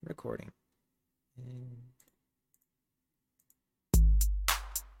recording.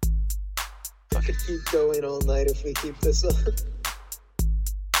 I could keep going all night if we keep this up.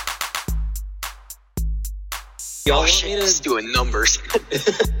 Y'all shit is doing numbers.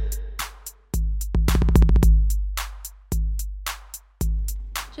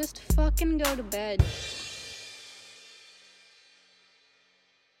 Just fucking go to bed.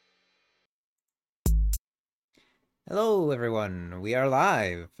 Hello, everyone. We are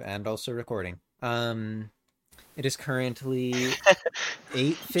live and also recording. It is currently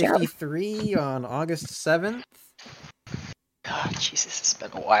 8:53 on August 7th. God, Jesus, it's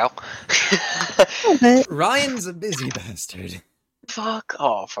been a while. Ryan's a busy bastard. Fuck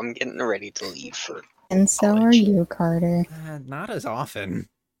off! I'm getting ready to leave for. And so are college. you, Carter. Not as often.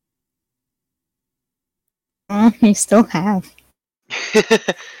 You still have.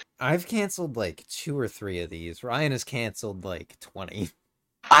 I've canceled like 2 or 3 of these. Ryan has canceled like 20.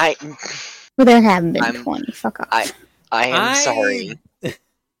 I Well, there have been I'm- 20. Fuck off. I am sorry.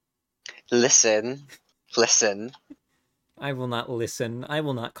 Listen. I will not listen. I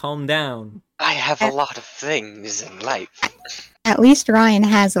will not calm down. I have a lot of things in life. At least Ryan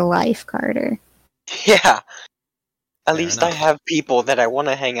has a life, Carter. Yeah. At Fair least enough. I have people that I want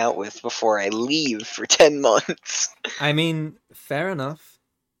to hang out with before I leave for 10 months. I mean, fair enough.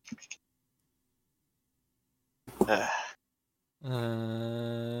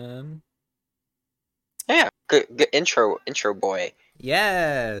 Yeah, good intro boy.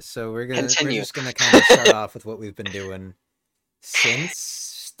 Yeah, so we're Continue. just gonna kind of start off with what we've been doing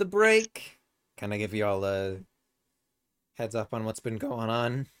since the break. Kind of give you all a heads up on what's been going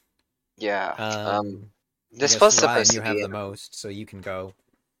on. Yeah. I This guess, was Ryan, supposed you to have be the most, so you can go.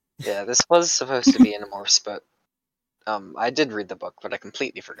 Yeah, this was supposed to be in Morse, but I did read the book, but I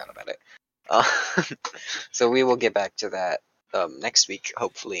completely forgot about it. So we will get back to that next week,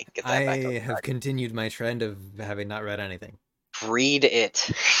 hopefully. Get that back I on have track. continued my trend of having not read anything. Read it.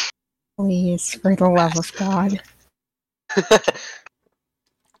 Please, for the love of God.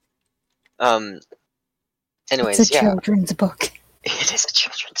 Anyways, It's a yeah, children's book. it is a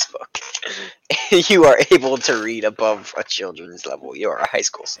children's book. You are able to read above a children's level. You are a high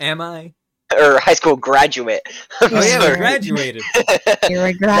school Am I? or high school graduate. I'm Oh yeah, we sorry. graduated. You're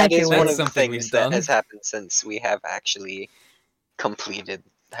a That is graduate. one That's of the something we've things that done. has happened since we have actually completed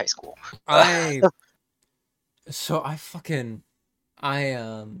high school. I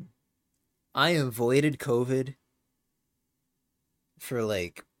avoided COVID for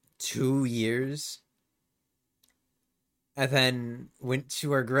like 2 years, and then went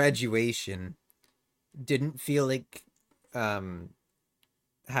to our graduation. Didn't feel like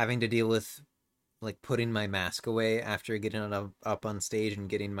having to deal with like putting my mask away after getting up on stage and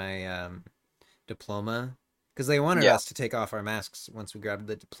getting my diploma, because they wanted Yeah. us to take off our masks once we grabbed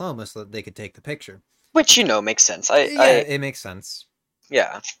the diploma so that they could take the picture. Which makes sense. It makes sense.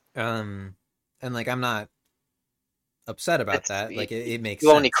 Yeah. And like I'm not upset about It's- that. Like it makes You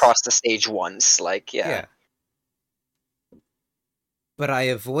sense. only crossed the stage once, like yeah. But I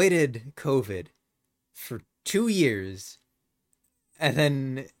avoided COVID for 2 years, and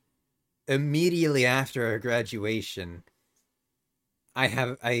then immediately after our graduation,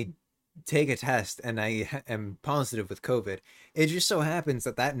 I take a test and I am positive with COVID. It just so happens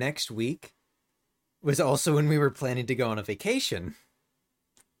that next week was also when we were planning to go on a vacation.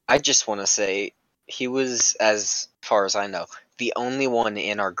 I just want to say he was, as far as I know, the only one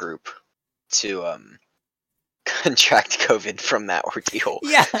in our group to contract COVID from that ordeal.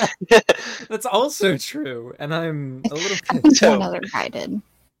 Yeah, that's also true, and I'm a little I think pissed. So- one other guy did.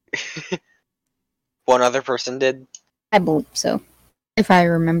 One other person did. I believe so. If I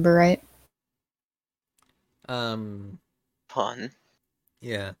remember right. Fun.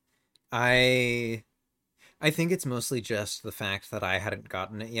 Yeah, I think it's mostly just the fact that I hadn't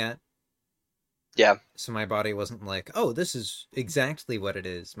gotten it yet. Yeah. So my body wasn't like, oh, this is exactly what it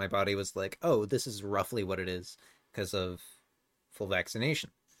is. My body was like, oh, this is roughly what it is because of full vaccination.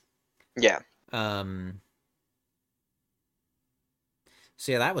 Yeah. So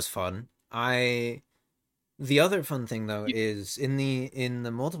yeah, that was fun. The other fun thing though is in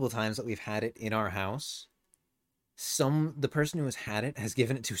the multiple times that we've had it in our house, the person who has had it has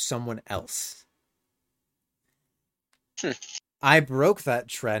given it to someone else. I broke that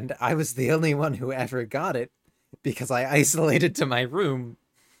trend. I was the only one who ever got it because I isolated to my room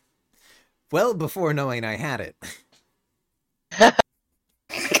well before knowing I had it.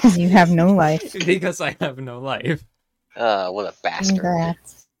 Because you have no life. Because I have no life. What a bastard.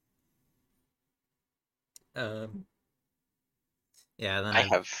 Congrats. Yeah, then I I've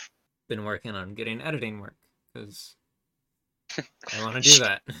have. been working on getting editing work because I want to do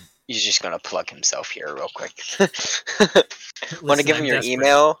that. He's just gonna plug himself here real quick. Want to Listen, give him I'm your desperate.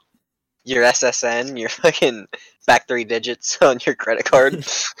 email, your SSN, your fucking back 3 digits on your credit card?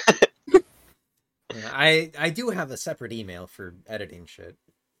 Yeah, I do have a separate email for editing shit.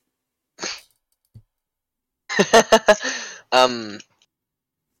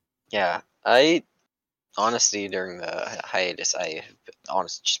 Yeah, I honestly during the hiatus, I have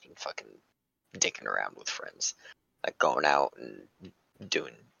honestly just been fucking dicking around with friends, like going out and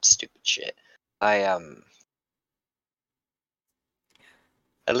doing stupid shit. I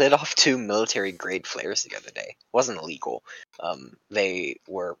lit off 2 military grade flares the other day. It wasn't illegal. They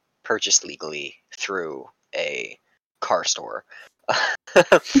were purchased legally through a car store.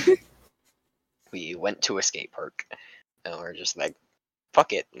 We went to a skate park and we're just like,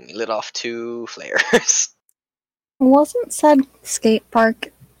 fuck it. And we lit off 2 flares. Wasn't said skate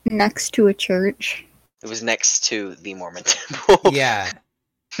park next to a church? It was next to the Mormon temple. Yeah,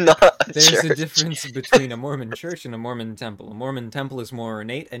 Not a there's church. a difference between a Mormon church and a Mormon temple. A Mormon temple is more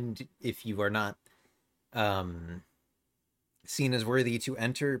ornate, and if you are not seen as worthy to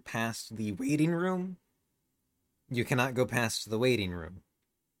enter past the waiting room, you cannot go past the waiting room.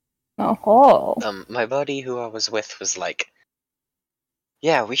 Oh. My buddy who I was with was like,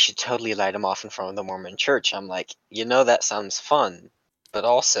 yeah, we should totally light them off in front of the Mormon church. I'm like, that sounds fun, but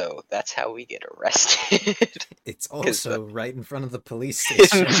also that's how we get arrested. It's also right in front of the police In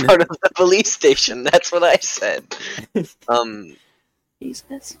station. front of the police station. That's what I said.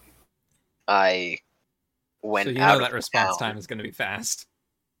 Jesus. I went So you out know of that response town. time is going to be fast.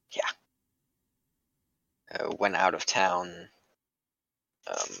 Went out of town.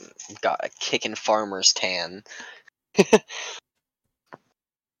 Got a kickin' farmer's tan. It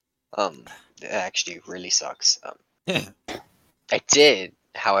actually really sucks. I did,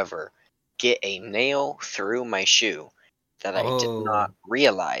 however, get a nail through my shoe that I did not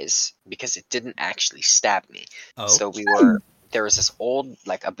realize because it didn't actually stab me. Oh, So there was this old,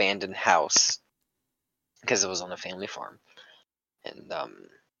 like, abandoned house because it was on a family farm, and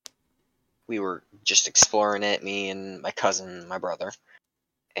we were just exploring it, me and my cousin and my brother,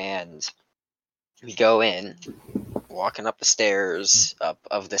 and we go in, walking up the stairs up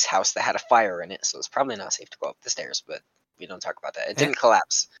of this house that had a fire in it, so it's probably not safe to go up the stairs, but we don't talk about that. It didn't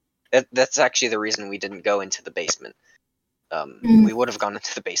collapse. That's actually the reason we didn't go into the basement. We would have gone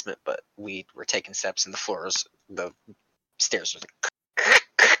into the basement, but we were taking steps and the stairs were like,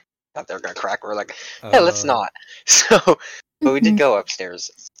 thought they were gonna crack. We're like, hey, let's not. So, but we did go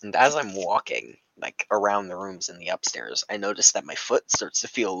upstairs, and as I'm walking, like, around the rooms in the upstairs, I noticed that my foot starts to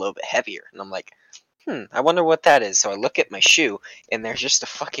feel a little bit heavier, and I'm like, I wonder what that is. So I look at my shoe, and there's just a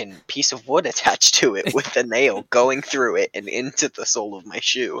fucking piece of wood attached to it with a nail going through it and into the sole of my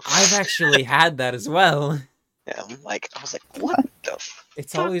shoe. I've actually had that as well. Yeah, I was like, what the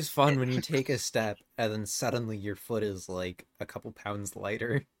It's always fun when you take a step and then suddenly your foot is like a couple pounds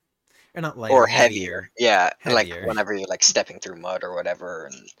lighter. Or not lighter, or heavier. Yeah, Heavier. like whenever you're like stepping through mud or whatever,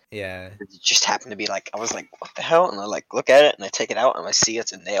 and Yeah. it just happened to be like, I was like, what the hell? And I like look at it and I take it out and I see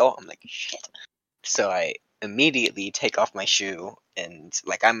it's a nail. I'm like, shit. So I immediately take off my shoe and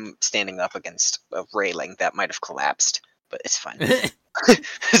like I'm standing up against a railing that might have collapsed, but it's fine.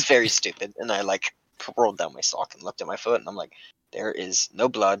 It's very stupid. And I like rolled down my sock and looked at my foot and I'm like, there is no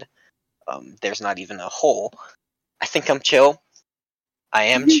blood. There's not even a hole. I think I'm chill. I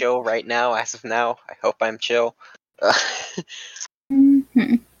am chill right now, as of now. I hope I'm chill.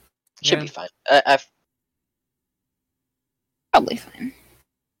 Mm-hmm. Should Yeah. be fine. I've Probably fine.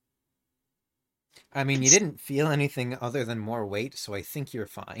 I mean, you didn't feel anything other than more weight, so I think you're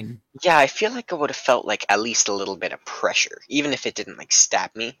fine. Yeah, I feel like I would have felt like at least a little bit of pressure, even if it didn't like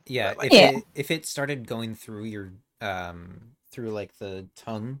stab me. Yeah, but, like, Yeah. if it started going through your through like the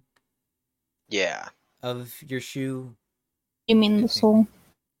tongue yeah. of your shoe. You mean the soul?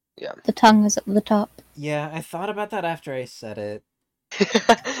 Yeah. The tongue is at the top. Yeah, I thought about that after I said it.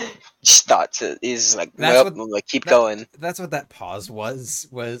 Just thought to is like That's nope, what- I'm like keep that- going. That's what that pause was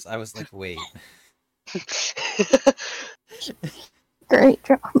I was like, wait. Great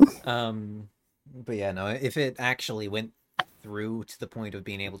job. But yeah, no, if it actually went through to the point of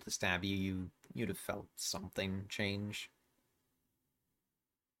being able to stab you, you'd have felt something change.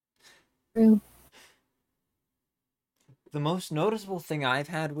 True. The most noticeable thing I've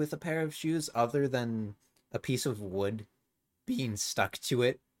had with a pair of shoes, other than a piece of wood being stuck to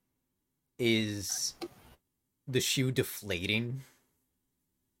it, is the shoe deflating.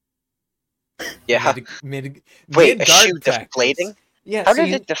 Yeah. Mid Wait, a mid-guard shoe practice. deflating? Yeah, How so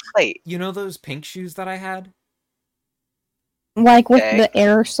did it deflate? you know those pink shoes that I had? Like with Okay. the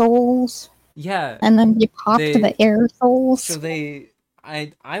air soles, Yeah. and then you popped They- the air soles. So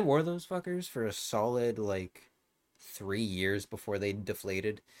I wore those fuckers for a solid like 3 years before they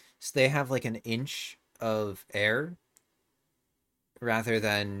deflated. So they have like an inch of air rather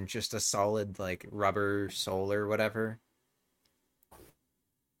than just a solid like rubber sole or whatever.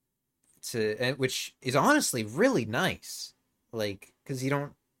 Which is honestly really nice, like because you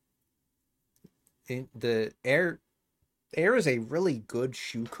don't the air is a really good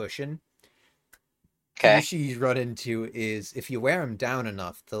shoe cushion. The Okay. issue you run into is if you wear them down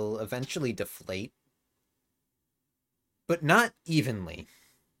enough, they'll eventually deflate, but not evenly.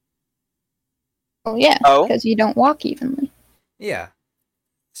 Oh yeah, Oh? because you don't walk evenly. Yeah.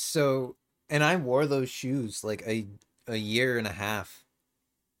 So, and I wore those shoes like a year and a half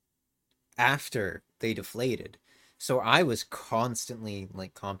after they deflated. So I was constantly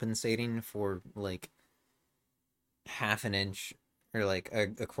like compensating for like half an inch or like a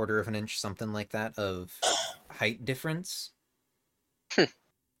quarter of an inch, something like that, of height difference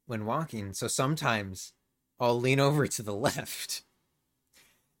when walking. So sometimes I'll lean over to the left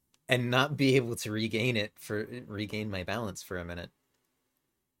and not be able to regain my balance for a minute.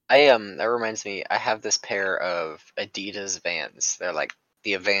 That reminds me, I have this pair of Adidas Vans. They're like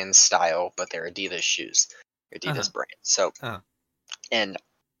the Vans style, but they're Adidas shoes. Adidas brand. So, and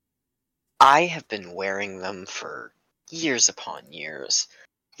I have been wearing them for years upon years.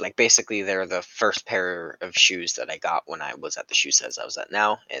 Like basically they're the first pair of shoes that I got when I was at the shoe size I was at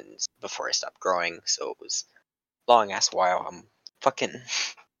now, and before I stopped growing, so it was a long ass while. I'm fucking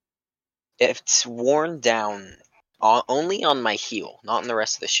it's worn down only on my heel, not on the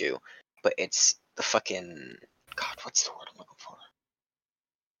rest of the shoe, but it's the fucking God, what's the word I'm looking for?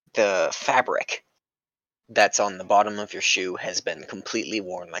 The fabric that's on the bottom of your shoe has been completely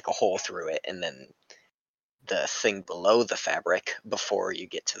worn, like a hole through it, and then the thing below the fabric before you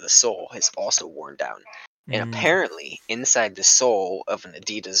get to the sole has also worn down. And apparently, inside the sole of an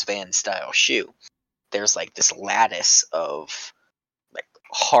Adidas Van style shoe, there's like this lattice of like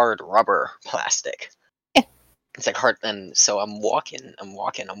hard rubber plastic. It's like hard, and so I'm walking,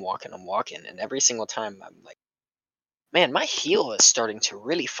 and every single time I'm like, man, my heel is starting to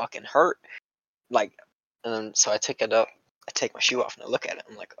really fucking hurt. Like, and so I take it up, I take my shoe off and I look at it.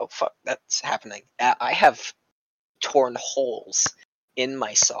 I'm like, oh fuck, that's happening. I have torn holes in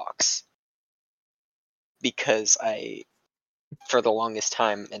my socks because for the longest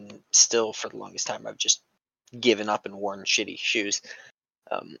time, and still for the longest time, I've just given up and worn shitty shoes.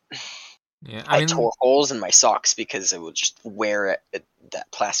 Yeah, I tore holes in my socks because it would just wear it.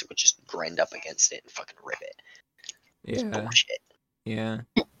 That plastic would just grind up against it and fucking rip it. It's bullshit. Yeah.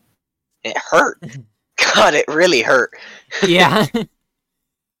 It hurt. God, it really hurt. Yeah.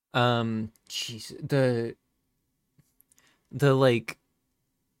 Jeez, the like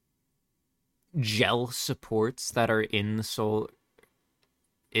gel supports that are in the sole,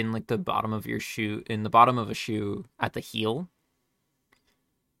 in like the bottom of your shoe, in the bottom of a shoe at the heel,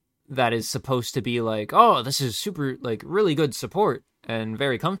 that is supposed to be like, oh, this is super, like, really good support and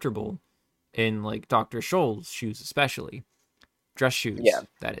very comfortable in like Dr. Scholl's shoes, especially dress shoes. Yeah,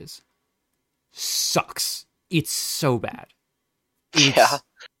 that is sucks. It's so bad. Yeah.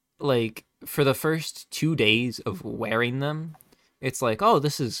 Like for the first 2 days of wearing them, it's like, oh,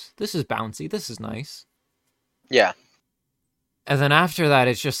 this is bouncy, this is nice. Yeah. And then after that,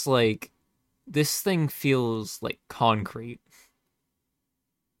 it's just like, this thing feels like concrete.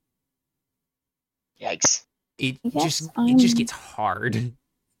 Yikes. It Yes, just gets hard.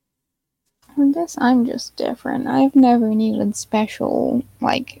 I guess I'm just different. I've never needed special,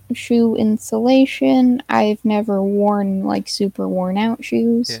 like, shoe insulation. I've never worn, like, super worn out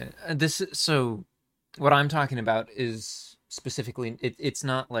shoes. Yeah, so what I'm talking about is specifically, it's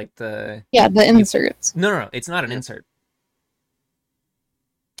not like the... Yeah, the inserts. No, it's not an insert.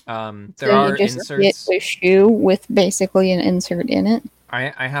 There So are you just inserts. get a shoe with basically an insert in it.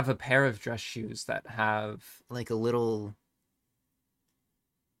 I have a pair of dress shoes that have like a little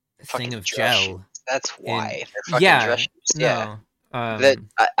Fucking thing of dress gel. shoes. That's why they're fucking dress shoes. Yeah. No.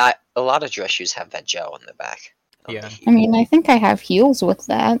 A lot of dress shoes have that gel on the back. Yeah. I mean, I think I have heels with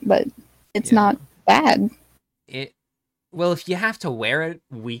that, but it's not bad. Well, if you have to wear it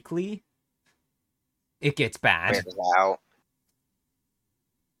weekly, it gets bad. Wears out.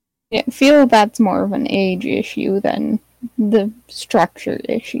 I feel that's more of an age issue than the structure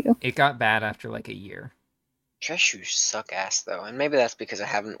issue. It got bad after like a year. Dress shoes suck ass though, and maybe that's because I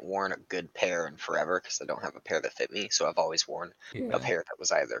haven't worn a good pair in forever because I don't have a pair that fit me. So I've always worn a pair that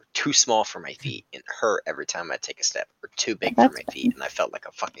was either too small for my feet and hurt every time I take a step, or too big for my feet, and I felt like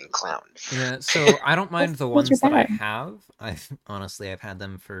a fucking clown. Yeah, so I don't mind the ones that I have. I've had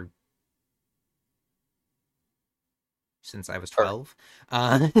them for since I was Or-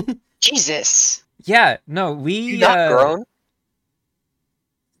 12. Jesus! Yeah, no, You not grown?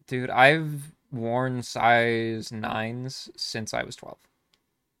 Dude, I've worn size 9s since I was 12.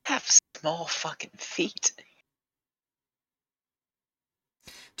 Have small fucking feet.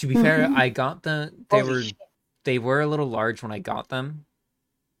 To be fair, Mhm. I got they Holy shit. were a little large when I got them.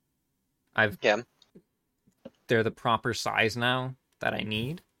 Yeah. They're the proper size now that I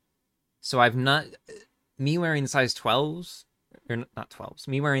need. So I've not me wearing size 12s or not 12s.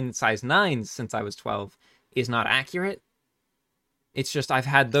 Me wearing size 9s since I was 12 is not accurate. It's just I've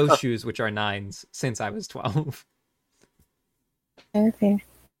had those shoes which are 9s since I was 12. Fair, fair.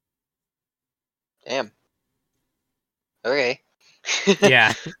 Damn. Okay.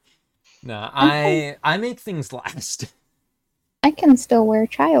 Yeah. No, I make things last. I can still wear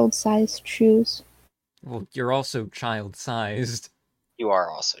child-sized shoes. Well, you're also child-sized. You are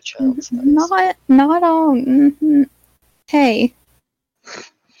also child size. Not all. Hey,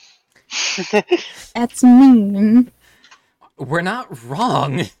 that's mean. We're not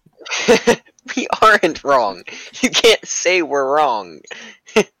wrong. We aren't wrong. You can't say we're wrong.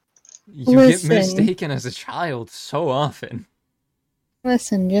 You Listen. get mistaken as a child so often.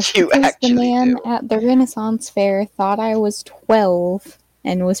 Listen, just You because the actually man do. at the Renaissance Fair thought I was 12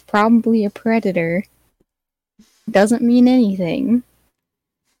 and was probably a predator doesn't mean anything.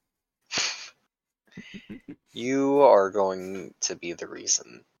 You are going to be the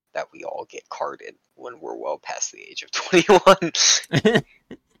reason that we all get carded when we're well past the age of 21.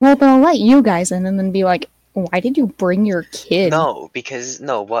 Well, they'll let you guys in and then be like, why did you bring your kid?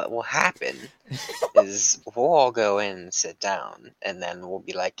 What will happen is we'll all go in and sit down, and then we'll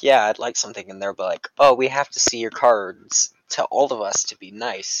be like, yeah, I'd like something, and they'll be like, oh, we have to see your cards to all of us to be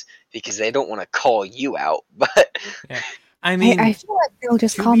nice, because they don't want to call you out, but... I mean, I feel like they'll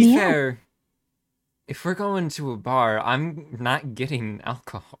just to call be me out. fair, if we're going to a bar, I'm not getting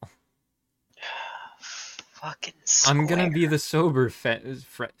alcohol. Fucking I'm gonna square. be the sober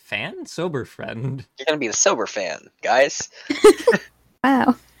fan? Sober friend. You're gonna be the sober fan, guys.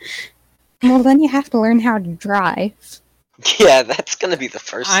 Wow. Well, then you have to learn how to drive. Yeah, that's gonna be the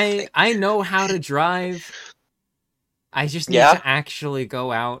first thing. I know how to drive. I just need Yeah? to actually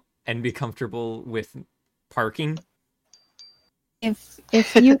go out and be comfortable with parking.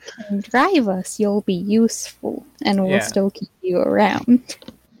 If you can drive us, you'll be useful, and we'll Yeah. still keep you around.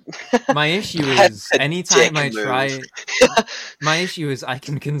 My issue That's is a anytime dick I move. try my issue is I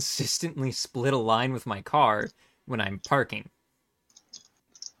can consistently split a line with my car when I'm parking.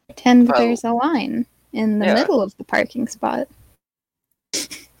 Pretend Well, there's a line in the yeah. middle of the parking spot.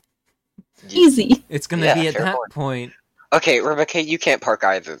 Easy. It's gonna Yeah, be at fair that point. point Okay, Rebecca, you can't park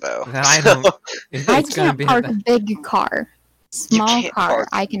either, though. that I don't. I It's gonna can't be park at a big car. Small can't car, park-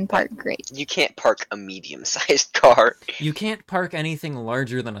 I can park great. You can't park a medium-sized car. You can't park anything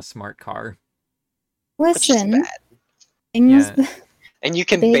larger than a smart car. Which is Listen, bad. things. Yeah. And you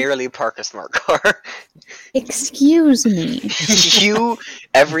can Big- barely park a smart car. Excuse me. You,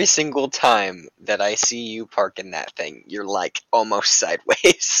 every single time that I see you parking that thing, you're like almost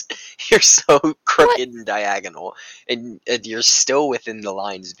sideways. You're so crooked and diagonal, and you're still within the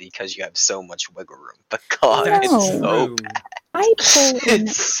lines because you have so much wiggle room. But God, No. it's so true. I pull in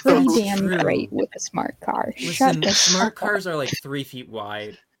It's so pretty damn true. great with a smart car. Shut Listen, the smart fuck up. cars are like 3 feet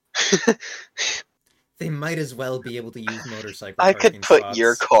wide. They might as well be able to use motorcycle I parking could put spots.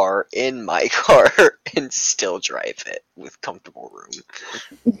 your car in my car and still drive it with comfortable room.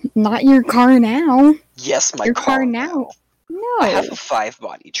 Not your car now. Yes, my Your car now. I have No. a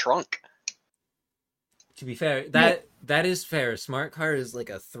 5-body trunk. To be fair, that is fair. Smart car is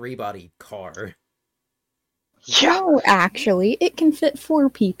like a 3-body car. Yeah. No, actually, it can fit 4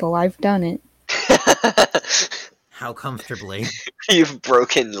 people. I've done it. How comfortably. You've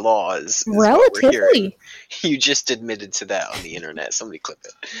broken laws. is what we're hearing. Relatively. You just admitted to that on the internet. Somebody clip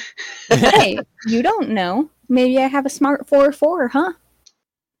it. Hey, you don't know. Maybe I have a smart 4-4, huh?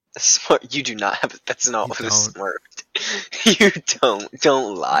 Smart. You do not have. That's not You what a don't. smart. You don't.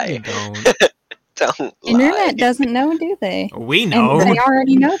 Don't You lie. don't. Don't lie. Internet doesn't know, do they? We And know. they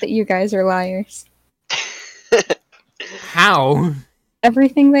already know that you guys are liars. How?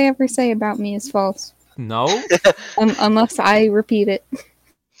 Everything they ever say about me is false. No? Unless I repeat it.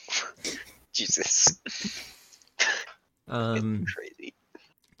 Jesus. Crazy.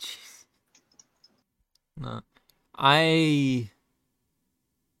 Jeez. No.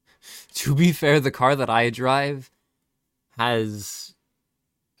 To be fair, the car that I drive has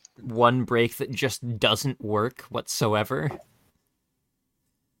one brake that just doesn't work whatsoever.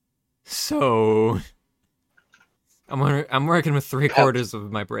 So I'm working with 3/4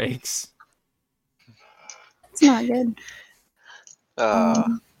 of my brakes. It's not good.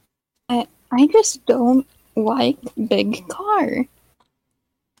 Uh, I just don't like big car.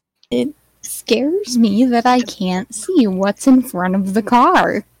 It scares me that I can't see what's in front of the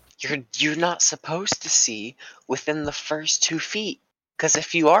car. you're not supposed to see within the first 2 feet. Because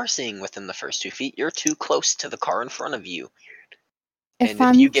if you are seeing within the first 2 feet, you're too close to the car in front of you. If And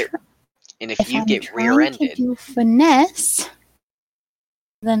I'm if you get trying to rear-ended, do finesse,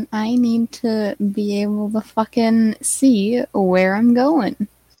 then I need to be able to fucking see where I'm going.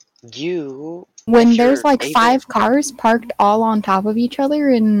 you When if there's you're like able- 5 cars parked all on top of each other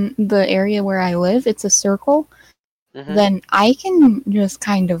in the area where I live, it's a circle, Mhm. then I can just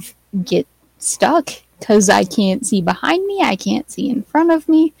kind of get stuck because I can't see behind me, I can't see in front of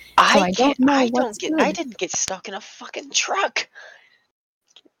me. I don't know I what's don't get. I good. didn't get stuck in a fucking truck.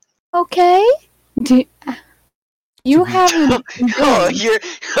 Okay? You haven't Oh, been. you're.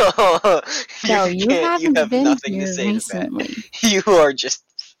 No, you can't. You haven't have been nothing to here say to recently. that. You are just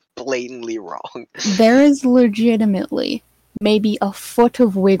blatantly wrong. There is legitimately maybe a foot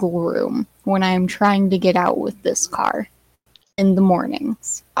of wiggle room when I'm trying to get out with this car in the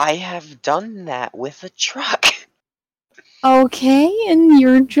mornings. I have done that with a truck. Okay, and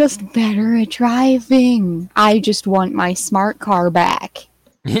you're just better at driving. I just want my smart car back.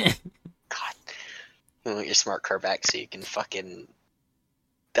 God, you want your smart car back so you can fucking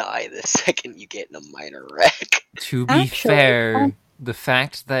die the second you get in a minor wreck. To be Actually, fair, the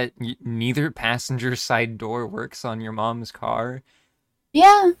fact that neither passenger side door works on your mom's car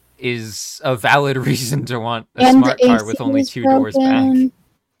Yeah, is a valid reason to want a and smart the car AC with only is 2 doors back. broken.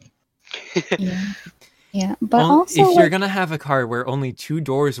 Yeah, but also if you're like, gonna have a car where only 2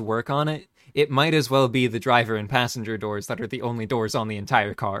 doors work on it, it might as well be the driver and passenger doors that are the only doors on the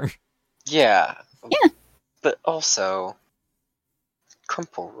entire car. Yeah. Yeah. But also,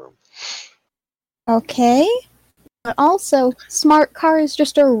 crumple room. okay. But also, smart car is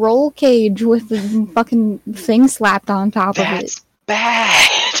just a roll cage with the fucking thing slapped on top of it. That's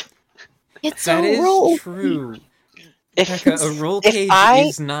bad. It's That a is roll. true. If Becca, a roll if cage I-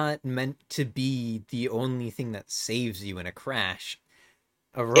 is not meant to be the only thing that saves you in a crash.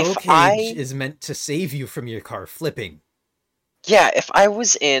 A roll cage is meant to save you from your car flipping. Yeah, if I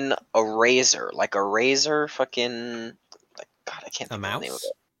was in a Razor, like a Razor fucking, like, God, I can't A think of the name of mouse?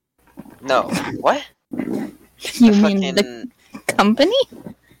 it. No, what? You mean the company?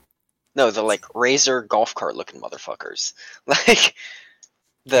 No, the like Razor golf cart looking motherfuckers. Like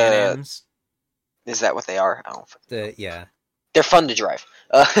the Can-Ams? is that what they are? I don't. Yeah. They're fun to drive.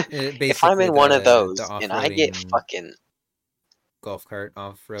 If I'm in one of those and I get off-roading fucking golf cart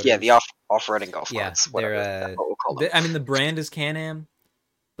off-roaders. yeah, the off-roading golf Yeah, carts. Whatever. That's what we'll call them. I mean, the brand is Can-Am,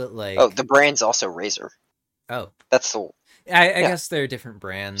 but like... Oh, the brand's also Razor. Oh. That's the. I Yeah. guess there are different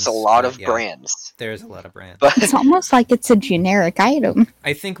brands. It's a lot but of yeah, brands. There's a lot of brands. But It's almost like it's a generic item.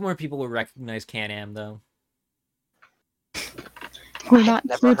 I think more people will recognize Can-Am, though. We're I've not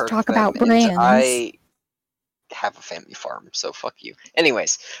never here to heard talk of them, about and brands. I have a family farm, so fuck you.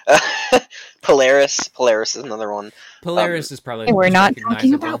 Anyways, Polaris is another one. Polaris is probably Hey, the we're most not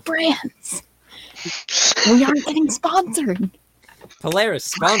talking recognizable. about brands. We aren't getting sponsored. Polaris,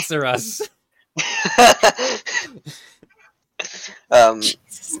 sponsor us!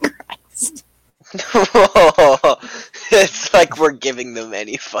 Jesus Christ. It's like we're giving them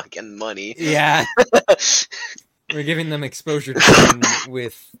any fucking money. Yeah. We're giving them exposure to someone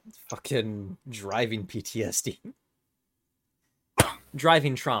with fucking driving PTSD.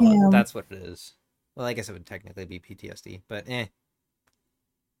 Driving trauma, Yeah. that's what it is. Well, I guess it would technically be PTSD, but eh.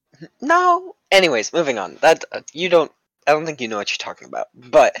 No. Anyways, moving on. That you don't. I don't think you know what you're talking about.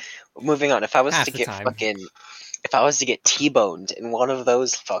 But moving on. If I was Half to the get time. if I was to get T-boned in one of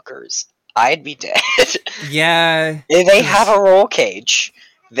those fuckers, I'd be dead. Yeah. They have a roll cage.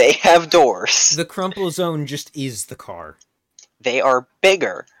 They have doors. The crumple zone just is the car. They are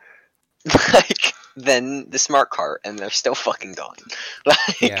bigger, like than the smart car, and they're still fucking gone.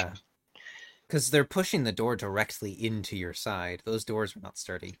 Like, Yeah. Because they're pushing the door directly into your side. Those doors are not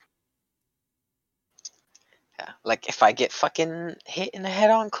sturdy. yeah. Like if I get fucking hit in a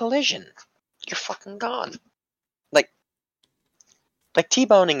head-on collision, you're fucking gone. Like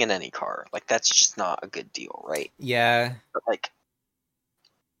T-boning in any car, like that's just not a good deal, right? Yeah. But like,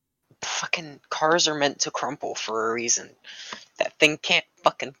 fucking cars are meant to crumple for a reason. That thing can't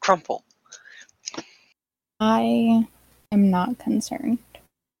fucking crumple. I am not concerned.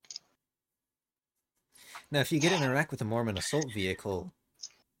 Now, if you get in a wreck with a Mormon assault vehicle,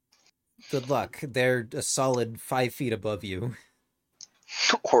 good luck. They're a solid 5 feet above you.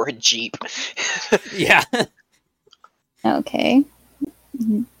 Or a Jeep. Yeah. Okay.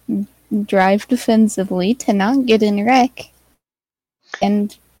 drive defensively to not get in a wreck.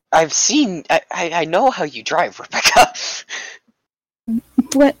 And I know how you drive, Rebecca.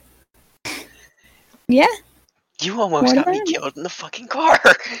 what? Yeah, You almost got me Whatever. killed in the fucking car.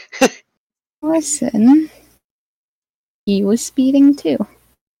 listen. He was speeding too.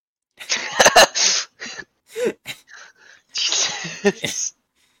 Jesus.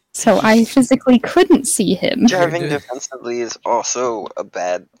 So I physically couldn't see him. Driving Dude. defensively is also a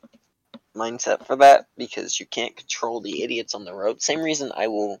bad mindset for that because you can't control the idiots on the road. Same reason I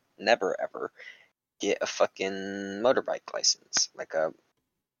will never ever get a fucking motorbike license,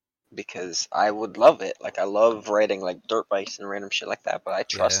 because I would love it. Like I love riding like dirt bikes and random shit like that, but I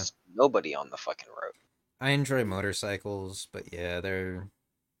trust nobody on the fucking road. I enjoy motorcycles, but yeah,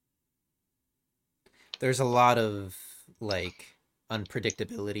 there's a lot of like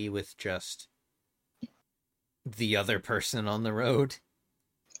unpredictability with just the other person on the road.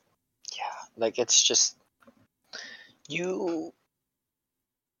 Yeah, like it's just you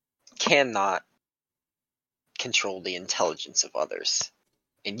cannot control the intelligence of others.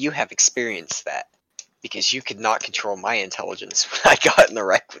 And you have experienced that because you could not control my intelligence when I got in the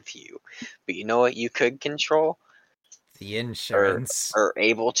wreck with you. But you know what you could control? The insurance. Or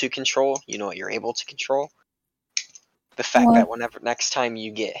able to control? You know what you're able to control? The fact What? that whenever next time you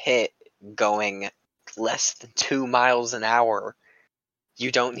get hit going less than 2 miles an hour,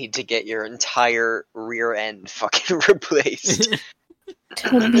 you don't need to get your entire rear end fucking replaced.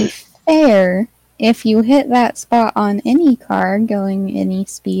 To be fair, if you hit that spot on any car going any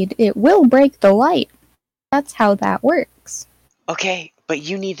speed, it will break the light. That's how that works. Okay, but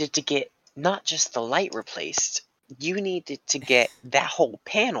you needed to get not just the light replaced, you needed to get that whole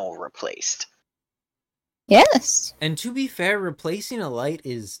panel replaced. Yes. And to be fair, replacing a light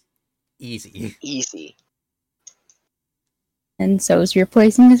is easy. Easy. And so is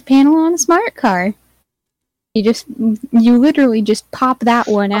replacing this panel on a smart car. You literally just pop that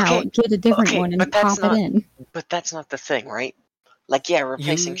one Okay, out, get a different okay, one, and but that's pop it not- in. But that's not the thing, right? Like, yeah,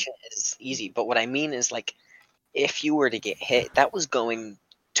 replacing You- shit is easy, but what I mean is, like, if you were to get hit, that was going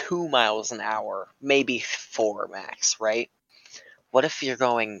 2 miles an hour, maybe 4 max, right? What if you're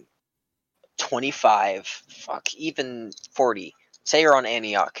going 25, fuck, even 40? Say you're on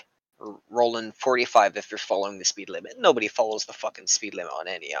Antioch, rolling 45 if you're following the speed limit. Nobody follows the fucking speed limit on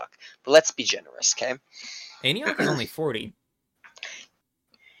Antioch, but let's be generous, okay? Antioch is only 40.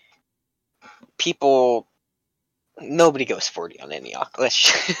 Nobody goes 40 on Antioch.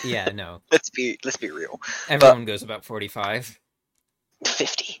 Yeah, no. let's be real. Everyone goes about 45.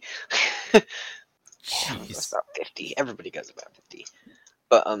 50. Jeez. That's about 50. Everybody goes about 50.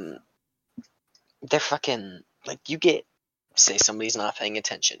 But they're fucking like say somebody's not paying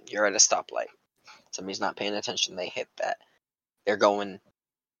attention. You're at a stoplight. Somebody's not paying attention. They hit that. They're going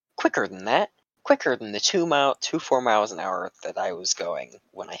quicker than that. Quicker than the 4 miles an hour that I was going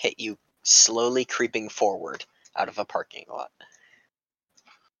when I hit you, slowly creeping forward out of a parking lot.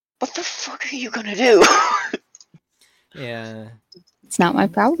 What the fuck are you gonna do? Yeah. It's not my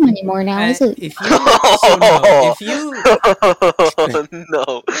problem anymore now, is it? If you so no, if you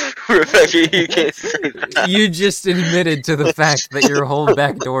No, Rebecca, you can't say that. You just admitted to the fact that your whole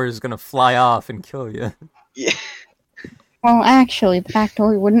back door is gonna fly off and kill you. Yeah. Well, actually, the back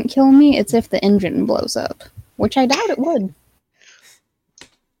door wouldn't kill me. It's if the engine blows up, which I doubt it would.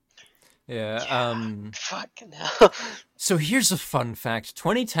 Yeah, Fucking hell. so here's a fun fact.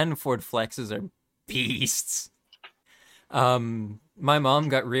 2010 Ford Flexes are beasts. My mom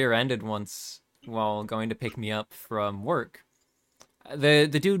got rear-ended once while going to pick me up from work. The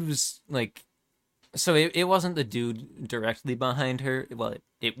dude was like, so it wasn't the dude directly behind her. Well,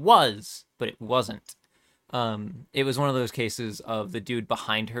 it was, but it wasn't. It was one of those cases of the dude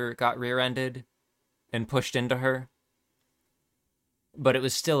behind her got rear-ended and pushed into her. But it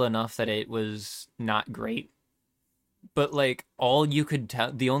was still enough that it was not great. But like all you could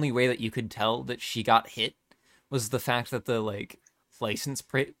tell, the only way that you could tell that she got hit was the fact that the like license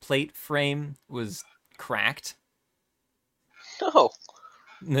plate frame was cracked. No.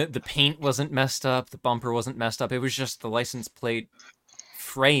 The paint wasn't messed up, the bumper wasn't messed up. It was just the license plate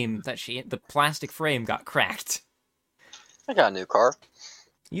frame the plastic frame got cracked. I got a new car.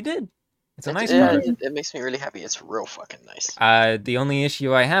 You did. It's a nice Yeah, car. it makes me really happy. It's real fucking nice. The only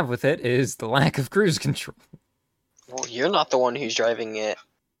issue I have with it is the lack of cruise control. Well, you're not the one who's driving it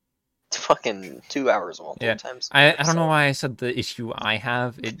fucking 2 hours multiple Yeah. times. I don't know why I said the issue I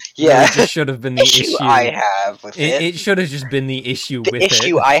have. It Yeah. really just should have been the issue. I have with it. It should have just been the issue The with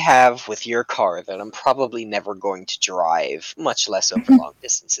issue it. I have with your car that I'm probably never going to drive, much less over long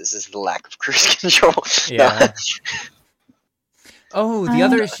distances, is the lack of cruise control. Yeah. Oh, the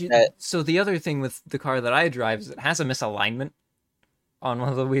other issue. that- So the other thing with the car that I drive is it has a misalignment on one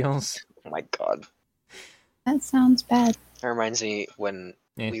of the wheels. Oh my god. That sounds bad. That reminds me when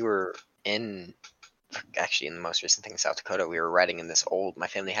Yeah. we were actually in the most recent thing in South Dakota, we were riding in this my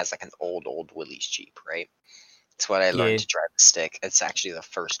family has like an old Willys Jeep, right? It's what I learned Yeah. to drive the stick. It's actually the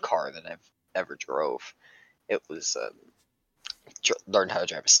first car that I've ever drove. It was, learned how to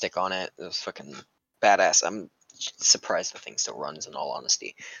drive a stick on it. It was fucking badass. I'm surprised the thing still runs, in all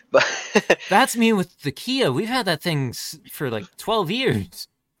honesty. But That's me with the Kia. We've had that thing for like 12 years.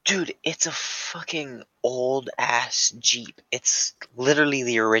 dude, it's a fucking old ass Jeep. It's literally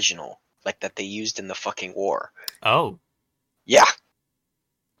the original, like that they used in the fucking war. Oh. Yeah,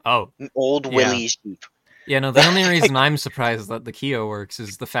 Oh. an old Yeah. Willys Jeep. Yeah, no, the only reason I'm surprised that the Kia works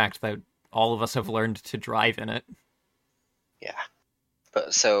is the fact that all of us have learned to drive in it. Yeah.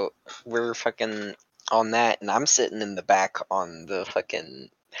 But so we're fucking on that, and I'm sitting in the back on the fucking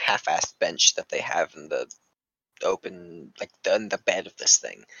half-assed bench that they have in the open, like in the bed of this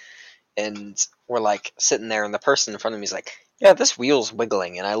thing. And we're like sitting there, and the person in front of me is like, "Yeah, this wheel's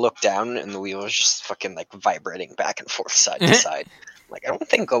wiggling." And I look down, and the wheel is just fucking like vibrating back and forth, side to side. I'm like, I don't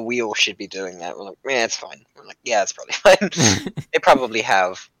think a wheel should be doing that. We're like, yeah, it's fine. We're like, yeah, it's probably fine. They probably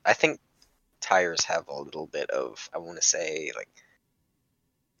have. I think tires have a little bit of. I want to say like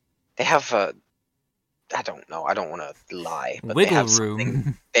they have a. I don't know. I don't want to lie, but they Wiggle have something.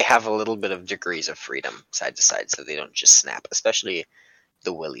 room. They have a little bit of degrees of freedom side to side, so they don't just snap. Especially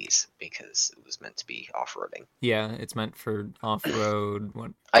the Willys, because it was meant to be off-roading. Yeah, it's meant for off-road.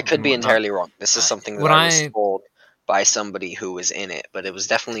 I could be whatnot. entirely wrong. This is something that What I was I- told by somebody who was in it, but it was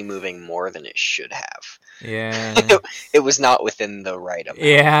definitely moving more than it should have. Yeah. It was not within the right amount.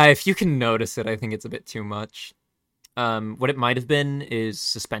 Yeah, if you can notice it, I think it's a bit too much. What it might have been is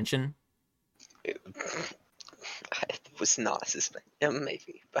suspension. It was not suspended.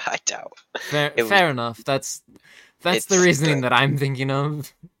 Maybe, but I doubt. Fair, It was- fair enough. That's the It's reasoning the- that I'm thinking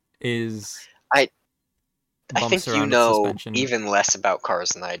of. Is I bumps think you around with know suspension. even less about cars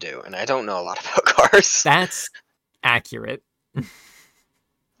than I do, and I don't know a lot about cars. That's accurate. I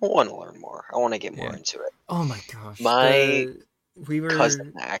want to learn more. I want to get more Yeah. into it. Oh my gosh. My We were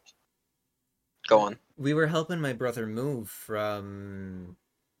Cousin act. Go on. we were helping my brother move from,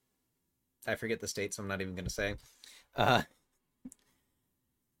 I forget the state, so I'm not even gonna say. But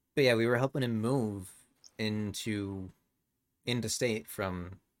yeah, we were helping him move into state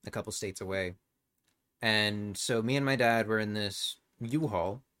from a couple states away. And so me and my dad were in this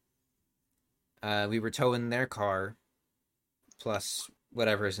U-Haul. We were towing their car plus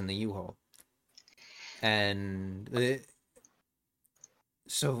whatever's in the U-Haul. And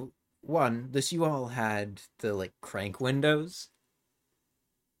so this U-Haul had the like crank windows.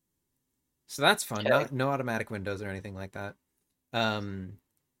 So that's fun. Okay. No automatic windows or anything like that.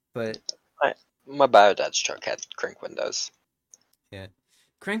 But My Biodad's truck had crank windows.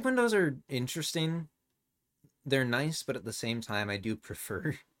 crank windows are interesting. They're nice, but at the same time, I do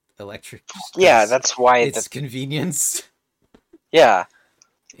prefer electric. just Yeah, 'cause that's why. it's convenience. Yeah.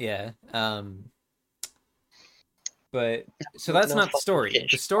 Yeah. But so that's No not the fucking story.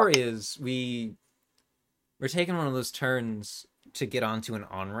 bitch. The story is we're taking one of those turns to get onto an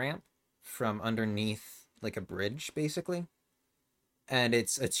on-ramp from underneath like a bridge, basically. And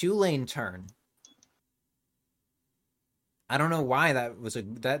it's a 2-lane turn. I don't know why that was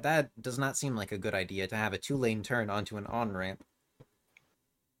that does not seem like a good idea to have a 2-lane turn onto an on-ramp.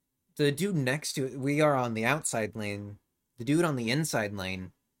 The dude next to it, we are on the outside lane. The dude on the inside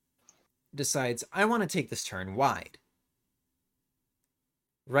lane decides, I want to take this turn wide.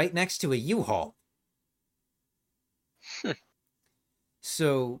 Right next to a U-Haul.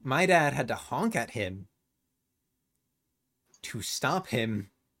 So my dad had to honk at him to stop him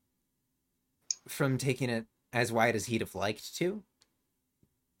from taking it as wide as he'd have liked to.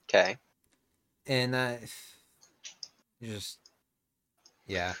 Okay. And just,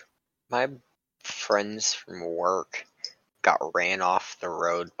 yeah. My friends from work got ran off the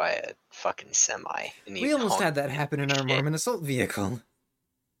road by a fucking semi. And he We almost honked had that at happen in our shit. Mormon assault vehicle.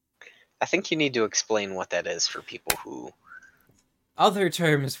 I think you need to explain what that is for people who. Other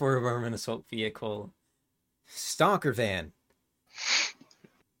terms for a Mormon assault vehicle. Stalker van.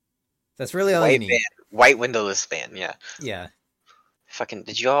 That's really all you White need. van. White windowless van, yeah. Yeah. Fucking.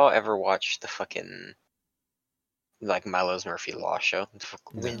 Did y'all ever watch the fucking. Like Milo's Murphy Law show? The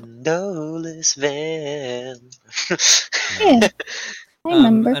No. Windowless van. Yeah. I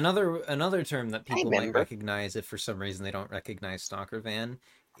remember. Another term that people might remember. recognize if for some reason they don't recognize stalker van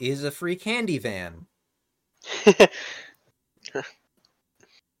is a free candy van.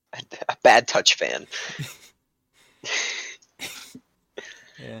 A bad touch van.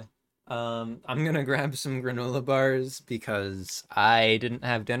 Yeah. I'm gonna grab some granola bars because I didn't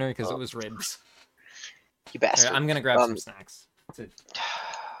have dinner because it was ribs. You Or bastard. I'm gonna grab some snacks.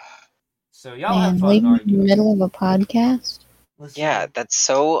 So y'all have Man, fun leaving in the arguing. middle of a podcast? Listen, Yeah, that's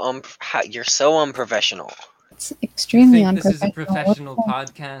so you're so unprofessional. It's you extremely think this is a unprofessional. professional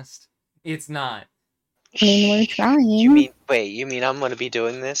podcast? It's not. I mean, we're trying. You mean I'm gonna be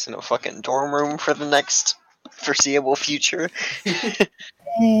doing this in a fucking dorm room for the next foreseeable future?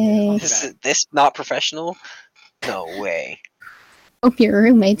 Hey, This not professional? No way. hope your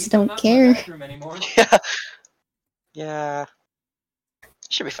roommates At least I'm don't not in my care. bathroom anymore. Yeah. Yeah.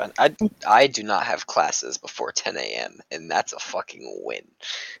 Should be fun. I do not have classes before 10 a.m. and that's a fucking win.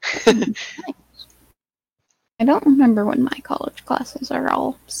 I don't remember when my college classes are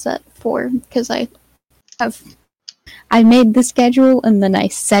all set for, because I made the schedule and then I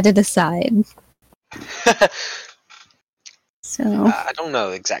set it aside. So I don't know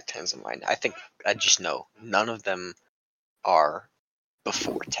the exact times of mine. I just know none of them are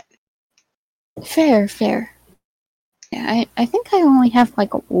before 10. fair. Yeah, I think I only have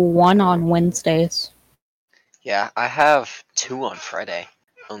like one on Wednesdays. Yeah, I have 2 on Friday.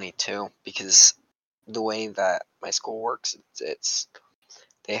 Only 2 because the way that my school works, it's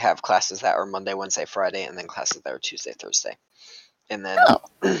they have classes that are Monday, Wednesday, Friday, and then classes that are Tuesday, Thursday. And then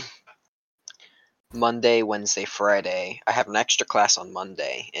Monday, Wednesday, Friday, I have an extra class on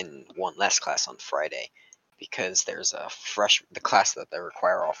Monday and one less class on Friday because there's the class that they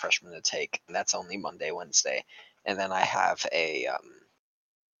require all freshmen to take, and that's only Monday, Wednesday. And then I have a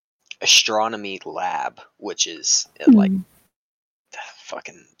astronomy lab, which is at like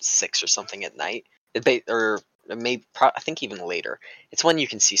fucking 6 or something at night. I think even later. It's when you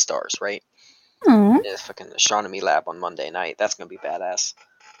can see stars, right? Oh, Yeah, fucking astronomy lab on Monday night. That's gonna be badass.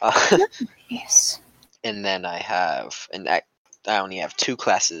 yes. And then I only have 2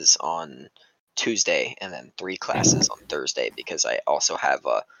 classes on Tuesday and then 3 classes on Thursday because I also have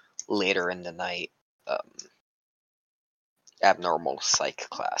a later in the night abnormal psych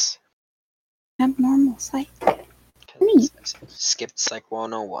class. Abnormal psych. Neat. I skipped Psych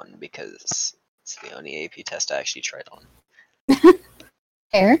 101 because it's the only AP test I actually tried on.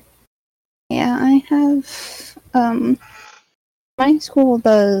 Fair. Yeah, I have my school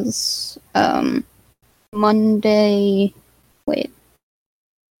does Monday. Wait.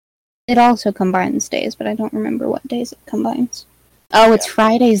 It also combines days, but I don't remember what days it combines. Oh, it's Yeah.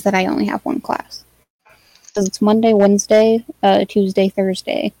 Fridays that I only have one class. Because it's Monday, Wednesday, Tuesday,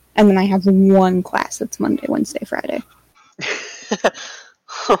 Thursday, and then I have one class that's Monday, Wednesday, Friday.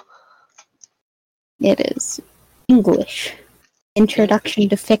 It is English. Introduction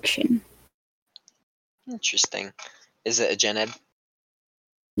to Fiction. Interesting. Is it a gen ed?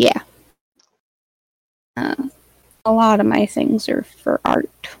 Yeah. A lot of my things are for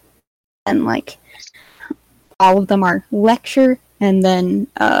art. And, like, all of them are lecture and then,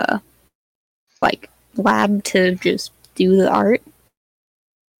 like, lab to just do the art.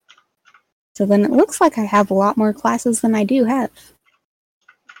 So then it looks like I have a lot more classes than I do have.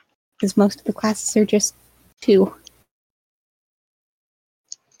 Because most of the classes are just 2.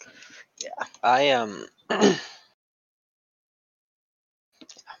 Yeah. I'm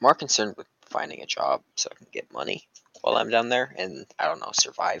more concerned with finding a job so I can get money while I'm down there and, I don't know,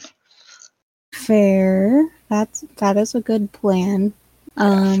 survive. Fair. That is a good plan.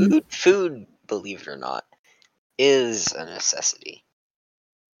 Food, believe it or not, is a necessity.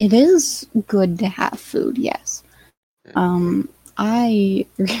 It is good to have food, yes. I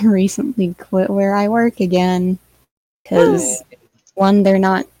recently quit where I work again because 1, they're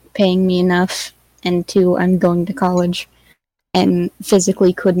not paying me enough, and 2, I'm going to college and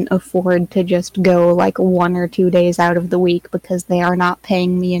physically couldn't afford to just go like 1 or 2 days out of the week because they are not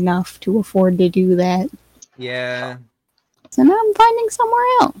paying me enough to afford to do that. Yeah. So now I'm finding somewhere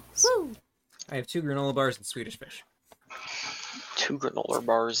else. I have 2 granola bars and Swedish fish. 2 granola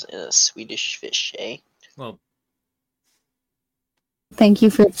bars and a Swedish fish, eh? Well, Thank you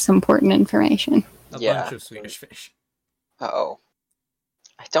for this important information. a Yeah. bunch of Swedish fish. Uh-oh.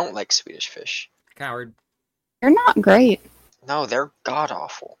 I don't like Swedish fish. Coward. They're not great. No, they're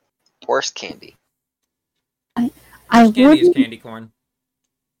god-awful. Worst candy. I Candy is wouldn't. candy corn.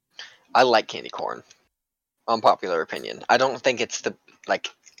 I like candy corn. Unpopular opinion. I don't think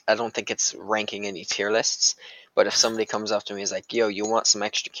it's ranking any tier lists, but if somebody comes up to me and is like, yo, you want some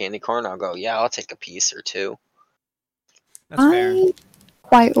extra candy corn? I'll go, yeah, I'll take a piece or 2. That's fair. I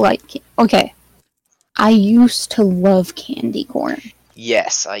quite like it. Okay. I used to love candy corn.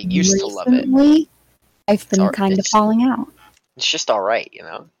 Yes, I used to love it. Recently, I've been Sorry, kind of it's- falling out. It's just alright, you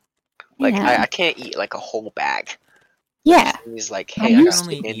know? Like, Yeah. I can't eat like a whole bag. Yeah, He's like, I hey, I got used some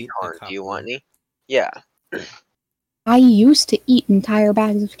to candy eat a corn. Do you want couple. any? Yeah. I used to eat entire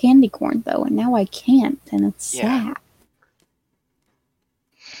bags of candy corn though, and now I can't, and it's Yeah.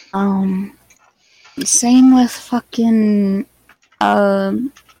 sad. Same with fucking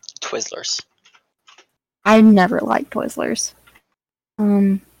Twizzlers. I never liked Twizzlers.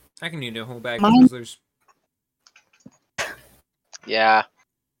 I can eat a whole bag of Mine- Twizzlers. Yeah.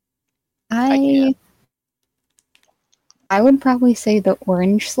 I would probably say the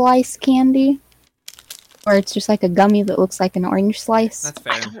orange slice candy, where it's just like a gummy that looks like an orange slice. That's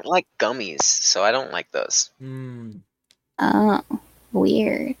I fair. don't like gummies, so I don't like those. Oh,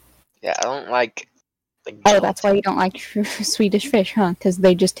 weird. Yeah, I don't like the Oh, that's why you don't like Swedish fish, huh? Because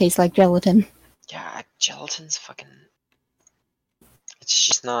they just taste like gelatin. Yeah, gelatin's fucking... It's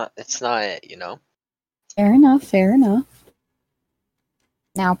just not... It's not it, you know? Fair enough, fair enough.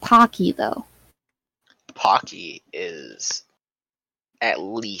 Now, Pocky, though. Pocky is at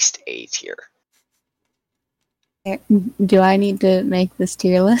least A tier. Do I need to make this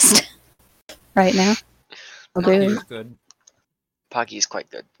tier list right now? I'll do Pocky it. is good. Pocky is quite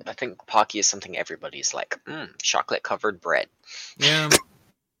good. I think Pocky is something everybody's like, chocolate-covered bread. Yeah.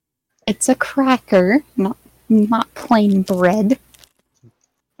 It's a cracker, not plain bread.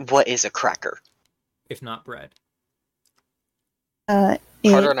 What is a cracker? If not bread.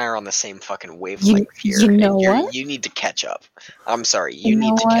 Carter and I are on the same fucking wavelength here. you know and what? You need to catch up. I'm sorry, You you need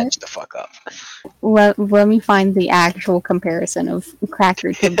know to what? catch the fuck up. Let me find the actual comparison of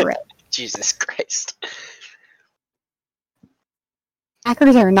cracker to bread. Jesus Christ.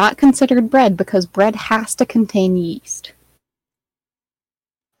 Crackers are not considered bread because bread has to contain yeast.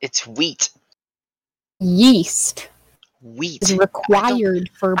 It's wheat. Yeast Wheat. is required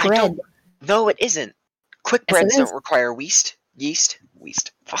for I bread. don't- No, it isn't. Quick Yes, it breads is. don't require yeast. Yeast.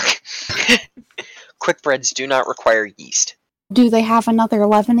 Fuck. Quick breads do not require yeast. Do they have another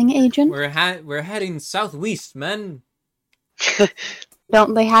leavening agent? We're heading southwest, men.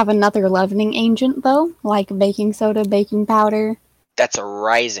 Don't they have another leavening agent, though? Like baking soda, baking powder? That's a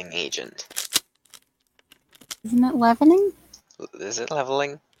rising agent. Isn't it leavening? Is it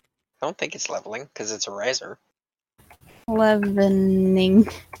leveling? I don't think it's leveling because it's a riser. Leavening.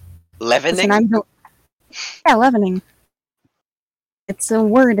 Leavening? Listen, yeah, leavening. It's a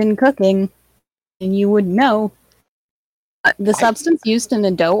word in cooking, and you would know. The substance used in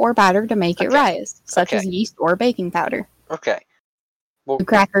a dough or batter to make it Okay. rise, such as Okay. yeast or baking powder. Okay. Well,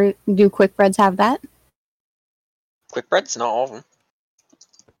 Do quick breads have that? quick breads? Not all of them.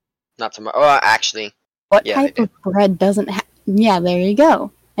 Not tomorrow. Oh, actually, What Yeah, they type of bread doesn't have? Yeah, there you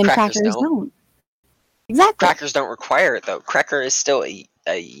go. And Crackers crackers don't. don't. Exactly. crackers don't require it though. Cracker is still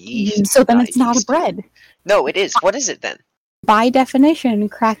a yeast. So then it's not a yeast. bread. No, it is. What is it then? By definition,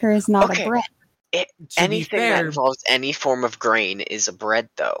 cracker is not Okay. a bread. To Anything be that fair, involves any form of grain is a bread,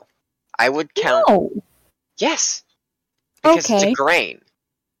 though. I would count. No. Yes. Because it's Okay. a grain.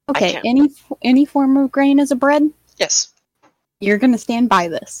 Okay. can't- Any form of grain is a bread. Yes. You're gonna stand by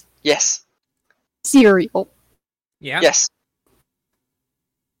this. Yes. Cereal. yeah. Yes.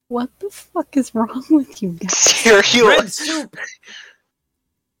 What the fuck is wrong with you guys? Cereal. Bread soup.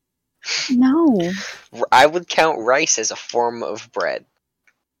 No. I would count rice as a form of bread.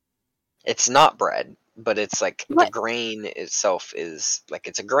 It's not bread, but it's like the What? grain itself is like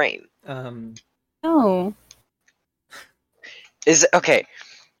it's a grain. No. Is okay.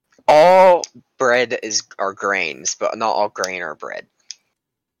 All bread are grains, but not all grain are bread.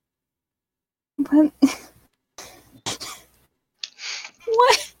 What?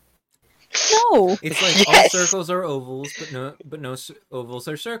 What? No. It's like all Yes. circles are ovals, but no ovals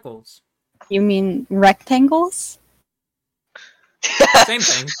are circles. You mean rectangles? Same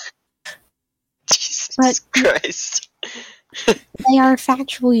thing. Jesus But- Christ. They are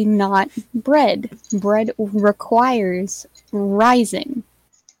factually not bread. Bread requires rising.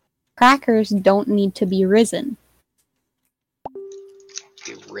 Crackers don't need to be risen.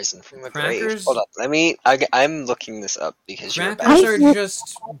 Be risen from the Crackers- grave. Hold up. I'm looking this up because you're about Crackers I are said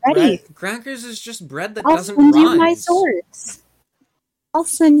just already. bread. Crackers is just bread that I'll doesn't send rise. you my source. I'll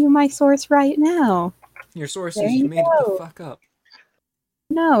send you my source right now. Your source There is you made it go. the fuck up.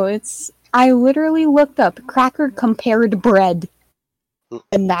 No, I literally looked up cracker compared bread.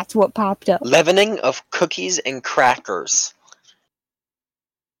 And that's what popped up. leavening of cookies and crackers.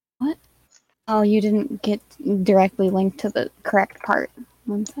 Oh, you didn't get directly linked to the correct part.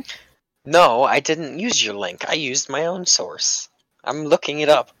 One sec. No, I didn't use your link. I used my own source. I'm looking it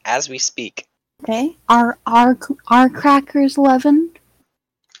up as we speak. Okay. Are crackers leavened?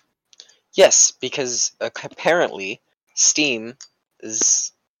 Yes, because apparently Steam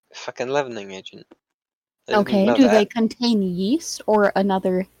is a fucking leavening agent. I didn't Okay, know do that. they contain yeast or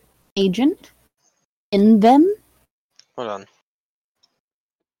another agent in them? Hold on.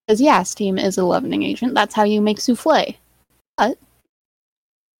 Because yeah, steam is a leavening agent. That's how you make souffle. But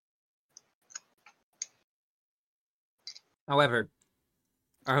However,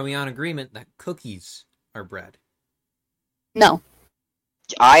 are we on agreement that cookies are bread? no,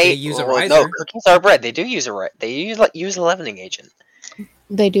 They use a No, riser. cookies are bread. They do use they use a leavening agent.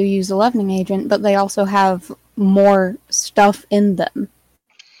 they do use a leavening agent, but they also have more stuff in them.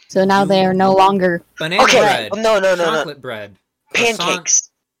 So now they are no longer Banana Okay, bread. no. Chocolate bread. Croissant. Pancakes,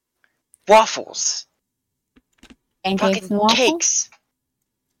 waffles, pancakes fucking and waffles. cakes.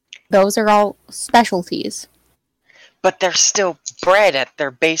 Those are all specialties. But they're still bread at their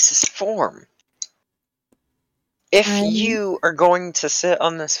basis form. If you are going to sit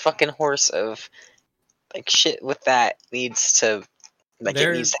on this fucking horse of like shit with that needs to it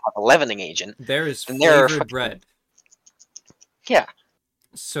needs to have a leavening agent. There is then there are flavored fucking- bread. Yeah.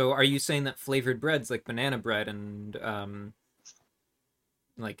 So are you saying that flavored breads like banana bread and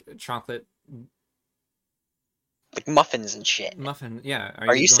like chocolate Like muffins and shit. muffin? Yeah.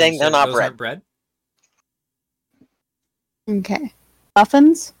 Are you going saying to they're say not those bread? aren't bread? Okay.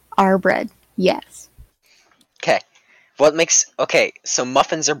 Muffins are bread. Yes. Okay. What makes okay, so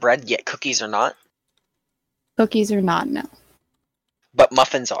muffins are bread, yet cookies are not? Cookies are not, no. But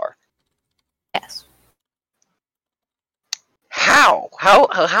muffins are. Yes. How?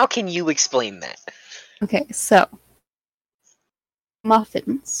 How can you explain that? Okay, so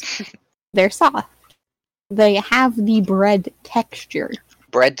muffins. They're soft. They have the bread texture.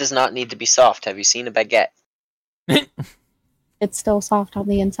 Bread does not need to be soft. Have you seen a baguette? It's still soft on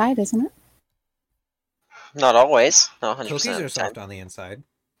the inside, isn't it? Not always. Not 100% Cookies of are the soft time. on the inside.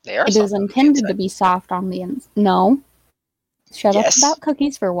 They are It soft is on the intended inside. to be soft on the inside. No. Shut up Yes. about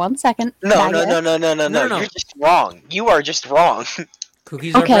cookies for 1 second. No. No. You're just wrong. You are just wrong.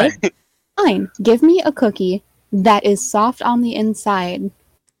 Cookies are Okay. bread. Fine. Give me a cookie that is soft on the inside.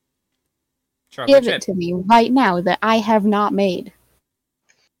 Chocolate Give chip. it to me right now that I have not made.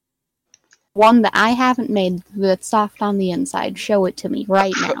 One that I haven't made that's soft on the inside. Show it to me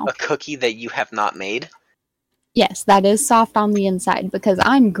right now. A cookie that you have not made? Yes, that is soft on the inside because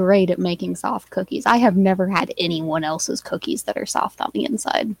I'm great at making soft cookies. I have never had anyone else's cookies that are soft on the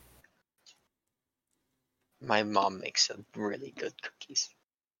inside. My mom makes some really good cookies.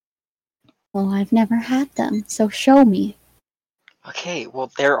 Well, I've never had them, so show me. Okay,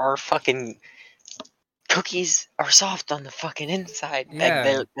 well there are fucking cookies are soft on the fucking inside.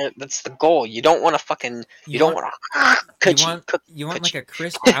 Yeah. That's the goal. You don't want to fucking you don't want to You want like a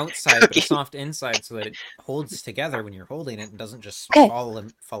crisp cookie. outside but a soft inside so that it holds together when you're holding it and doesn't just Okay.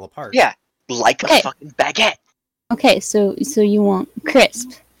 fall apart. Yeah, like Okay. a fucking baguette. Okay, so you want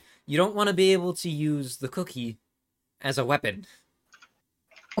crisp. You don't want to be able to use the cookie as a weapon.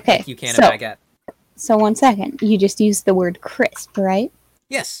 Okay, Like you can so, a baguette. so 1 second. You just used the word crisp, right?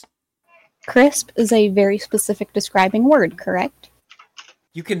 Yes. Crisp is a very specific describing word, correct?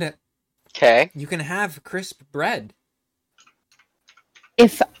 You can Okay, have crisp bread.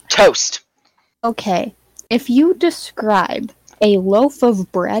 If toast. Okay, if you describe a loaf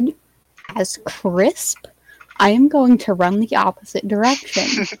of bread as crisp, I am going to run the opposite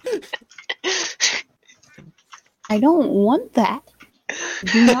direction. I don't want that.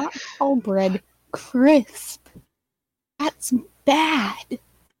 Do not call bread crisp. That's bad.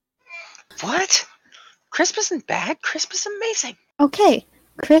 What? Crisp isn't bad. Crisp is amazing. Okay,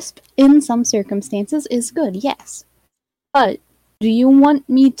 crisp in some circumstances is good, yes. But do you want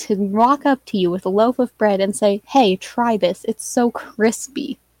me to walk up to you with a loaf of bread and say, hey, try this, it's so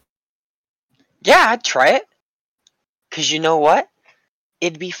crispy? Yeah, I'd try it. Cause you know what?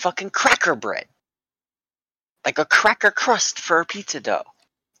 It'd be fucking cracker bread. Like a cracker crust for a pizza dough.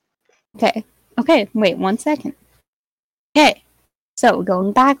 Okay, wait 1 second. Okay, so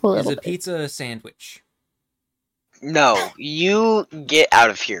going back a Is little a bit. pizza a sandwich? No, you get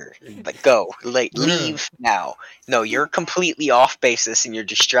out of here. Like, go. Like, No, no, no. leave now. No, you're completely off basis and you're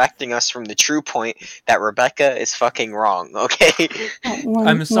distracting us from the true point that Rebecca is fucking wrong, okay?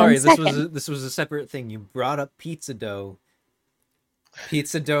 I'm sorry. This was This was a separate thing. You brought up pizza dough.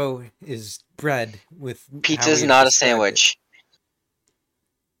 Pizza dough is bread with how Pizza's we not a described it. sandwich.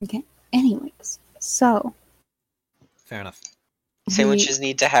 Anyways, so Fair enough. Sandwiches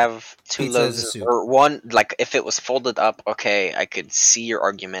need to have two Pizza is a loaves soup. or one. Like if it was folded up, okay, I could see your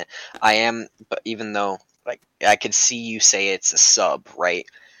argument. But even though like I could see you say it's a sub, right?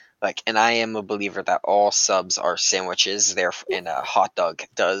 Like, and I am a believer that all subs are sandwiches. And a hot dog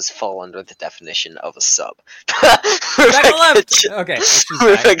does fall under the definition of a sub. Rebecca left! Okay, she's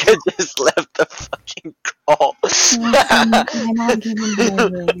back. Rebecca just left the fucking call. I'm arguing in my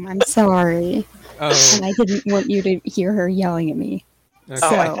room. I'm sorry. Oh, And I didn't want you to hear her yelling at me. okay.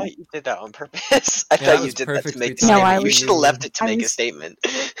 Oh, I So- thought you did that on purpose. I Yeah, that thought you was did that to perfectly make. No, I You was- should have left it to I make a was- statement.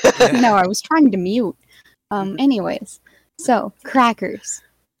 No, I was trying to mute. Anyways. So, crackers.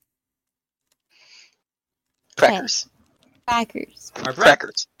 Crackers. Crackers. Our bread.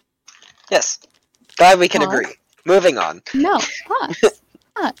 Crackers. Yes. Glad we can Pause. agree. Moving on. No, pause.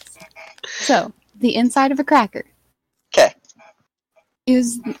 Pause. So, the inside of a cracker Okay.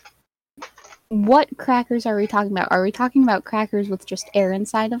 is... What crackers are we talking about? Are we talking about crackers with just air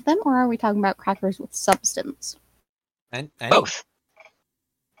inside of them, or are we talking about crackers with substance? And Both.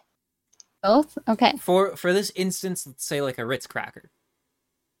 Both? Okay. For this instance, let's say like a Ritz cracker.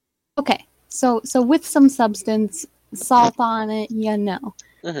 Okay. So with some substance, salt on it, you know.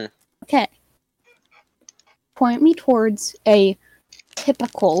 Mhm. Okay. Point me towards a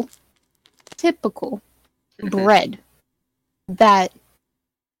typical bread that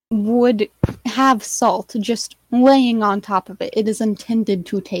would have salt just laying on top of it. It is intended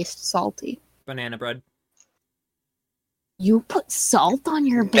to taste salty. Banana bread. You put salt on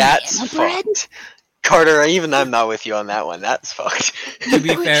your banana That's bread? fucked. Carter, even I'm not with you on that one. That's fucked. To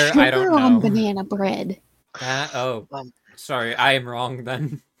be Put fair, sugar I don't on know. banana bread. Sorry, I am wrong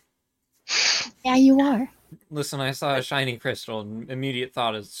then. Yeah, you are. Listen, I saw a shiny crystal and immediate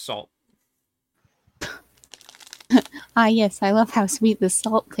thought is salt. Ah, yes, I love how sweet the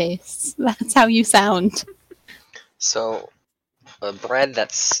salt tastes. That's how you sound. So, a bread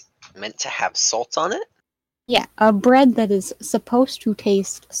that's meant to have salt on it? Yeah, a bread that is supposed to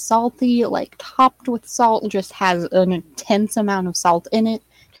taste salty, like topped with salt, just has an intense amount of salt in it.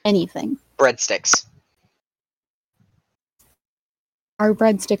 Anything. Breadsticks. Are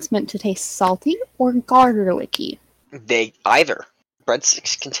breadsticks meant to taste salty or garlicky? They either.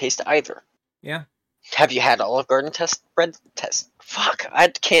 Breadsticks can taste either. Yeah. Have you had Olive Garden bread test? Fuck, I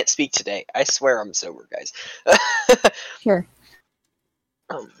can't speak today. I swear I'm sober, guys. Sure.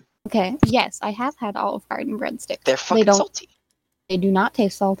 Um, Okay, yes, I have had Olive Garden breadsticks. they're fucking don't- salty. They do not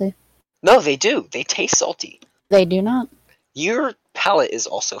taste salty. No, they do. They taste salty. They do not. Your palate is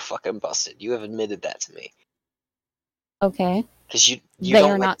also fucking busted. You have admitted that to me. Okay. Because you They don't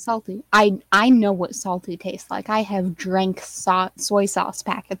are like- not salty. I know what salty tastes like. I have drank soy sauce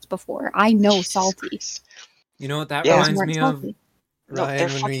packets before. I know Jesus salty. Christ. You know what that Yeah. Those reminds weren't me of? salty. No, Ryan, they're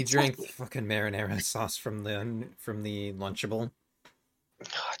when we fucking drank salty. fucking marinara sauce from the Lunchable.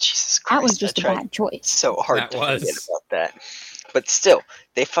 Oh, Jesus Christ. That was just I a tried bad choice. so hard That to forget was. about that. But still,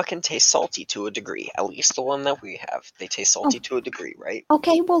 they fucking taste salty to a degree. At least the one that we have. They taste salty to a degree, right?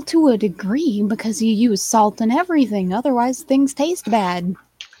 Okay, well, to a degree, because you use salt in everything. Otherwise, things taste bad.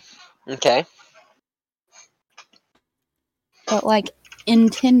 Okay. But, like,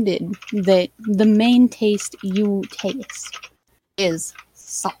 intended that the main taste you taste is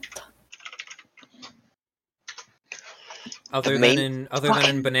salt. Other main- than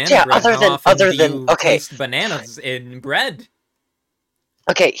in banana yeah, bread, other how than- often other do than- you okay. taste bananas in bread?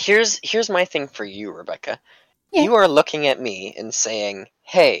 Okay, here's my thing for you, Rebecca. Yeah. You are looking at me and saying,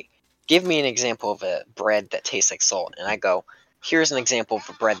 hey, give me an example of a bread that tastes like salt. And I go, here's an example of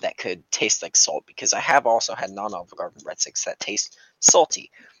a bread that could taste like salt. Because I have also had non-Olive Garden breadsticks that taste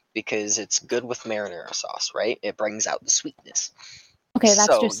salty. Because it's good with marinara sauce, right? It brings out the sweetness. Okay, that's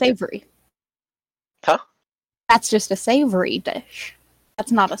So, just savory. Huh? That's just a savory dish.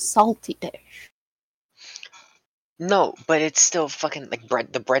 That's not a salty dish. No, but it's still fucking like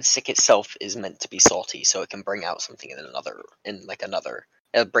bread. The breadstick itself is meant to be salty, so it can bring out something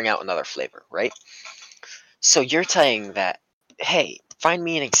bring out another flavor, right? So you're saying that, hey, find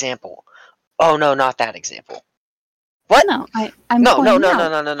me an example. Oh no, not that example. What? No, I'm No. pointing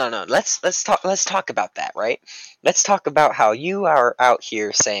out. No. Let's talk about that, right? Let's talk about how you are out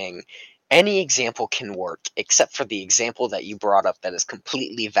here saying any example can work, except for the example that you brought up that is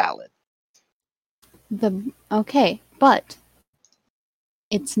completely valid. Okay, but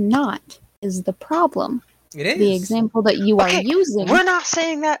it's not is the problem. It is. The example that you Okay, are using. We're not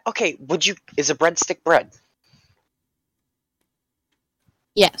saying that. Okay, is a breadstick bread?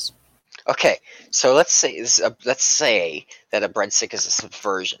 Yes. Okay, so let's say that a breadstick is a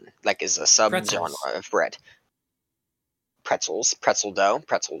subversion, like is a subgenre Pretzels. of bread. Pretzels, pretzel dough,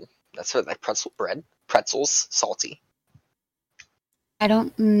 pretzel. That's what like pretzel bread. Pretzels, salty. I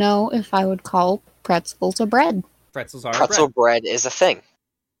don't know if I would call pretzels a bread. Pretzels are Pretzel bread. bread is a thing.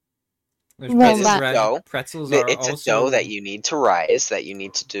 There's Well, pretzel that- bread. dough. Pretzels are It's also a dough that you need to rise, that you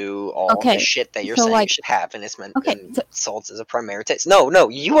need to do all Okay, the shit that you're so, saying like- you should have, and it's meant Okay, and so- salt is a primary taste. No,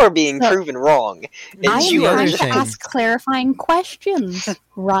 you are being So- proven wrong. I Here's am you the are other trying to thing. ask clarifying questions,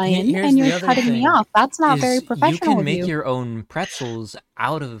 Ryan, Here's and the you're other cutting me thing off. That's not very is professional you can of make you. your own pretzels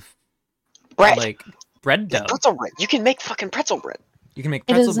out of Bread. like bread dough. Pretzel bread. You can make fucking pretzel bread. You can make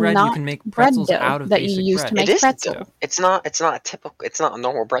It pretzel is bread. You not can make bread pretzels dough out of that you basic use to bread. make It is pretzel. dough. It's not a typical. It's not a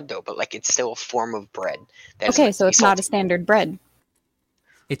normal bread dough, but like it's still a form of bread. That is Okay, meant so to be it's not a salty. standard bread.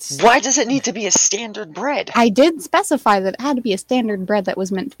 It's Why does it need to be a standard bread? I did specify that it had to be a standard bread that was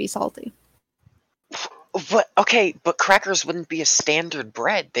meant to be salty. What? Okay, but crackers wouldn't be a standard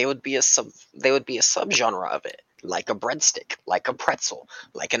bread. They would be a subgenre of it, like a breadstick, like a pretzel,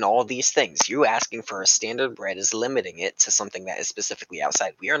 like in all these things. You asking for a standard bread is limiting it to something that is specifically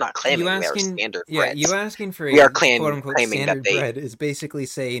outside. We are not claiming we are standard breads. you asking for We a are quote unquote claiming that standard they- bread is basically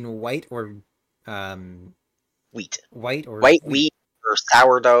saying white or Wheat, white wheat, or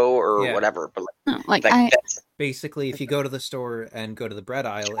sourdough or Yeah. whatever. But No, like that's, Basically, if you go to the store and go to the bread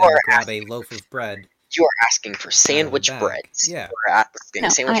aisle You and are grab a loaf of bread, you are asking for sandwich bag. breads. Yeah. You are asking No,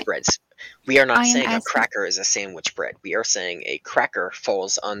 sandwich breads. We are not I am saying a asking- cracker is a sandwich bread. We are saying a cracker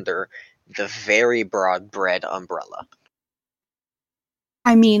falls under the very broad bread umbrella.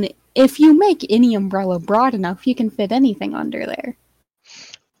 I mean, if you make any umbrella broad enough, you can fit anything under there.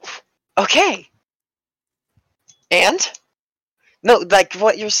 Okay. And? No, like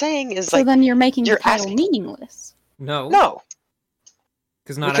what you're saying is So like then you're making you're the title asking- meaningless. no, no.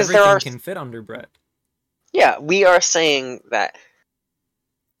 because not because there everything are- can fit under bread. Yeah, we are saying that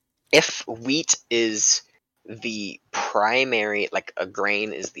if wheat is the primary, like a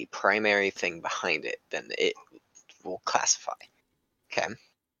grain is the primary thing behind it, then it will classify. Okay.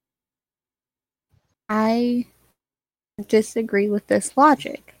 I disagree with this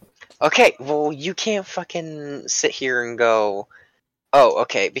logic. Okay, well, you can't fucking sit here and go, oh,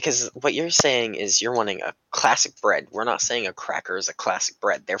 okay, because what you're saying is you're wanting a classic bread. We're not saying a cracker is a classic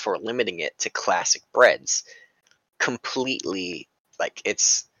bread, therefore limiting it to classic breads. Completely, like,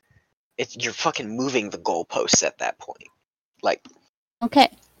 it's you're fucking moving the goalposts at that point. Like, Okay,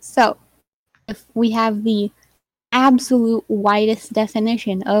 so if we have the absolute widest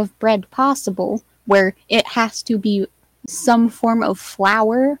definition of bread possible, where it has to be some form of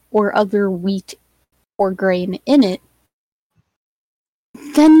flour or other wheat or grain in it,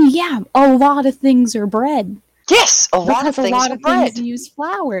 then yeah, a lot of things are bread. yes, a lot of Because a things lot are of bread. things use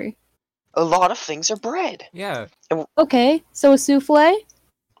flour. A lot of things are bread. Yeah, Okay, so a souffle?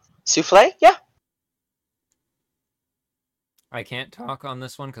 Souffle? Yeah. I can't talk on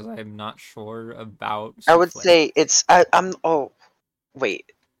this one because I'm not sure about. I would souffle. say it's. Oh,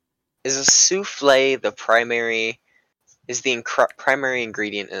 wait. Is a souffle the primary? Is the primary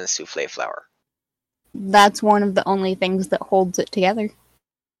ingredient in a souffle flour? That's one of the only things that holds it together.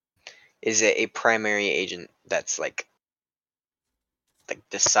 Is it a primary agent that's like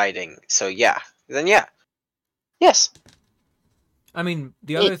deciding? So yeah. Then yeah. Yes. I mean,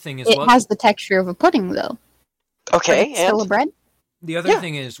 the other thing is It what has the texture of a pudding, though. But Okay. it's still a And bread? the other yeah.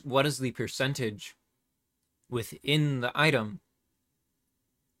 thing is what is the percentage within the item?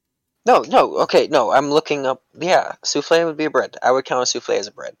 no. Okay. No. I'm looking up. Yeah. Souffle would be a bread. I would count a souffle as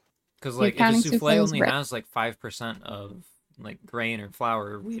a bread. Because You're like if a counting souffle souffle as only bread. has like 5% of like grain or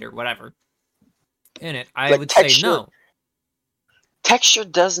flour or wheat or whatever in it, I Like would say texture. no. Texture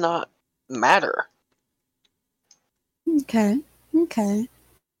does not matter. Okay.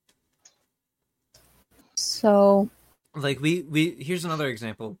 So, Like we here's another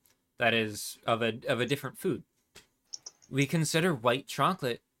example that is of a different food. We consider white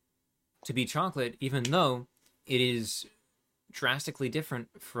chocolate to be chocolate even though it is drastically different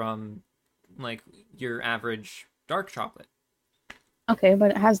from like your average dark chocolate. okay,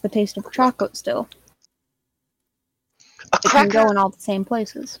 but it has the taste of chocolate still. A It can cracker. go in all the same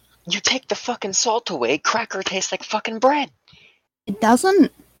places. You take the fucking salt away. Cracker tastes like fucking bread. It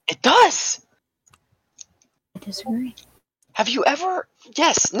doesn't. It does. I disagree. Have you ever?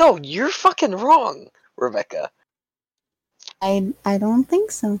 Yes. No. You're fucking wrong, Rebecca. I don't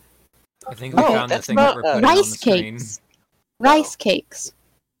think so. I think we No, found the that's thing that not, we're putting on the Rice screen. cakes. No. Rice cakes.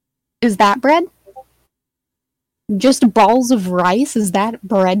 Is that bread? Just balls of rice? Is that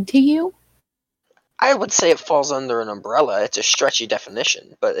bread to you? I would say it falls under an umbrella. It's a stretchy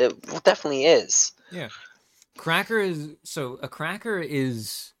definition, but it definitely is. Cracker is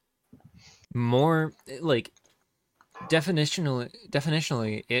more like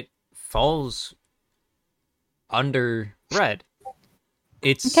definitionally it falls under bread.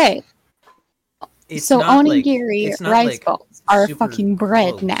 It's Okay, It's so not onigiri it's not rice like balls are super fucking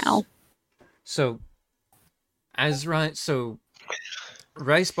bread close. now. So, so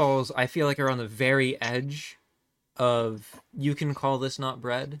rice balls, I feel like are on the very edge of you can call this not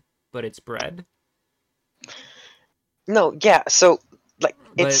bread, but it's bread. No, yeah. So like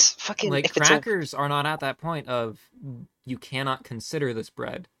But it's fucking like if it's a crackers are not at that point of you cannot consider this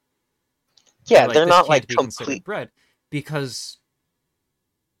bread. yeah, Or, like, they're this not can't like be considered complete. bread because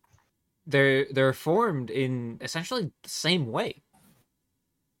they're formed in essentially the same way.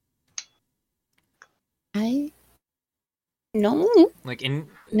 I no Like in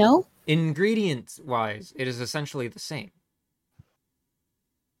no. ingredient wise, it is essentially the same.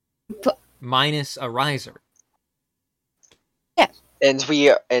 But Minus a riser.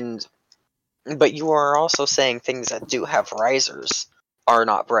 But you are also saying things that do have risers are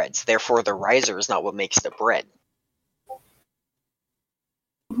not breads. Therefore, the riser is not what makes the bread.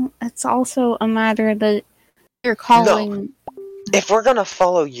 it's also a matter that you're calling. If we're gonna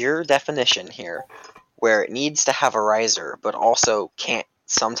follow your definition here, where it needs to have a riser, but also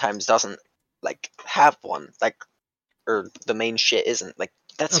sometimes doesn't like have one, like, or the main shit isn't like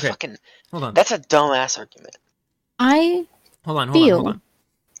that's Okay. fucking. Hold on. That's a dumbass argument. I Hold on.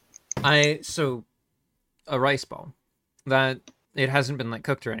 So a rice ball that it hasn't been like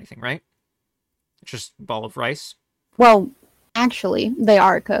cooked or anything, right? It's just a ball of rice. well, actually, they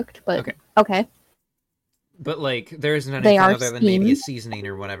are cooked, but okay. But like there isn't They anything are other than maybe a steamed. seasoning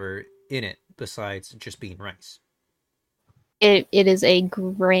or whatever in it besides just being rice. It is a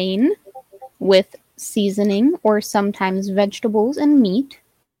grain with seasoning or sometimes vegetables and meat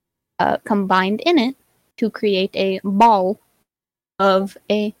combined in it to create a ball of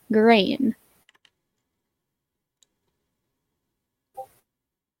a grain.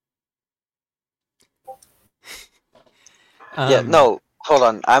 Yeah, no, hold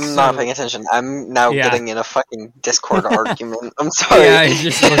on. I'm not so- paying attention. I'm now Yeah. getting in a fucking Discord argument. I'm sorry. Yeah, I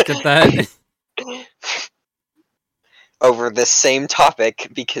just looked at that. Over this same topic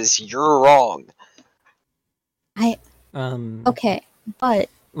because you're wrong. Okay, but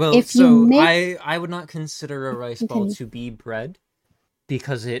Well, if you so make- I would not consider a rice ball Continue. to be bread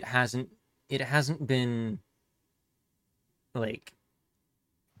because it hasn't been like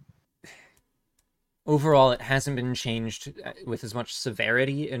overall it hasn't been changed with as much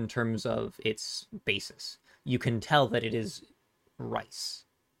severity in terms of its basis. You can tell that it is rice.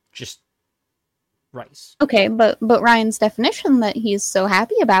 Just rice. Okay, but Ryan's definition that he's so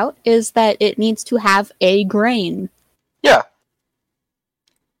happy about is that it needs to have a grain. Yeah.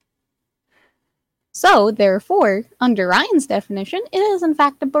 So, therefore, under Ryan's definition, it is in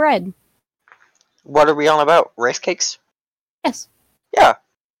fact a bread. What are we on about? Rice cakes? Yes. Yeah.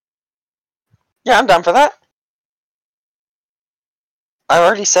 Yeah, I'm down for that. I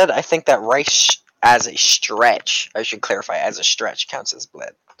already said I think that rice as a stretch, I should clarify, as a stretch counts as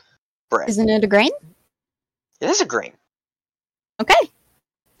bread. Isn't it a grain? It is a grain. Okay.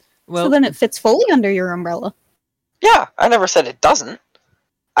 Well, So then it fits fully under your umbrella. Yeah, I never said it doesn't.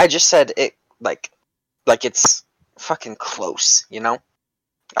 I just said it like it's fucking close, you know?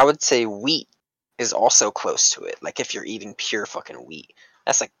 I would say wheat is also close to it. Like if you're eating pure fucking wheat.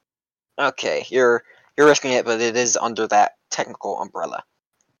 That's like okay, you're risking it, but it is under that technical umbrella.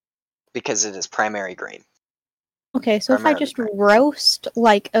 Because it is primary grain. Okay, so if I Primarily just grain. roast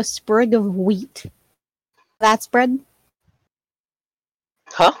like a sprig of wheat, that's bread?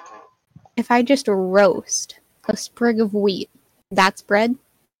 Huh? If I just roast a sprig of wheat, that's bread?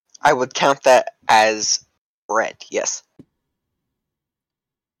 I would count that as bread, yes.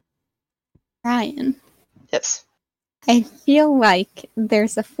 Ryan, Yes. I feel like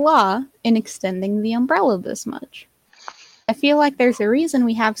there's a flaw in extending the umbrella this much. I feel like there's a reason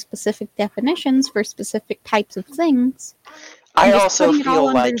we have specific definitions for specific types of things. I And just also putting it all feel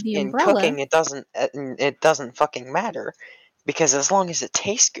under like the in umbrella- cooking it doesn't fucking matter because as long as it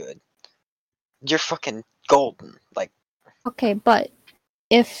tastes good, you're fucking golden. Like Okay, but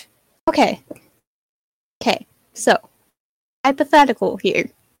if... Okay, so, hypothetical here.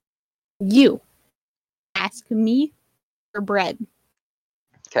 You ask me for bread.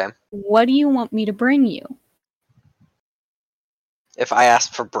 okay, What do you want me to bring you? if I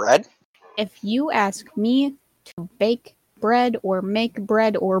ask for bread, If you ask me to bake bread or make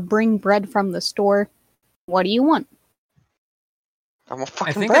bread or bring bread from the store, what do you want? I'm a I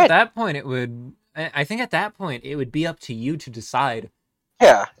fucking think bread. at that point it would. I think at that point it would be up to you to decide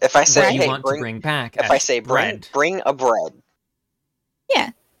Yeah, if I what say you hey, want to bring back. if as I say bread, bring a bread,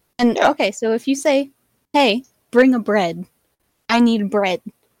 And Yeah. okay, so if you say, hey, bring a bread, I need bread,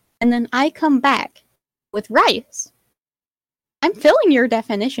 and then I come back with rice, I'm filling your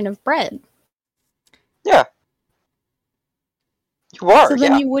definition of bread. yeah, you You are, So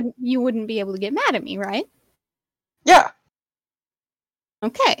then yeah. you wouldn't be able to get mad at me, right? Yeah.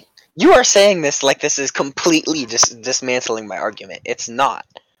 Okay. You are saying this like this is completely dismantling my argument. It's not.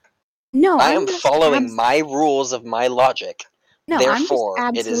 No, I I'm am just following my rules of my logic. No, I'm just Therefore,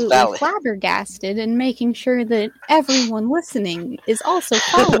 it is absolutely valid. flabbergasted and making sure that everyone listening is also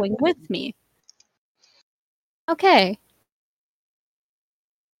following with me. Okay.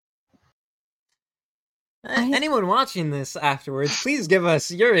 Anyone watching this afterwards, please give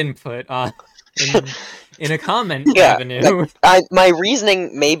us your input in a comment Yeah, avenue. my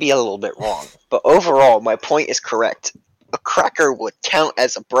reasoning may be a little bit wrong, but overall, my point is correct. A cracker would count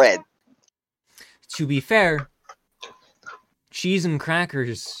as a bread. To be fair, cheese and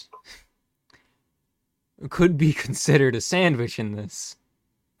crackers could be considered a sandwich in this.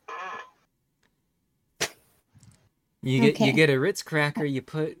 You get a Ritz cracker, you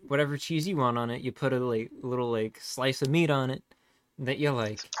put whatever cheese you want on it, you put a little slice of meat on it that you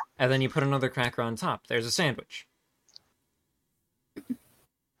like, and then you put another cracker on top. There's a sandwich.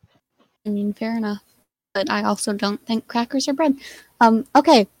 I mean, fair enough. But I also don't think crackers are bread.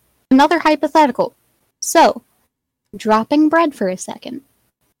 Okay. Another hypothetical. So, dropping bread for a second.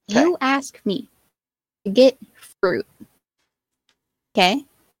 Okay. You ask me to get fruit. Okay?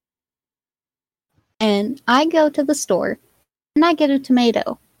 And I go to the store and I get a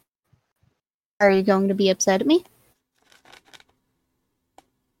tomato. Are you going to be upset at me?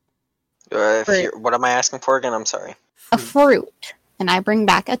 What am I asking for again? I'm sorry. A fruit. And I bring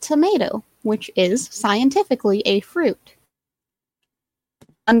back a tomato, which is scientifically a fruit.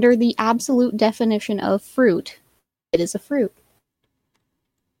 Under the absolute definition of fruit, it is a fruit.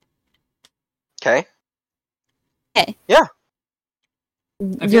 Okay. Okay. Yeah.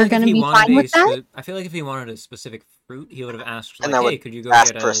 You're going to be fine with that? I feel like if he wanted a specific fruit, he would have asked, like, And I hey, would could you go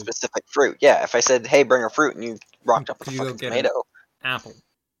ask get for a specific fruit. Yeah, if I said, hey, bring a fruit, and you rocked up with a Could you go fucking get an tomato. apple?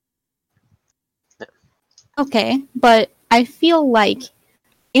 Okay, but I feel like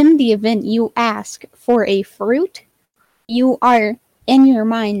in the event you ask for a fruit, you are, in your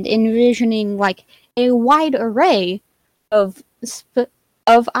mind, envisioning, like, a wide array of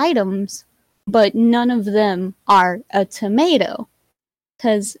items, but none of them are a tomato.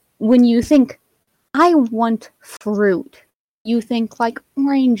 Because when you think, I want fruit, you think like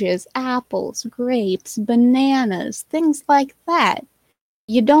oranges, apples, grapes, bananas, things like that.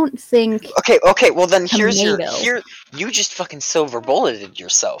 You don't think Okay, well then tomato. you just fucking silver bulleted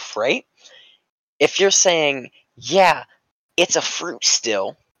yourself, right? If you're saying, yeah, it's a fruit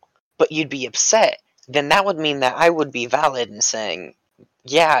still, but you'd be upset, then that would mean that I would be valid in saying,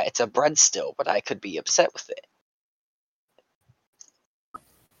 yeah, it's a bread still, but I could be upset with it.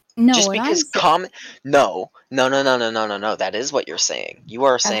 No, Just what because I'm saying, no, that is what you're saying. You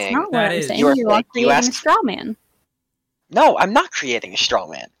are that's saying, not what That I'm is- saying. you are You are saying- you creating ask- a straw man. no, I'm not creating a straw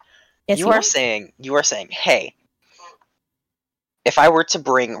man. Yes, You are saying, hey, if I were to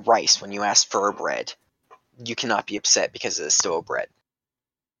bring rice when you asked for a bread, you cannot be upset because it is still a bread.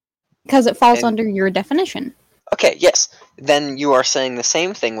 because it falls and- under your definition. Okay, yes. Then you are saying the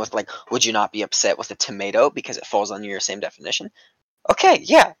same thing with, like, would you not be upset with a tomato because it falls under your same definition? Okay,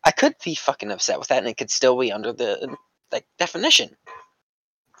 yeah, I could be fucking upset with that, and it could still be under the, like, definition.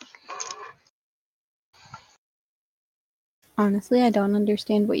 Honestly, I don't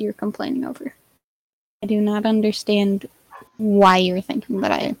understand what you're complaining over. I do not understand why you're thinking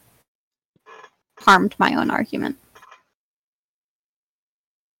that I harmed my own argument.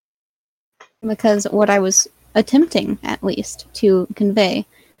 Because what I was attempting, at least, to convey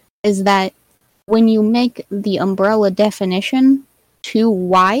is that when you make the umbrella definition too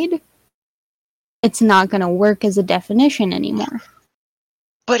wide, it's not going to work as a definition anymore.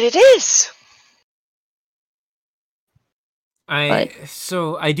 But it is!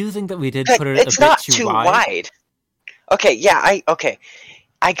 So I do think that we did Like, put it it's a bit not too wide. Okay, yeah,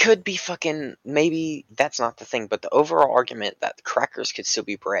 I could be fucking, maybe that's not the thing, but the overall argument that the crackers could still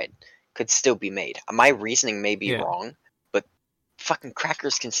be bread could still be made. My reasoning may be Yeah. wrong, but fucking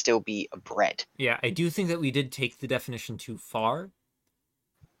crackers can still be a bread. Yeah, I do think that we did take the definition too far.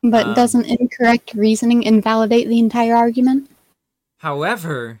 But doesn't incorrect reasoning invalidate the entire argument?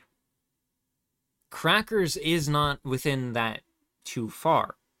 However, crackers is not within that too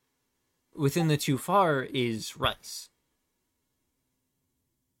far. Within the too far is rice.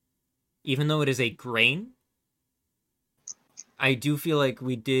 Even though it is a grain, I do feel like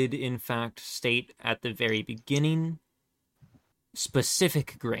we did in fact state at the very beginning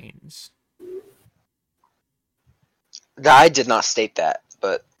specific grains. I did not state that,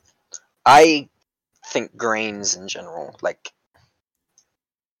 but I think grains in general, like,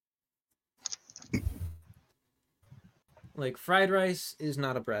 Like, fried rice is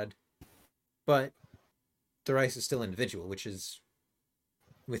not a bread, but the rice is still individual, which is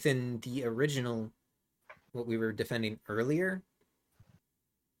within the original, what we were defending earlier.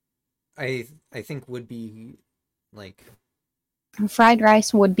 I think would be, like... Fried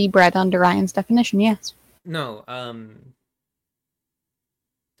rice would be bread under Ryan's definition, yes. No, I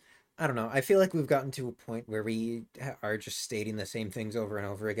don't know. I feel like we've gotten to a point where we are just stating the same things over and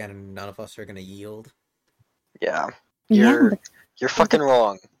over again, and none of us are going to yield. Yeah. Yeah, but You're fucking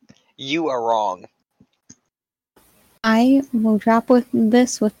wrong. You are wrong. I will drop with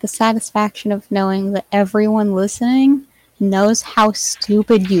this with the satisfaction of knowing that everyone listening knows how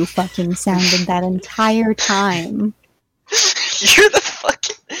stupid you fucking sounded that entire time. You're the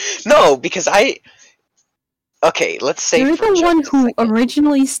fucking... No, because Okay, let's say You're for the one just a who second.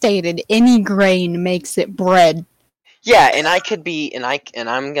 originally stated any grain makes it bread. Yeah, and I could be, and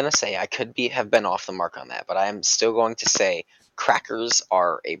I'm gonna say I could have been off the mark on that, but I am still going to say crackers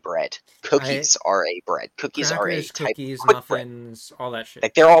are a bread. Cookies are a bread. Cookies are a Crackers, type cookies, of quick bread. muffins, all that shit.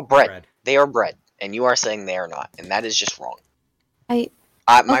 Like, they're all bread. They are bread, and you are saying they are not, and that is just wrong. My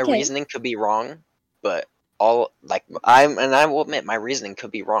Okay. reasoning could be wrong, but I will admit my reasoning could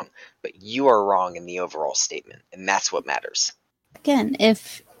be wrong, but you are wrong in the overall statement, and that's what matters. Again,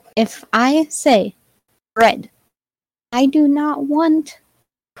 if I say bread, I do not want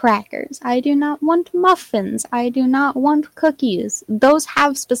crackers. I do not want muffins. I do not want cookies. Those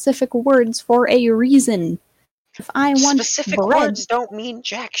have specific words for a reason. If I want Specific bread, words don't mean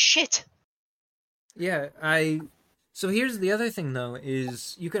jack shit. Yeah, So here's the other thing, though,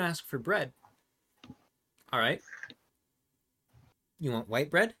 is you can ask for bread. Alright. You want white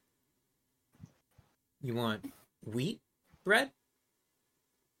bread? You want wheat bread?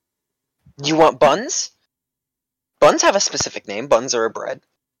 You want buns? Buns have a specific name. Buns are a bread.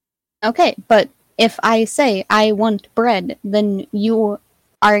 okay, but if I say I want bread, then you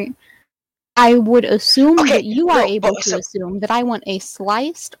are. I would assume Okay, that you are no, able but to so- assume that I want a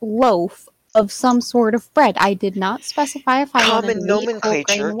sliced loaf of some sort of bread. I did not specify if I wanted Common wheat, whole nomenclature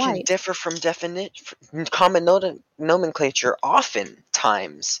grain, can white. differ from definition. Common nomenclature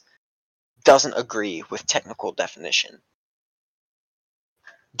oftentimes doesn't agree with technical definition.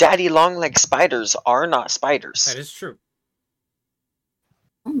 Daddy long-legged spiders are not spiders. That is true.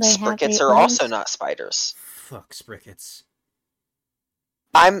 They have Sprickets 8 are also legs. not spiders. Fuck sprickets.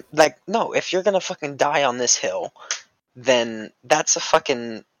 I'm like, no, if you're gonna fucking die on this hill, then that's a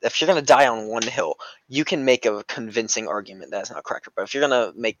fucking... If you're gonna die on one hill, you can make a convincing argument that's not a cracker. But if you're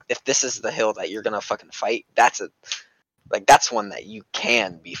gonna if this is the hill that you're gonna fucking fight, that's one that you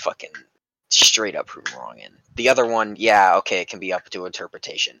can be fucking straight up proven wrong in. The other one, yeah, okay, it can be up to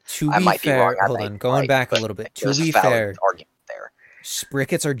interpretation. To I be might be wrong. fair, I hold might on, be going right, back a but little bit. To there's a be valid fair, argument there.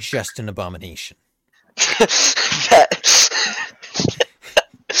 sprickets are just an abomination.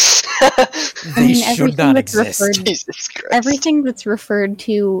 They should everything not that's exist. referred- Jesus Christ. Everything that's referred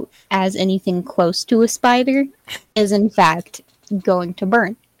to as anything close to a spider is in fact going to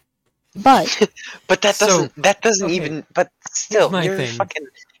burn. But But that So, doesn't okay, even. But still, my you're thing. fucking.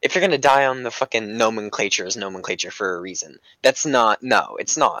 If you're gonna die on the fucking nomenclature is nomenclature for a reason. That's not. No,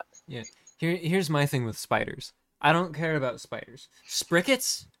 it's not. Here's my thing with spiders. I don't care about spiders.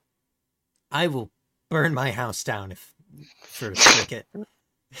 Sprickets? I will burn my house down for a spricket.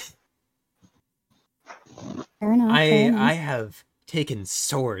 fair enough, fair enough. I have taken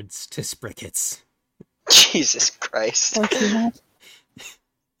swords to sprickets. Jesus Christ. Of course you have.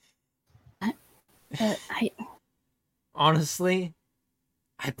 I Honestly,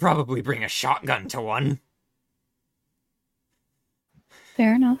 I'd probably bring a shotgun to one.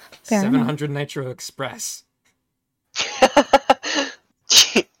 fair enough. Fair enough. 700 Nitro Express.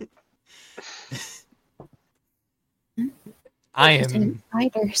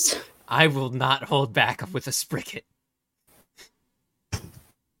 Spiders. I will not hold back with a spricket.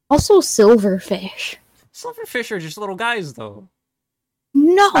 Also, silverfish. Silverfish are just little guys, though.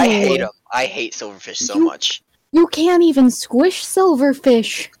 No, I hate them. I hate silverfish so You- much. You can't even squish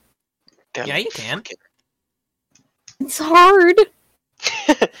silverfish. They're Yeah, you can. fucking- It's hard.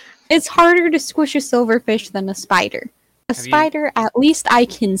 It's harder to squish a silverfish than a spider. A Have you- spider, at least I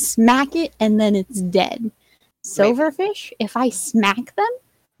can smack it and then it's dead. Silverfish, if I smack them,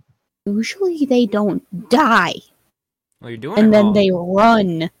 usually they don't die. Well, you're doing it And then wrong. they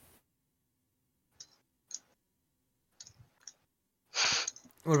run.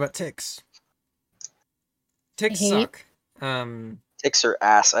 What about ticks? Ticks hate- suck. Ticks are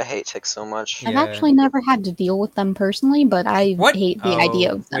ass. I hate ticks so much. I've Yeah. actually never had to deal with them personally, but I What? hate the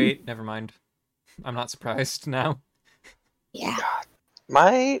idea of them. Wait, never mind. I'm not surprised now. Yeah.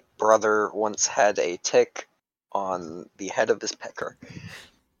 My brother once had a tick on the head of his pecker.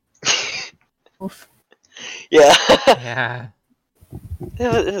 Oof. Yeah. Yeah.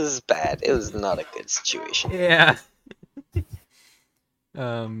 It was bad. It was not a good situation. Yeah.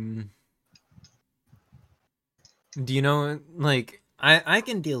 Do you know, like, I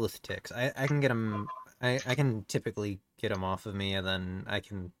can deal with ticks. I can get them. I can typically get them off of me, and then I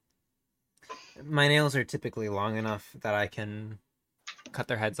can. My nails are typically long enough that I can cut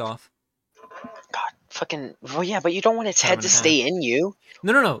their heads off. God, fucking. Well, yeah, but you don't want its Cut 'em head in to half. stay in you.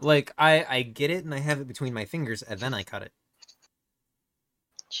 No. Like, I get it, and I have it between my fingers, and then I cut it.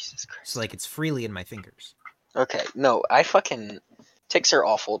 Jesus Christ. So, like, it's freely in my fingers. Okay, no, I fucking. Ticks are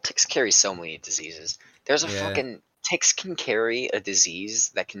awful. Ticks carry so many diseases. There's a Yeah. fucking. Ticks can carry a disease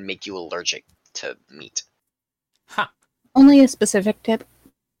that can make you allergic to meat. Ha! Only a specific tick.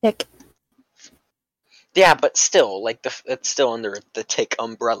 Yeah, but still, like, it's still under the tick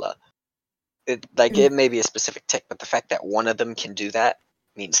umbrella. It may be a specific tick, but the fact that one of them can do that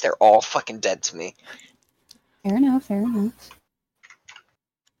means they're all fucking dead to me. Fair enough, fair enough.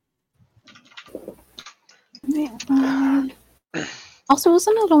 Also,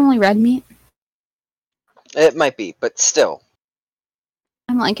 isn't it only red meat? It might be, but still.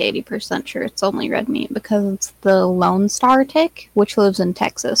 I'm like 80% sure it's only red meat because it's the Lone Star tick, which lives in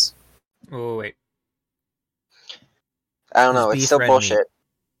Texas. Oh, wait. I don't Is know, it's beef still red bullshit. meat?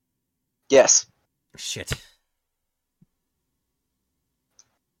 Yes. Shit.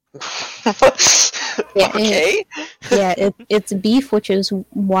 Yeah, Okay. Yeah, it's beef, which is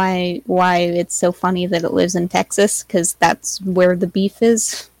why it's so funny that it lives in Texas, because that's where the beef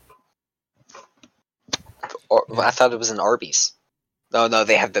is. I thought it was an Arby's. No,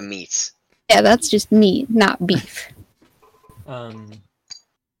 they have the meats. Yeah, that's just meat, not beef.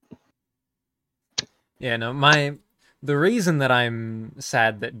 Yeah, no, the reason that I'm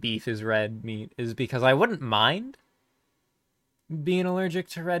sad that beef is red meat is because I wouldn't mind being allergic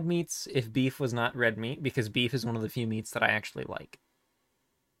to red meats if beef was not red meat, because beef is one of the few meats that I actually like.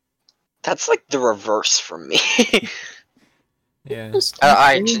 That's like the reverse for me. Yeah.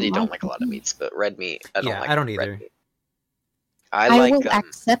 I actually don't like a lot of meats, but red meat, I don't Yeah, like. I don't red either. meat. I like will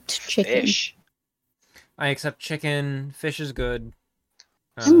accept chicken. fish. I accept chicken. Fish is good.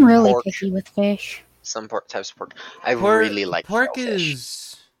 I'm really Pork. picky with fish. Some types of pork. I pork, really like pork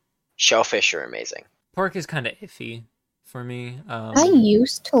shellfish. Shellfish are amazing. Pork is kind of iffy for me. I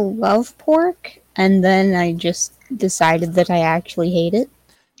used to love pork, and then I just decided that I actually hate it.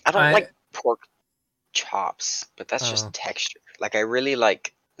 I don't like pork chops, but that's Oh. just texture. Like, I really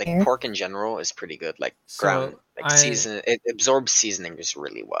like Fair. pork in general is pretty good. Like, So, ground, I- season, it absorbs seasonings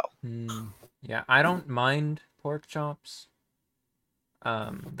really well. Yeah, I don't mind pork chops.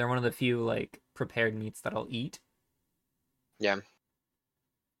 They're one of the few like prepared meats that I'll eat. Yeah.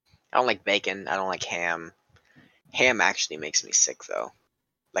 I don't like bacon. I don't like ham. Ham actually makes me sick, though.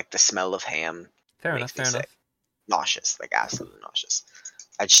 Like, the smell of ham Fair makes enough. me Fair sick. enough. Nauseous, like absolutely nauseous.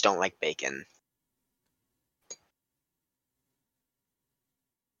 I just don't like bacon.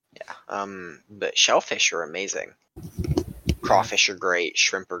 Yeah. But shellfish are amazing. Crawfish are great.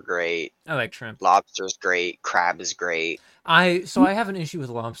 Shrimp are great. I like shrimp. Lobster's great. Crab is great. I have an issue with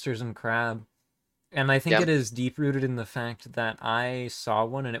lobsters and crab, and I think Yeah. it is deep rooted in the fact that I saw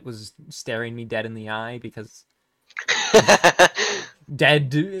one and it was staring me dead in the eye because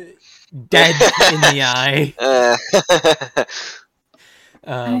dead in the eye.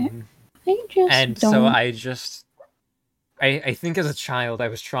 I just And don't. so I think as a child I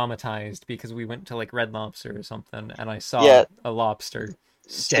was traumatized because we went to like Red Lobster or something and I saw Yeah. a lobster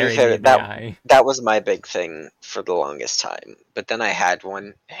staring fair, me in the eye. That was my big thing for the longest time. But then I had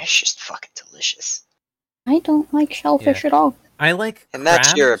one, and it's just fucking delicious. I don't like shellfish at all. I like And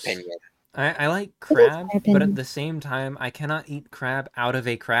that's your crabs. opinion. I like It is crab, my but opinion. at the same time I cannot eat crab out of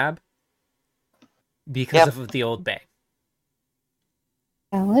a crab because of the Old Bay.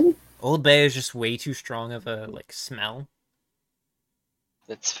 Salad? Old Bay is just way too strong of a like smell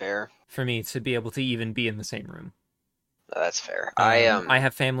That's fair. for me to be able to even be in the same room. No, that's fair. I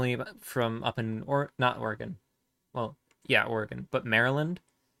have family from up in not Oregon. Well, yeah, Oregon, but Maryland.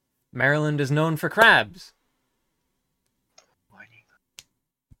 Maryland is known for crabs.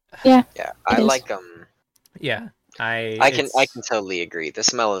 Yeah. Yeah, It I is. like Yeah, I can totally agree. The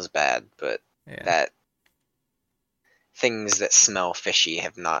smell is bad, but yeah. that things that smell fishy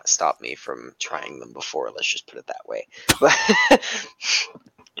have not stopped me from trying them before. Let's just put it that way. But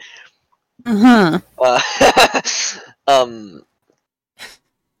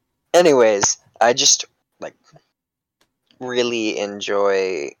anyways, I just like really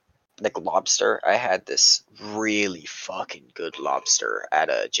enjoy like lobster. I had this really fucking good lobster at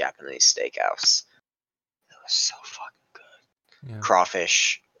a Japanese steakhouse. It was so fucking good. Yeah.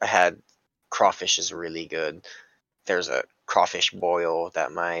 Crawfish. Crawfish is really good. There's a crawfish boil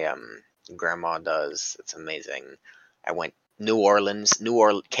that my grandma does. It's amazing. I went New Orleans,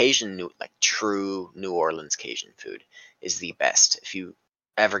 like true New Orleans Cajun food is the best. If you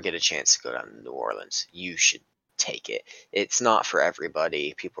ever get a chance to go down to New Orleans, you should take it. It's not for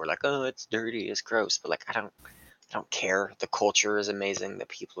everybody. People are like, "Oh, it's dirty, it's gross," but like I don't care. The culture is amazing. The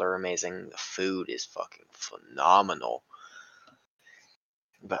people are amazing. The food is fucking phenomenal.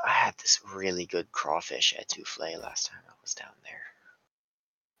 But I had this really good crawfish etouffee last time I was down there.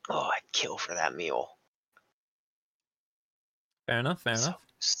 Oh, I'd kill for that meal. Fair enough.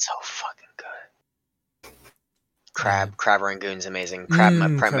 So fucking good. Crab rangoon's amazing.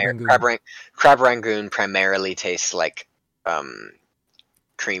 Crab rangoon primarily tastes like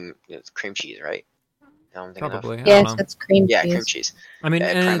cream cheese, right? Probably. I don't Yes, know. that's cream Yeah, cheese. cream cheese. I mean,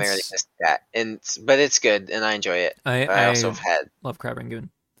 It and primarily tastes like that, but it's good and I enjoy it. I also have love crab rangoon.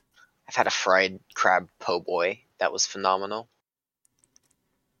 I've had a fried crab po' boy that was phenomenal.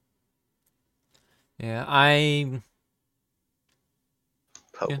 Yeah,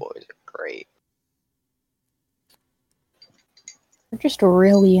 Po' Yeah. boys are great. We're just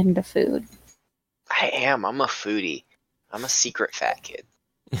really into food. I am. I'm a foodie. I'm a secret fat kid.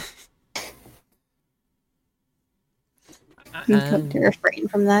 You have to refrain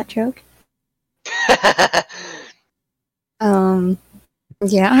from that joke. Yeah,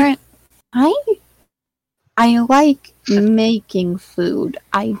 alright. I like making food.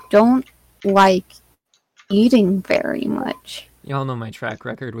 I don't like eating very much. Y'all know my track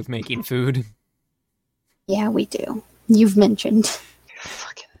record with making food. Yeah, we do. You've mentioned.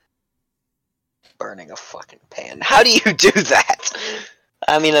 Fucking burning a fucking pan. How do you do that?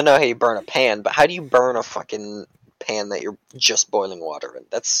 I mean, I know how you burn a pan, but how do you burn a fucking pan that you're just boiling water in?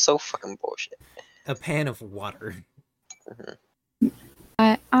 That's so fucking bullshit. A pan of water.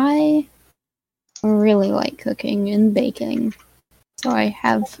 I really like cooking and baking, so I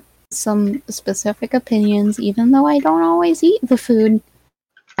have some specific opinions, even though I don't always eat the food.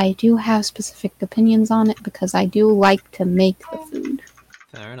 I do have specific opinions on it because I do like to make the food.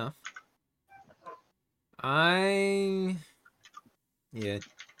 Fair enough. I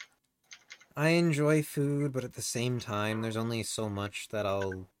enjoy food, but at the same time, there's only so much that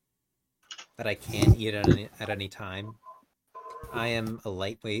I can't eat at any time. I am a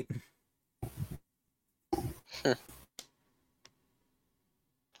lightweight.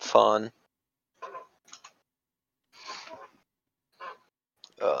 Fun.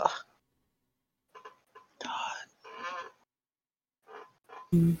 Ugh. God.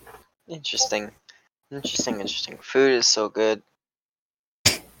 Interesting. Food is so good.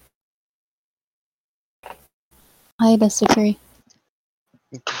 I disagree.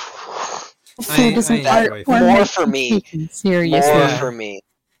 Food isn't I art enjoy or food. More meant for to be me. taken seriously. More Yeah. for me.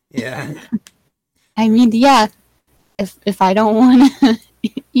 Yeah. I mean, yeah. If I don't want to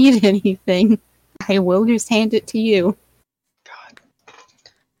eat anything, I will just hand it to you. God.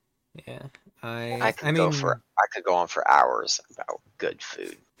 Yeah. I could go on for hours about good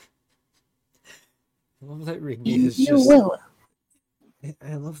food. I love that Rigby is You just. will.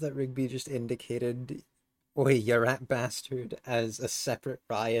 I love that Rigby just indicated, "Oi, you rat bastard," as a separate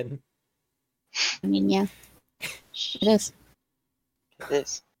Ryan. I mean, yeah. It is. It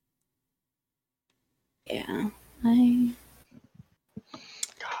is. Yeah.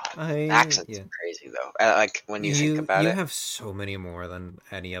 Accents Yeah. are crazy though. Like when you think about you it. have so many more than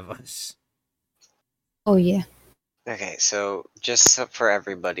any of us. Oh, yeah. Okay, so just for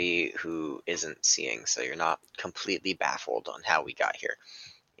everybody who isn't seeing, so you're not completely baffled on how we got here.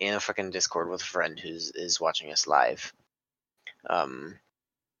 In a fucking Discord with a friend is watching us live. I think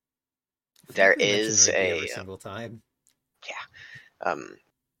There we mention is Rigby a every single time.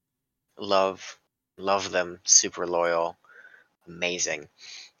 love them, super loyal, amazing.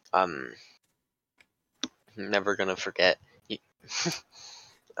 Never gonna forget.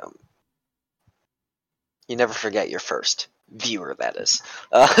 You never forget your first viewer, that is.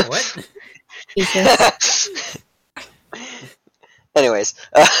 What? Jesus. Anyways,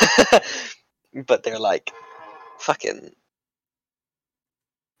 but they're like fucking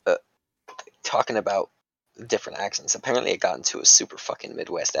talking about different accents. Apparently, it got into a super fucking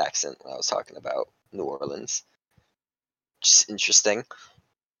Midwest accent when I was talking about New Orleans. Just interesting.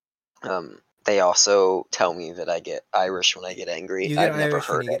 They also tell me that I get Irish when I get angry. You get I've never Irish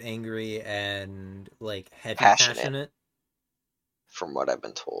when heard you it get angry and like heavy Passionate. passionate. from what I've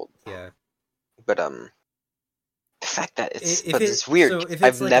been told. Yeah. But the fact that it's If but it- it's weird. so if it's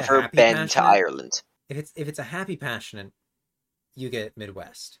I've like a never happy been to passionate- Ireland. If it's a happy passionate, you get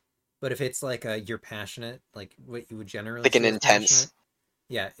Midwest. But if it's like you're passionate, like what you would generally Like an see as intense. passionate,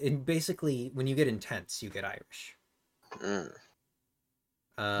 yeah, and basically when you get intense, you get Irish.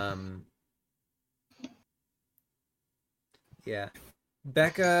 Mm. Yeah.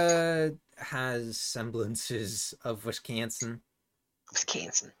 Becca has semblances of Wisconsin.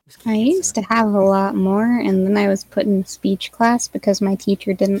 Wisconsin. I used to have a lot more, and then I was put in speech class because my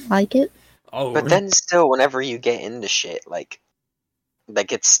teacher didn't like it. Oh, But then still, whenever you get into shit, like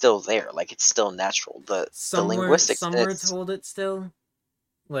it's still there. Like it's still natural. The linguistics. some words hold it still.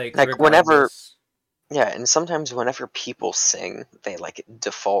 Like whenever, regardless. yeah, and sometimes whenever people sing, they like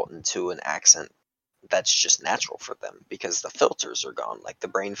default into an accent that's just natural for them because the filters are gone. Like the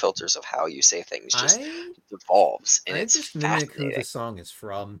brain filters of how you say things just devolves, and I it's just mimic who fascinating. the song is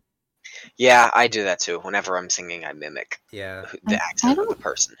from. Yeah, I do that too. Whenever I'm singing, I mimic Yeah. the I accent of the don't-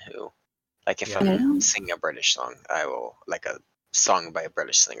 person who, like, if Yeah. I'm singing a British song, I will, like a song by a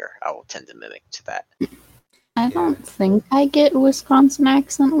British singer, I will tend to mimic to that. I don't think I get Wisconsin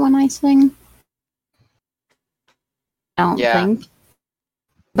accent when I sing. I don't Yeah. think.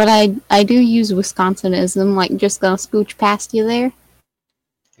 But I do use Wisconsinism, like just gonna scooch past you there.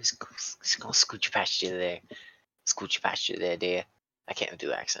 Just go scooch past you there. Scooch past you there, dear. I can't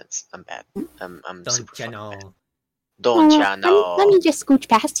do accents. I'm bad. I'm Don't super you fucking know? bad. Don't ya Let know? me just scooch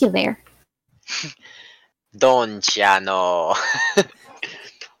past you there. Don't ya know?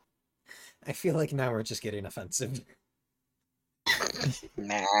 I feel like now we're just getting offensive.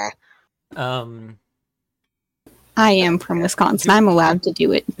 Nah. I am from Wisconsin. I'm allowed to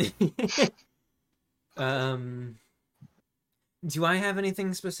do it. Do I have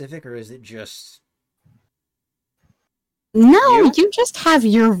anything specific, or is it just... No, you just have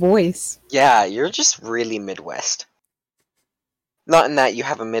your voice. Yeah, you're just really Midwest. Not in that you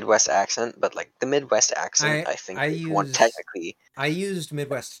have a Midwest accent, but like the Midwest accent, I think is one technically. I used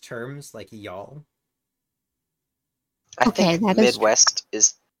Midwest terms like y'all. I Okay, think that is Midwest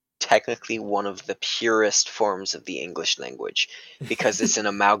is technically one of the purest forms of the English language because it's an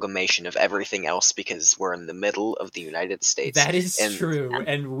amalgamation of everything else because we're in the middle of the United States. That is true,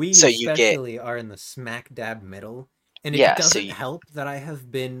 and we so you especially are in the smack dab middle. And it Yeah, so doesn't you- help that I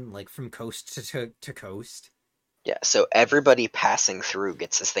have been like from coast to coast. Yeah, so everybody passing through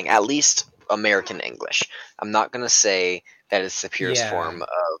gets this thing, at least American English. I'm not gonna say that it's the purest Yeah. form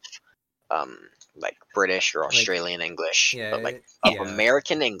of like British or Australian English, Yeah, but like of yeah.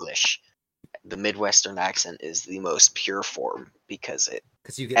 American English, the Midwestern accent is the most pure form because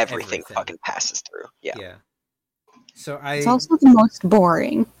You get everything fucking passes through. Yeah. Yeah. So It's also the most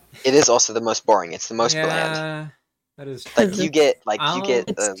boring. It is also the most boring. It's the most bland. Yeah, that is Like true. you get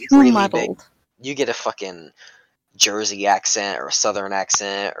It's a too really muddled. big. You get a fucking Jersey accent or a Southern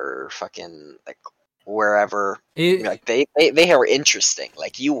accent or fucking like wherever. Like they are interesting.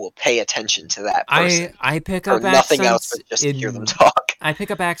 Like you will pay attention to that person. I pick for up nothing else accents but just to hear them in talk. I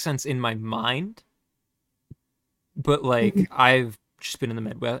pick up accents in my mind, but like I've just been in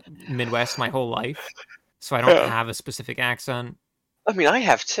the Midwest my whole life, so I don't Yeah. have a specific accent. I mean, I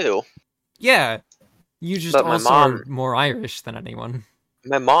have too. Yeah, you just But my also mom- are more Irish than anyone.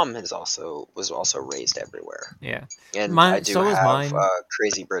 My mom was also raised everywhere, Yeah, and Mine- I do so was have mine. a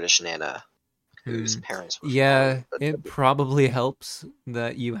crazy British nana whose parents were. Yeah, from- it probably helps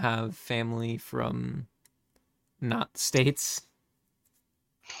that you have family from not states.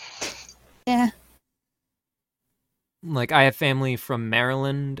 Yeah. Like I have family from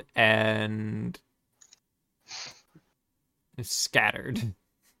Maryland and it's scattered.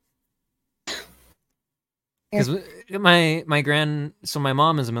 Because my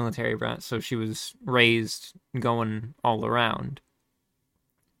mom is a military brat, so she was raised going all around.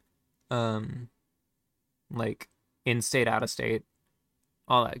 Like in state, out of state,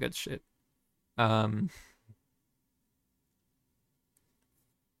 all that good shit.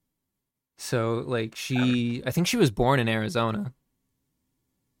 So like I think she was born in Arizona.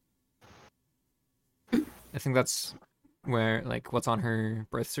 I think that's where like what's on her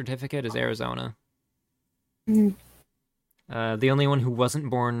birth certificate is Arizona. Mm. The only one who wasn't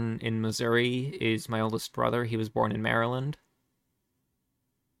born in Missouri is my oldest brother. He was born in Maryland.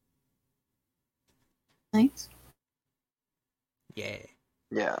 Nice. Yeah.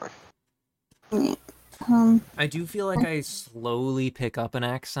 Yeah. I do feel like I slowly pick up an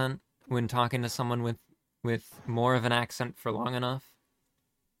accent when talking to someone with more of an accent for long enough.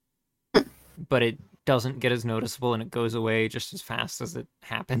 But it doesn't get as noticeable and it goes away just as fast as it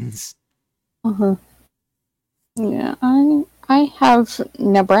happens. Uh-huh. Yeah, I have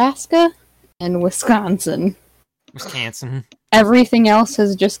Nebraska and Wisconsin. Wisconsin. Everything else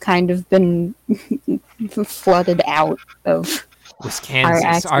has just kind of been flooded out of Wisconsin,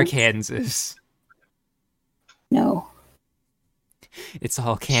 accents. Arkansas. No. It's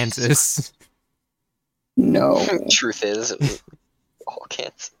all Kansas. No. Truth is, it was all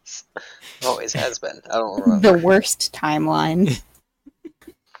Kansas. Always has been. I don't remember. The worst timeline.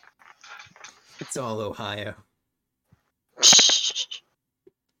 It's all Ohio.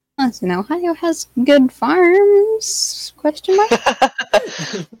 Listen, Ohio has good farms? Question mark?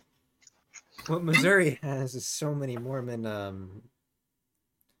 What Missouri has is so many Mormon.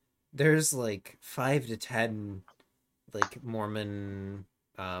 There's like 5 to 10 like Mormon.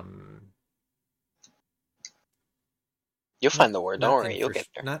 You'll find the word. Don't not worry, you'll get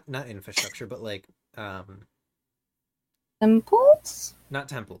there. Not infrastructure, but like Temples? not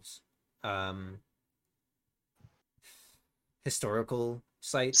temples. Historical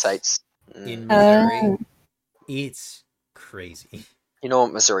sites in Missouri. It's crazy. You know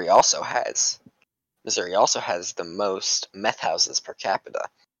what Missouri also has? Missouri also has the most meth houses per capita.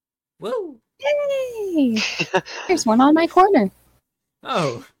 Whoa! Yay! There's one on my corner.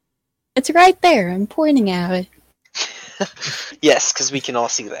 Oh, It's right there. I'm pointing at it. Yes, because we can all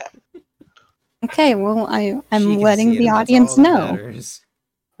see that. Okay, well, she I'm can letting see it, the and that's audience all that know. matters.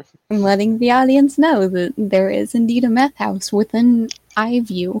 I'm letting the audience know that there is indeed a meth house within eye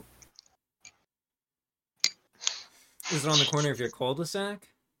view. Is it on the corner of your cul-de-sac?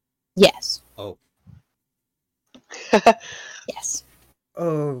 Yes. Oh. Yes.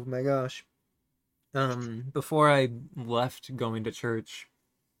 Oh my gosh. Before I left going to church,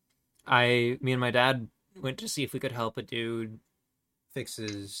 me and my dad went to see if we could help a dude Fix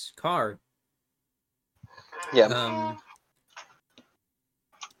his car. Yeah.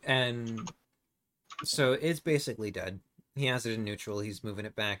 And so it's basically dead. He has it in neutral. He's moving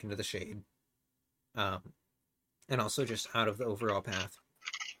it back into the shade. And also just out of the overall path.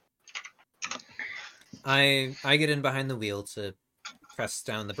 I get in behind the wheel to press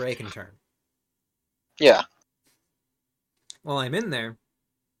down the brake and turn. Yeah. While I'm in there,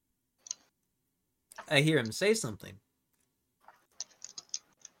 I hear him say something.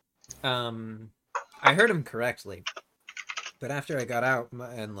 I heard him correctly, but after I got out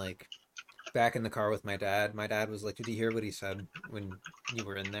and like back in the car with my dad was like, "Did you hear what he said when you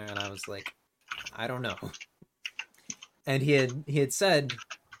were in there?" And I was like, "I don't know." And he had said,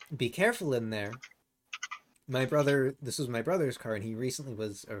 "Be careful in there." This was my brother's car, and he recently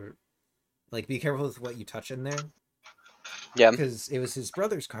was like, "Be careful with what you touch in there." Yeah. Because it was his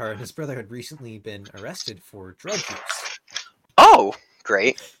brother's car, and his brother had recently been arrested for drug use. Oh,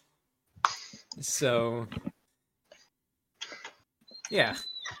 great. So, yeah.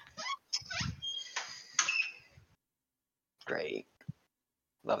 Great.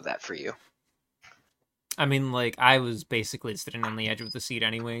 Love that for you. I mean, like, I was basically sitting on the edge of the seat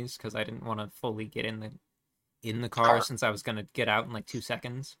anyways, because I didn't want to fully get in the car since I was going to get out in like 2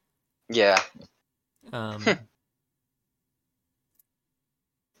 seconds. Yeah.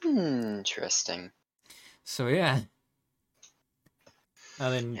 Interesting. So, yeah.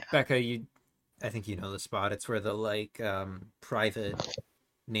 And then, Becca, I think you know the spot. It's where the, like, private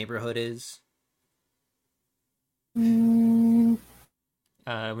neighborhood is. Mm,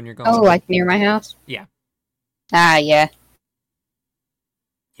 When you're going... oh, like near my house? Yeah. Ah, yeah.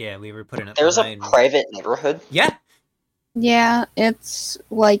 Yeah, we were putting it There's behind... a private neighborhood? Yeah! Yeah, it's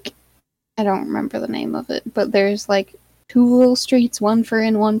like, I don't remember the name of it, but there's like 2 little streets, one for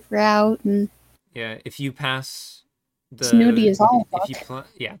in, one for out, and Yeah, if you pass the... snooty as all fuck.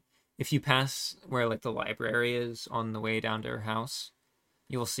 If you pass where, like, the library is on the way down to her house,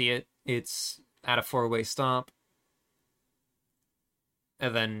 you'll see it. It's at a 4-way stop.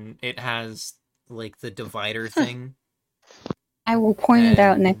 And then it has... like the divider thing. I will point it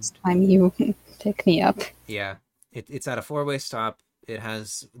out next time you pick me up. Yeah. It's at a 4-way stop. It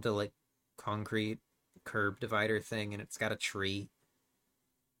has the like concrete curb divider thing, and it's got a tree.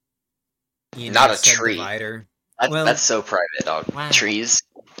 Not a tree. Divider. That's so private, dog. Wow. Trees.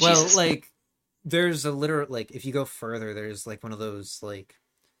 Well, Jesus. like, there's a literal, like, if you go further, there's like one of those, like,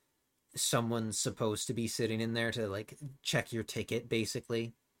 someone's supposed to be sitting in there to like check your ticket,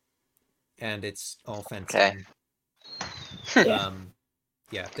 basically. And it's all fenced in. Yeah.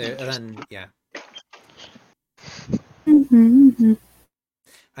 Yeah. And then, yeah. Mm-hmm.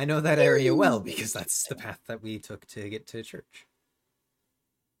 I know that area well because that's the path that we took to get to church.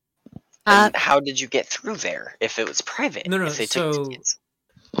 And how did you get through there if it was private? No, if they took so tickets?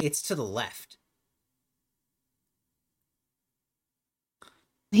 it's to the left.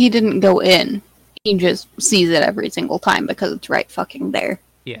 He didn't go in. He just sees it every single time because it's right fucking there.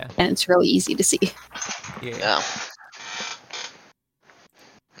 Yeah. And it's really easy to see. Yeah. Yeah.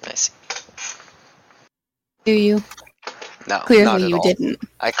 I see. Do you? No, not Clearly at you all. didn't.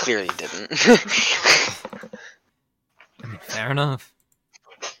 I clearly didn't. Fair enough.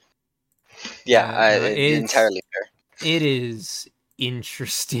 Yeah, No, it's entirely fair. It is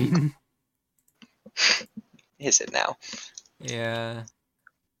interesting. Is it now? Yeah.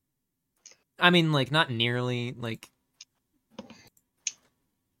 I mean, like, not nearly, like...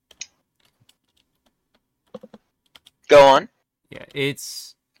 Go on. Yeah,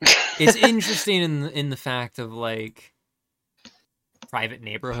 it's interesting in the fact of, like, private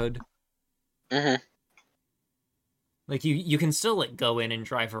neighborhood. Hmm. Like, you can still, like, go in and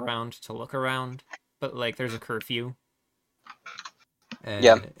drive around to look around, but, like, there's a curfew. And,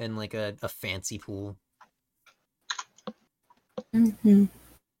 Yeah. And, like, a fancy pool. Hmm.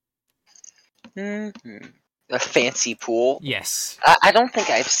 A fancy pool. Yes. I don't think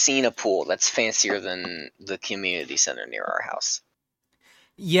I've seen a pool that's fancier than the community center near our house.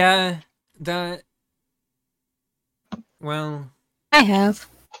 Yeah, that... Well... I have.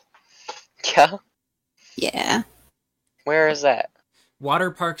 Yeah? Yeah. Where is that?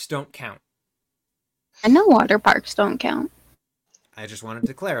 Water parks don't count. I know water parks don't count, I just wanted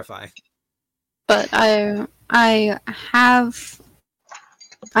to clarify. but I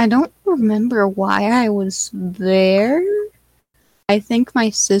don't remember why I was there. I think my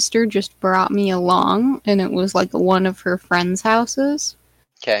sister just brought me along, and it was like one of her friends' houses.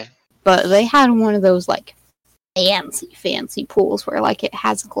 Okay. But they had one of those like fancy pools where like it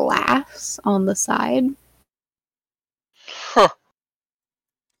has glass on the side. Huh.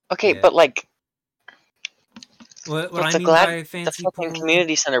 Okay, Yeah. but like What but I the mean glad by the fancy fucking pool...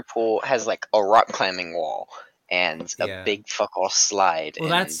 community center pool has like a rock climbing wall and Yeah. a big fuck all slide.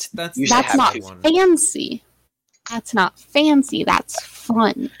 Well, and that's used to That's have not two. one. fancy. That's not fancy. That's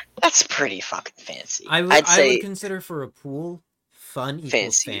fun. That's pretty fucking fancy. I I'd would say consider for a pool, fun equals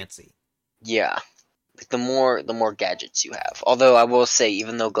Fancy. fancy. yeah. Like the more gadgets you have. Although I will say,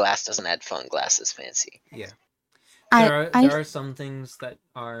 even though glass doesn't add fun, glass is fancy. Yeah. I There are some things that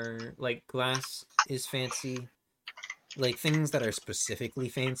are, like, glass is fancy. Like, things that are specifically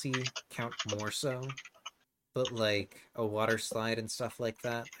fancy count more so. But, like, a water slide and stuff like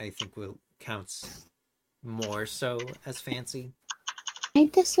that, I think counts more so as fancy.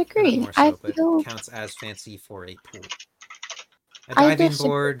 Not disagree. more so, I but feel counts as fancy for a pool. A I diving disagree.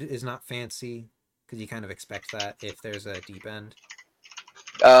 board is not fancy, because you kind of expect that if there's a deep end.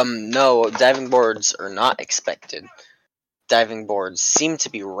 No, diving boards are not expected. Diving boards seem to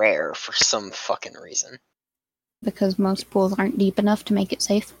be rare for some fucking reason. because most pools aren't deep enough to make it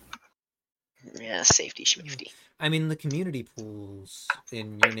safe. Yeah, safety schmifty. I mean, the community pools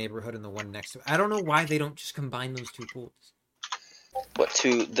in your neighborhood and the one next to it. I don't know why they don't just combine those two pools. What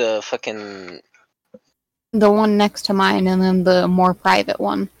to the fucking The one next to mine and then the more private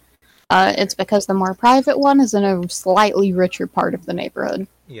one. It's because the more private one is in a slightly richer part of the neighborhood.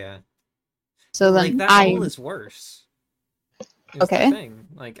 Yeah. So Like, then that pool is worse. Is Okay. The thing.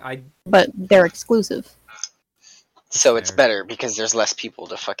 Like, but they're exclusive. so it's fair. better because there's less people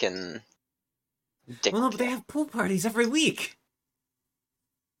to fucking dick. Well, no, but they have pool parties every week.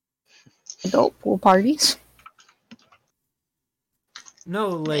 Adult pool parties. No,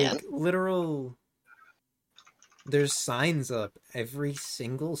 like, Man. literal... There's signs up every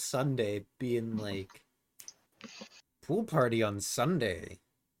single Sunday being like, pool party on Sunday.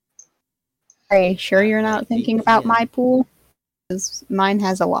 Are you sure you're At, not like, thinking 8 about PM. my pool? Because mine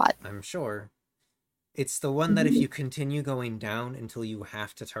has a lot. I'm sure. It's the one that if you continue going down until you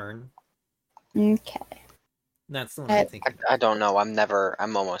have to turn, Okay. that's the one I'm thinking. I don't know.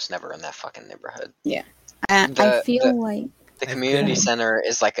 I'm almost never in that fucking neighborhood. I The- feel like The I've community been- center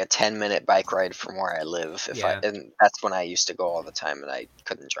is like a 10-minute bike ride from where I live. Yeah. And that's when I used to go all the time, and I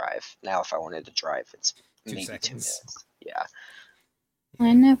couldn't drive. Now, if I wanted to drive, it's 2 maybe 2 seconds. minutes. Yeah,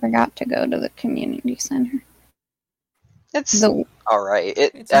 I never got to go to the community center. it's The all right.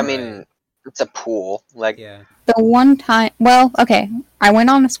 It's I alright. mean, it's a pool. Like, Yeah. the one time, well, okay, I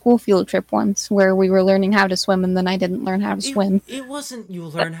went on a school field trip once where we were learning how to swim, and then I didn't learn how to swim. It wasn't you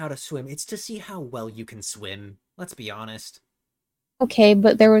learn how to swim. It's to see how well you can swim. Let's be honest. Okay,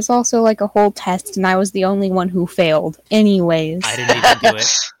 but there was also like a whole test, and I was the only one who failed. Anyways, I didn't even do it.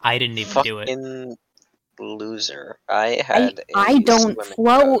 I didn't even do it. fucking loser. I had. I a don't swimming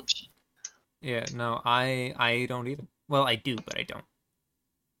float. coach. Yeah, no, I don't either. Well, I do, but I don't.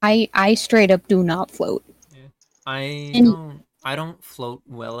 I straight up do not float. And- I don't float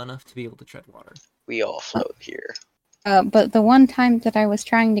well enough to be able to tread water. We all float here. But the one time that I was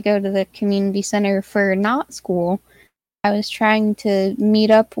trying to go to the community center for not school, I was trying to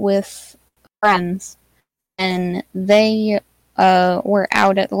meet up with friends, and they were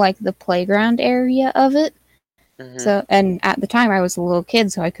out at like the playground area of it, So, and at the time I was a little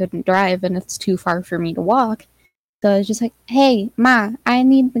kid, so I couldn't drive, and it's too far for me to walk. So I was just like, "Hey, Ma, I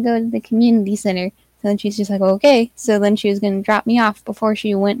need to go to the community center." So then she's just like, "Okay." So then she was going to drop me off before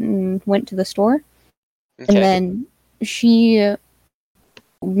she went to the store, Okay. and then she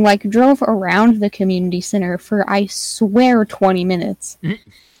like drove around the community center for, I swear, 20 minutes. Mhm.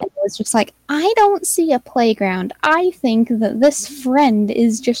 And it was just like, "I don't see a playground. I think that this friend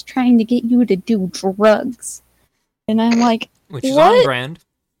is just trying to get you to do drugs." And I'm like, Which is "What?" on brand.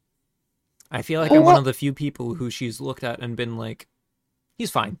 I feel like I'm one What? of the few people who she's looked at and been like,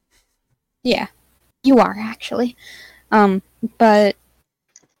 he's fine. Yeah, you are actually. But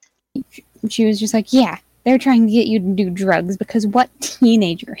she was just like, "Yeah, they're trying to get you to do drugs because what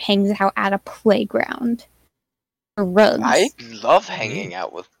teenager hangs out at a playground for drugs?" I love hanging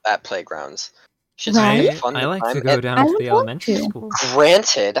out at playgrounds. Shit's Right? really I, fun I like time. to go And down I to would the love elementary to. school.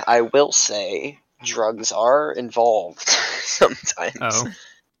 granted, I will say drugs are involved sometimes. Oh.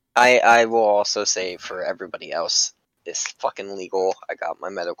 I will also say for everybody else, it's fucking legal. I got my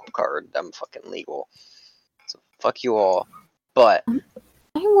medical card. I'm fucking legal. So fuck you all. But I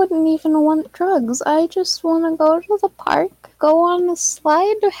wouldn't even want drugs. I just want to go to the park, go on a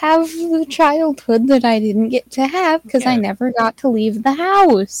slide, have the childhood that I didn't get to have because I Yeah. never got to leave the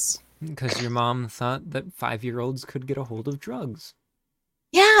house. Because your mom thought that 5-year-olds could get a hold of drugs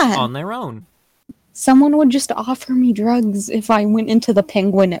Yeah. on their own. Someone would just offer me drugs if I went into the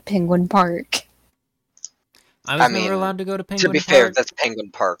Penguin at Penguin Park. I was I never mean, allowed to go to to Penguin be fair, Park. that's Penguin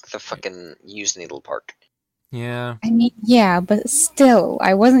Park, the fucking used needle park. Yeah. I mean, yeah, but still,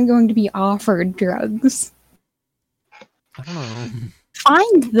 I wasn't going to be offered drugs. I don't know.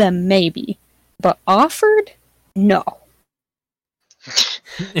 Find them, maybe. But offered? No.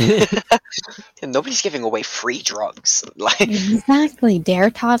 And nobody's giving away free drugs. Like Exactly. Dare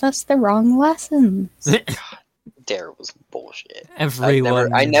taught us the wrong lessons. Dare was bullshit.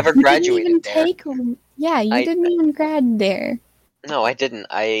 Everyone. I never You didn't graduated even there. take. Yeah, you I- didn't even grad there. No, I didn't.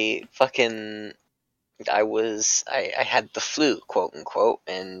 I had the flu, quote unquote,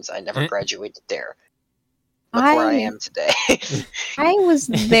 and I never graduated there. Look where I am today. I was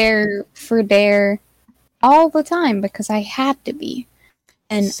there for Dare all the time because I had to be.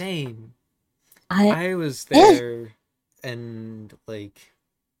 And Same. I I was there and like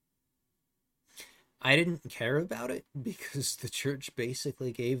I didn't care about it because the church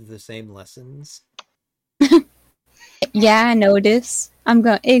basically gave the same lessons. yeah, I notice. I'm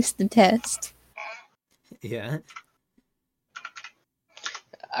gonna ace the test. Yeah.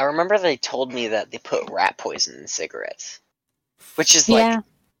 I remember they told me that they put rat poison in cigarettes, which is like, Yeah,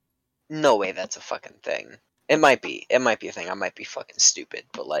 no way that's a fucking thing. It might be a thing. I might be fucking stupid,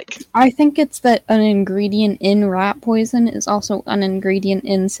 but like, I think it's that an ingredient in rat poison is also an ingredient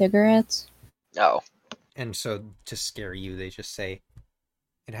in cigarettes. oh, And so to scare you, they just say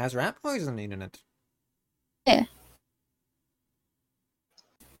it has rat poisoning in it.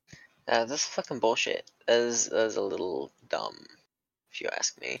 this is fucking bullshit. That is a little dumb, if you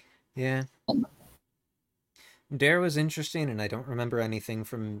ask me. Yeah. Dare was interesting, and I don't remember anything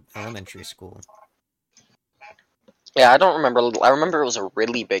from elementary school. Yeah, I don't remember. I remember it was a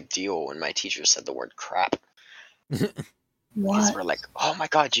really big deal when my teacher said the word crap. Because What? we're like, oh my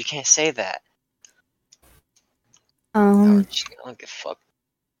god, you can't say that. I don't give a fuck.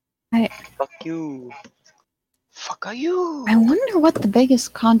 Fuck you. Fuck are you? I wonder what the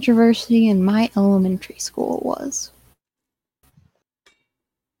biggest controversy in my elementary school was.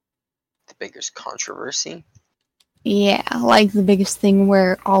 The biggest controversy? Yeah, like the biggest thing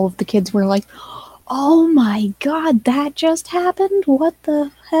where all of the kids were like, "Oh my god, that just happened? What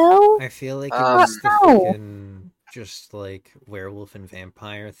the hell?" I feel like it was the No. freaking just like werewolf and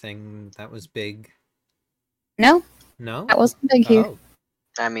vampire thing that was big. No, No? that wasn't big here. Oh,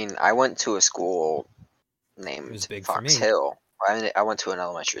 I mean, I went to a school it named was big for Fox me. Hill. I went to an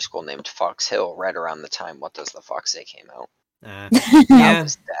elementary school named Fox Hill right around the time What Does the Fox Say came out. That That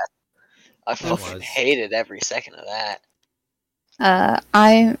was death. I That fucking was. hated every second of that.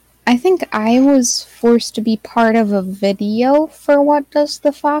 I think I was forced to be part of a video for What Does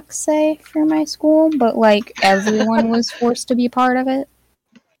the Fox Say for my school, but like everyone was forced to be part of it.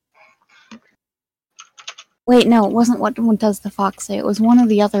 Wait, no, it wasn't What Does the Fox Say. It was one of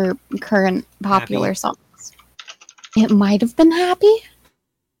the other current popular Happy? songs. It might have been Happy.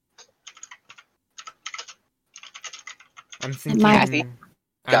 I'm thinking. might- Happy?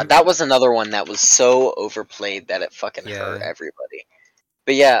 God, that was another one that was so overplayed that it fucking hurt Yeah. everybody.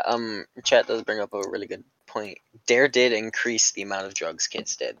 But yeah, chat does bring up a really good point. Dare did increase the amount of drugs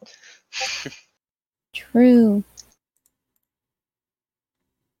kids did. True.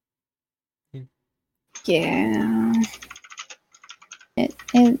 Yeah.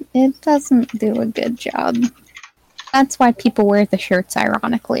 It doesn't do a good job. That's why people wear the shirts,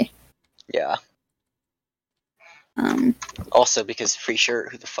 ironically. Yeah. Um, Also, because free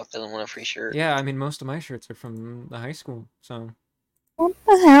shirt. Who the fuck doesn't want a free shirt? Yeah, I mean, most of my shirts are from the high school, so what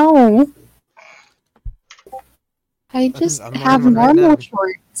the hell? I just I'm have wearing one right normal now.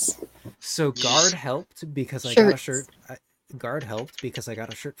 shorts. So guard helped because I got a shirt. Guard helped because I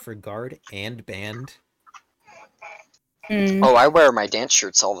got a shirt for guard and band. Mm. Oh, I wear my dance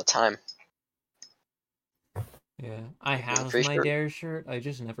shirts all the time. yeah. I have free my shirt. Dare shirt. I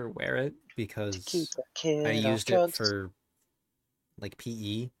just never wear it Keep because the kid I off used it drugs. for like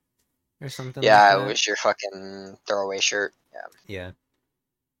PE or something. Yeah, like it that. was your fucking throwaway shirt. Yeah. Yeah.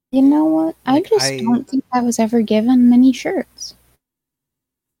 You know what? Like, I just don't think I was ever given many shirts.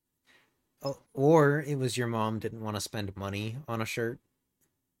 Oh, or it was your mom didn't want to spend money on a shirt,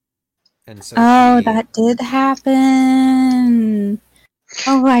 and so Oh, that did happen.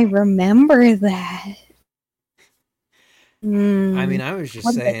 Oh, I remember that. I mean, Mm. I was just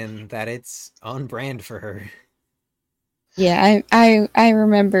What the- saying that it's on brand for her. Yeah, I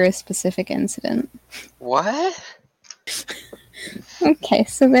remember a specific incident. What? Okay,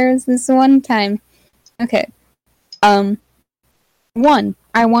 so there was this one time. Okay. One,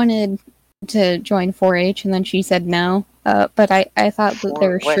 I wanted to join 4-H, and then she said no. But I thought that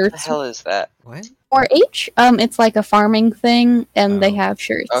their What the shirts. hell is that? What? 4-H, it's like a farming thing, and they Oh. have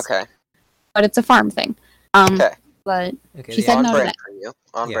shirts. Okay. But it's a farm thing. Okay. But Okay. She yeah, said On no to brand that. for you.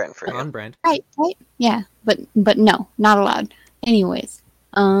 On yeah, brand for you. on brand. right, yeah, but no, not allowed. Anyways,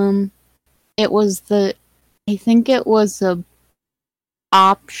 it was I think it was a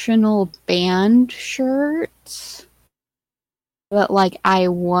optional band shirt that like I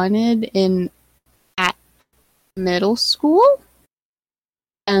wanted at middle school,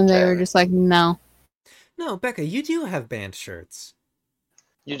 and they were Okay. just like, no. No, Becca, you do have band shirts.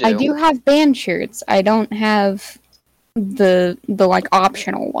 You do. I do have band shirts. I don't have the like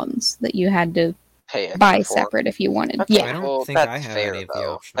optional ones that you had to pay extra buy for. separate if you wanted. Okay, Yeah. I don't well, think I that's have fair, any of the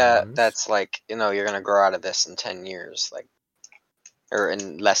though. optional ones. That's like, you're gonna grow out of this in 10 years, like, or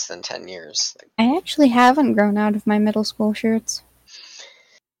in less than 10 years. Like, I actually haven't grown out of my middle school shirts.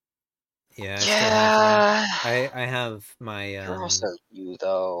 Yeah, I still have yeah. one. I have my You're also you,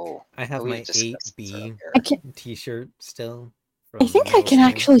 though. I have We've my discussed this 8B earlier. T-shirt still. I think I middle can school.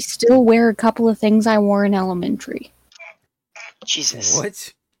 actually still wear a couple of things I wore in elementary. Jesus.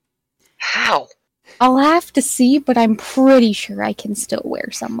 What? How? I'll have to see, but I'm pretty sure I can still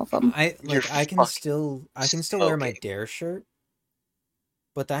wear some of them. You're I can fucking still wear my smoking. Dare shirt,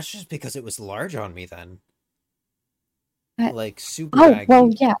 but that's just because it was large on me then. I- Like super Oh, baggy. well,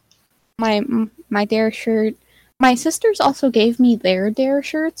 yeah. My Dare shirt. My sisters also gave me their Dare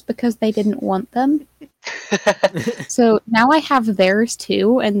shirts because they didn't want them. So now I have theirs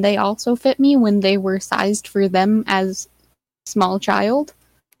too, and they also fit me when they were sized for them as small child.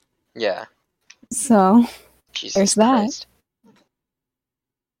 Yeah. So Jesus There's that. Christ.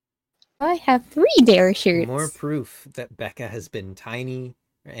 I have 3 Dare shirts. More proof that Becca has been tiny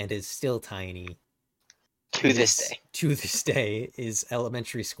and is still tiny. To this Is- day. To this day, is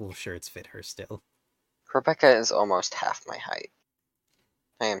elementary school shirts fit her still. Rebecca is almost half my height.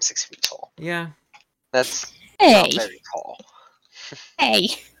 I am 6 feet tall. Yeah. That's Hey, not very tall. hey,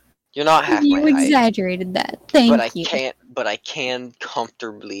 You're not half you my height. exaggerated that. Thank But you. I can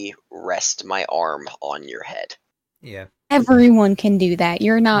comfortably rest my arm on your head. Yeah. Everyone can do that.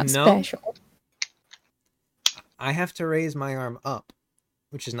 You're not No. special. I have to raise my arm up,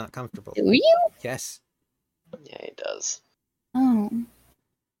 which is not comfortable. Do you? Yes. Yeah, it does. Oh.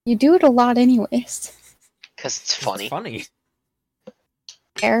 You do it a lot anyways. Because it's It's funny. funny.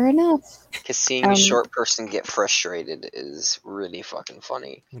 Fair enough. Because seeing a short person get frustrated is really fucking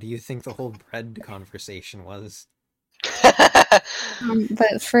funny. What do you think the whole bread conversation was?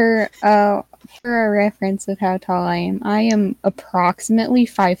 But for a reference of how tall I am approximately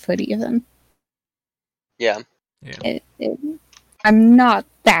 5 foot even. Yeah. I'm not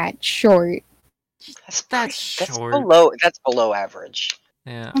that short. That's short. That's below average.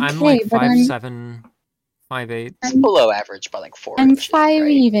 Yeah, I'm Okay, like but I'm- 5'7", 5'8". It's below average by like 4 I'm inches. 5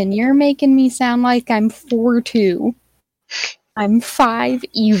 right? even. You're making me sound like I'm 4'2". I'm 5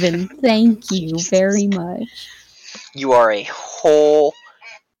 even. Thank you very much. You are a whole,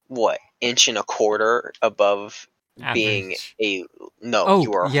 inch and a quarter above being Average. a... No, Oh,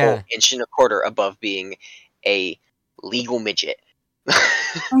 you are a yeah. whole inch and a quarter above being a legal midget.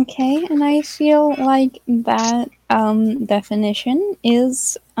 Okay, and I feel like that definition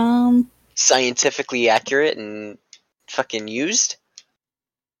is Scientifically accurate and fucking used.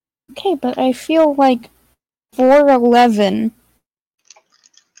 Okay, but I feel like 4'11",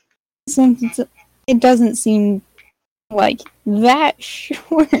 since it doesn't seem like that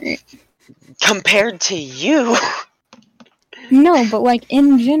short. Compared to you. No, but like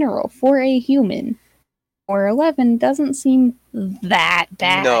in general, for a human, 4'11" doesn't seem that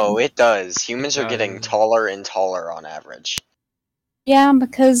bad. No, it does. Humans It are getting does. taller and taller on average. Yeah,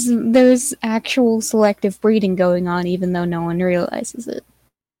 because there's actual selective breeding going on, even though no one realizes it.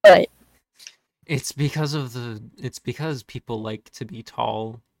 But It's because people like to be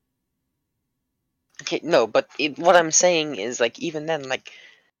tall. Okay, no, but what I'm saying is, like, even then, like,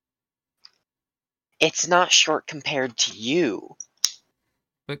 it's not short compared to you.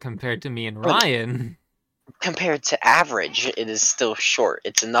 But compared to me and Really? Ryan, Compared to average, it is still short.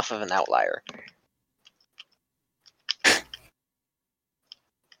 It's enough of an outlier.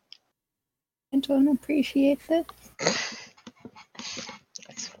 I don't appreciate that.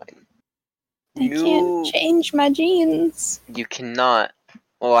 That's fine. I can't change my genes. You cannot.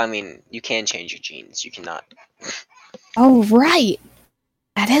 Well, I mean, you can change your genes. You cannot. Oh, right!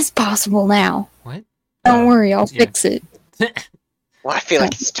 That is possible now. what? Don't worry, I'll yeah. fix it. Well, I feel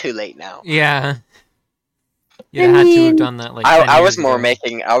like it's too late now. Yeah. You I had to have mean- done that like 10 I years was more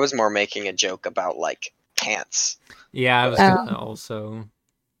ago. making a joke about like pants. Yeah, I was gonna also.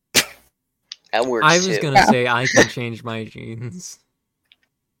 That works I was too. gonna say I can change my jeans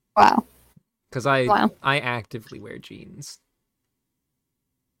Wow. because I Wow. actively wear jeans.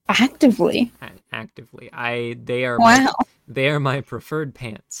 Actively. Actively, they are Wow. they are my preferred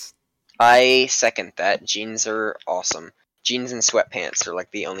pants. I second that. Jeans are awesome. Jeans and sweatpants are like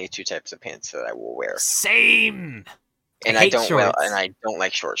the only two types of pants that I will wear. Same. And I hate don't shorts. I don't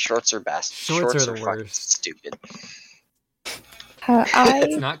like shorts. Shorts are best. Shorts are the fucking worst. stupid. It's I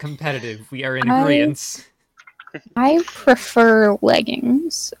not competitive. We are in I- agreement. prefer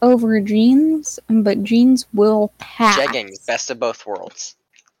leggings over jeans, but jeans will pass. Jeggings, best of both worlds.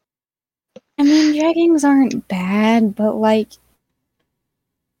 I mean, jeggings aren't bad, but like,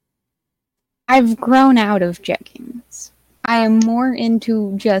 I've grown out of jeggings. I am more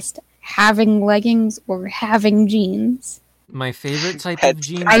into just having leggings or having jeans. My favorite type of That's-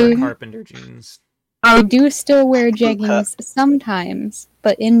 jeans I- are carpenter jeans. I do still wear Boot jeggings sometimes,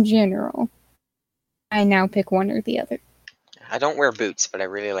 but in general, I now pick one or the other. I don't wear boots, but I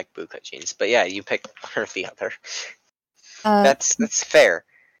really like bootcut jeans. But yeah, you pick one or the other. Uh, That's fair.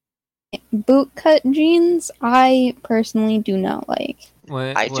 bootcut jeans, I personally do not like.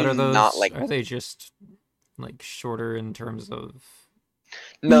 What I what do are those? not like- Are they just like shorter in terms of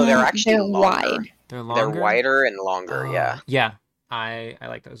No, they're No, actually they're longer. wide. they're longer? They're wider and longer. Yeah. Yeah. I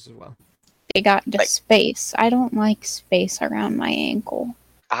like those as well. They got the Like- space. I don't like space around my ankle.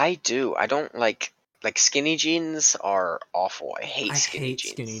 I do. I don't like skinny jeans are awful. I hate I skinny hate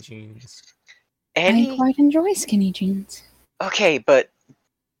jeans. skinny jeans. Any I quite enjoy skinny jeans. okay, but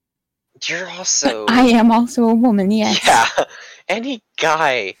you're also I am also a woman, yes. yeah. Any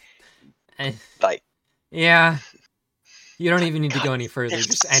guy Eh, like yeah. You don't even need to God, go any further. they're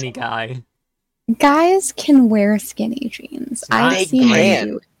Just so- any guy. Guys can wear skinny jeans. Not I've seen them can.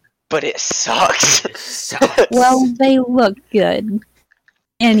 do it. but it sucks. It sucks. Well, they look good.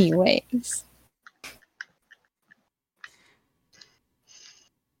 Anyways.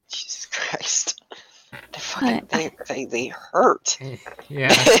 Jesus Christ. They hurt.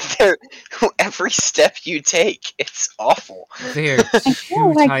 Yeah. They're, every step you take, it's awful. They're I too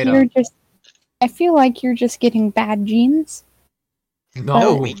feel like tight you're up. just I feel like you're just getting bad jeans.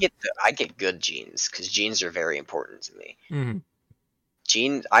 No, No. I get good jeans because jeans are very important to me. Mhm.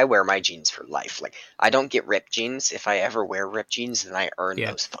 Jeans, I wear my jeans for life. Like I don't get ripped jeans. If I ever wear ripped jeans, then I earn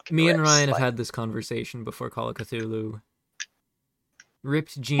Yeah. those fucking. Me and rips. Ryan have Like, had this conversation before Call of Cthulhu.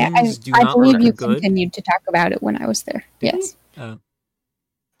 Ripped Yeah, jeans do I not believe look you good. continued to talk about it when I was there. Did Yes. Oh,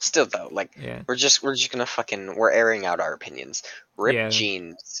 Still though, like yeah. we're just gonna we're airing out our opinions. Ripped Yeah.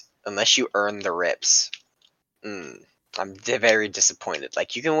 jeans, unless you earn the rips. I'm very disappointed.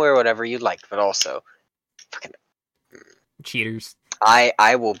 Like you can wear whatever you like, but also, fucking, Cheaters.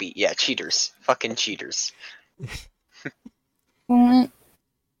 I will be cheaters, fucking cheaters. Well,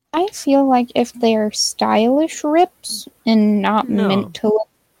 I feel like if they're stylish rips and not No. meant to look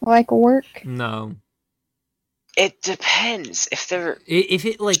like work, No. It depends if they're If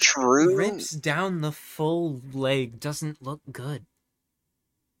it like true. rips down the full leg, doesn't look good.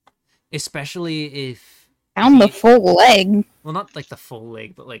 Especially if down the full leg. well, not like the full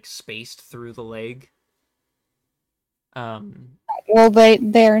leg, but like spaced through the leg. Well,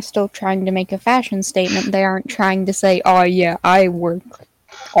 they're still trying to make a fashion statement. They aren't trying to say, "Oh yeah, I work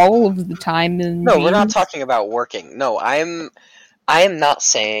all of the time." In No, we're not jeans." talking about working. No, I'm I am not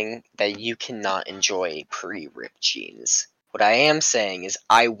saying that you cannot enjoy pre-ripped jeans. What I am saying is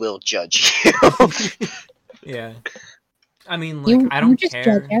I will judge you. Yeah. I mean, like, You- I you don't just judge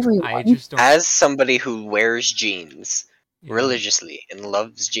care. I everyone. just don't. As somebody who wears jeans Yeah. religiously and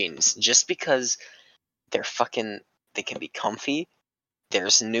loves jeans, just because they can be comfy.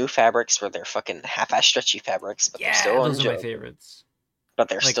 There's new fabrics where they're fucking half-ass stretchy fabrics, but they're Yeah, still those are my enjoyable. favorites. But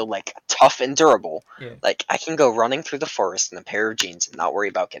they're Like- still like tough and durable. Yeah. Like I can go running through the forest in a pair of jeans and not worry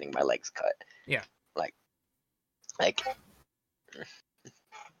about getting my legs cut. Yeah. Like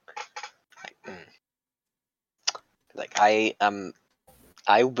mm. Like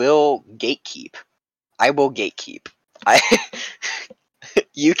I will gatekeep. I will gatekeep. I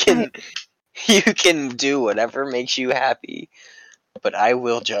you can do whatever makes you happy, but I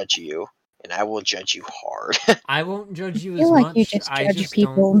will judge you, and I will judge you hard. I won't judge you I as feel like much. you just I judge just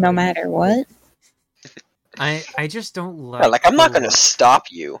people don't. no matter what. I just don't Yeah, like I'm not the gonna look. stop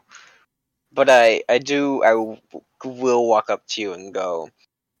you, but I will walk up to you and go,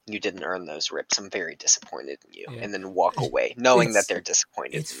 "You didn't earn those rips. I'm very disappointed in you," Yeah. and then walk away, knowing It's- that they're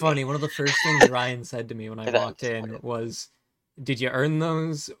disappointed. It's in funny. Me. One of the first things Ryan said to me when I But I'm walked in disappointed. was, "Did you earn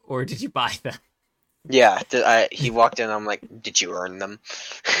those or did you buy them?" Yeah, he walked in. I'm like, "Did you earn them?"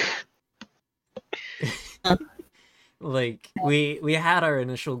 Like we had our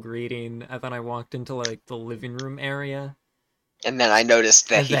initial greeting, and then I walked into like the living room area, And then I noticed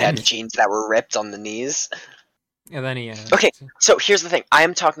that And he had then- jeans that were ripped on the knees. and then Okay. So here's the thing. I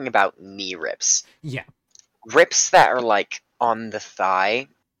am talking about knee rips. yeah, Rips that are like on the thigh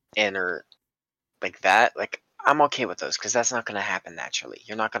and are like that. Like I'm okay with those because that's not gonna happen naturally.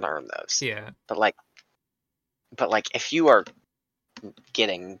 You're not gonna earn those. yeah, But like if you are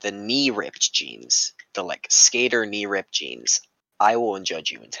getting the knee ripped jeans, the like skater knee ripped jeans, I will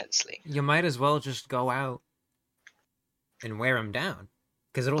judge you intensely. You might as well just go out and wear them down,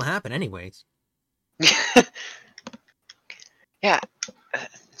 because it'll happen anyways. Yeah.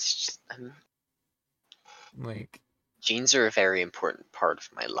 It's just, like jeans are a very important part of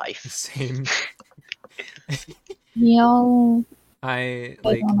my life. same. Y'all, I I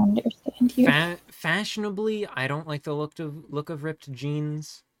like don't understand you. fashionably. I don't like the look of ripped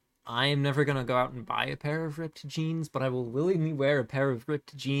jeans. I am never gonna go out and buy a pair of ripped jeans, but I will willingly wear a pair of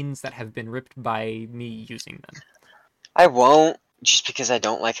ripped jeans that have been ripped by me using them. I won't, just because I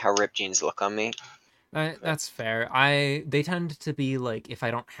don't like how ripped jeans look on me. That's fair. They tend to be like if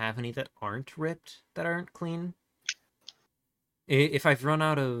I don't have any that aren't ripped, that aren't clean. If I've run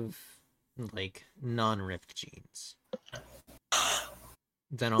out of like non-ripped jeans,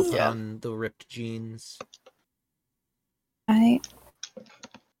 then I'll put Yeah. on the ripped jeans. I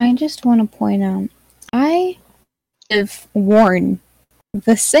just want to point out, I have worn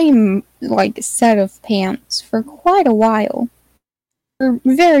the same like set of pants for quite a while, for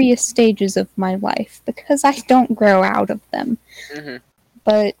various stages of my life, because I don't grow out of them. Hmm.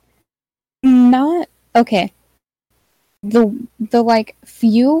 But not okay. The like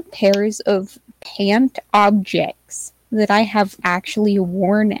few pairs of pant objects that I have actually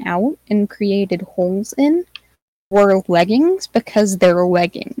worn out and created holes in were leggings, because they're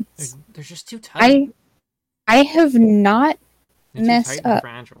leggings. They're just too tight. I have not They're too messed tight and up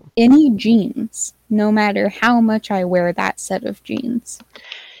fragile. any jeans, no matter how much I wear that set of jeans.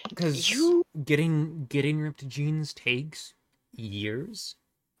 Because You- getting ripped jeans takes years.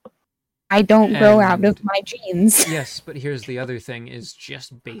 I don't grow out of And- my jeans. Yes, but here's the other thing: is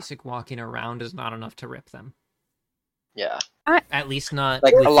just basic walking around is not enough to rip them. Yeah. At least not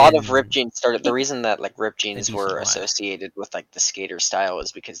Like a lot of within- ripped jeans started. The reason that like ripped jeans decent were while. associated with like the skater style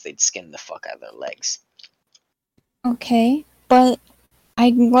is because they'd skin the fuck out of their legs. Okay, but I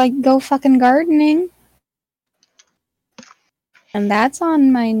like go fucking gardening. And that's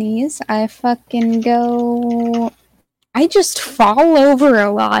on my knees. I fucking go. I just fall over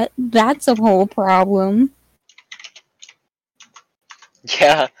a lot. That's a whole problem.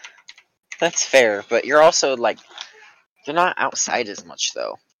 Yeah, that's fair. But you're also like, you're not outside as much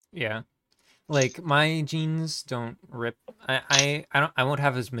though. Yeah, like my jeans don't rip. I won't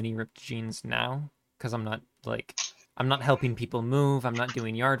have as many ripped jeans now because I'm not helping people move. I'm not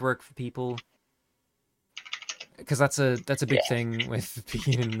doing yard work for people. Because that's a big Yeah. thing with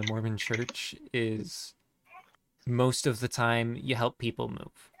being in the Mormon church is most of the time you help people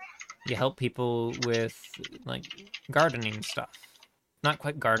move. You help people with like gardening stuff. Not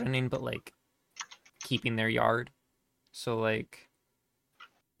quite gardening, but like keeping their yard. So like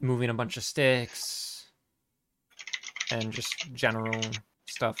moving a bunch of sticks and just general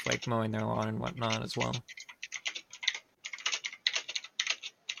stuff like mowing their lawn and whatnot as well.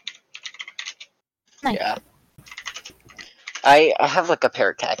 Nice. Yeah. I have like a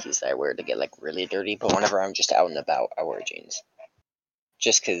pair of khakis that I wear to get like really dirty, but whenever I'm just out and about, I wear jeans.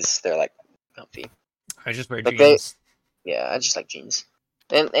 Just because they're like comfy. I just wear Like jeans. Yeah, I just like jeans,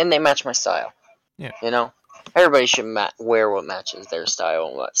 and they match my style. Yeah. You know, everybody should wear what matches their style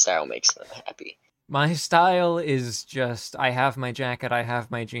and what style makes them happy. My style is just I have my jacket, I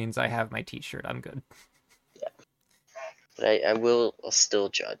have my jeans, I have my t-shirt. I'm good. But I will still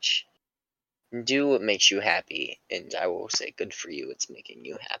judge. Do what makes you happy, and I will say, good for you. It's making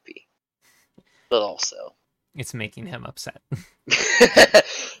you happy. But also, It's making him upset.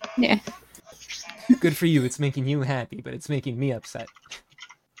 Yeah. Good for you. It's making you happy, but it's making me upset.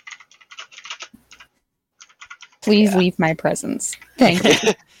 Please leave my presence. Thank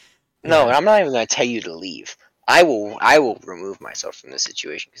you. No, Yeah. I'm not even gonna tell you to leave. I will remove myself from the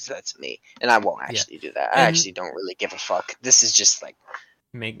situation because that's me, and I won't actually do that. I And- actually don't really give a fuck. This is just like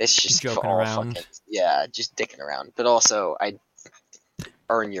it's just joking for all around. fucking just dicking around. But also, I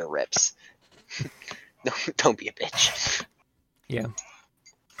earn your rips. Don't be a bitch. Yeah.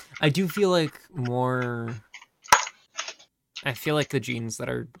 I do feel like more. I feel like the jeans that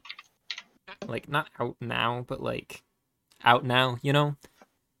are like not out now, but like out now, you know?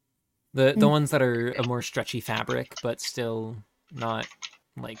 The ones that are a more stretchy fabric, but still not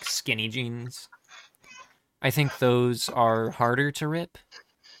like skinny jeans. I think those are harder to rip.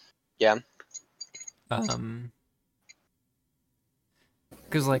 Yeah.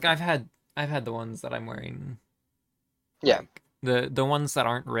 Because like I've had the ones that I'm wearing. Yeah. Like, the ones that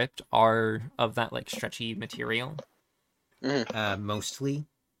aren't ripped are of that like stretchy material. Mostly.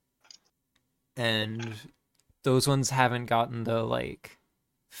 And those ones haven't gotten the like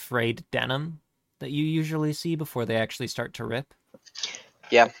frayed denim that you usually see before they actually start to rip.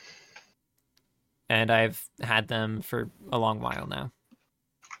 Yeah. And I've had them for a long while now.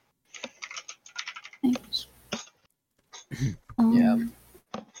 Thanks. Yeah.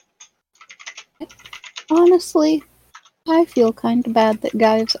 Honestly, I feel kind of bad that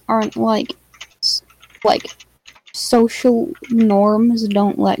guys aren't like social norms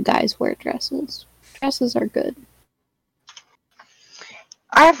don't let guys wear dresses. Dresses are good.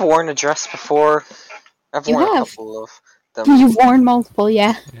 I've worn a dress before. I've You worn a have. couple of them. You've worn multiple,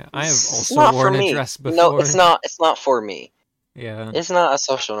 yeah. Yeah, I have It's also not for worn a me. dress before. No, it's not. It's not for me. Yeah. It's not a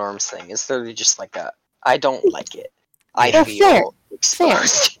social norms thing. It's literally just like a. I don't like it. I Yeah, feel fair.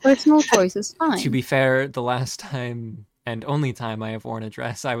 exposed. Personal choice is fine. To be fair, the last time and only time I have worn a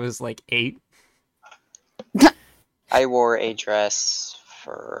dress, I was like 8. I wore a dress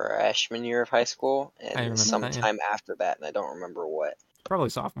for freshman year of high school, I and remember that, yeah. sometime after that, and I don't remember what. Probably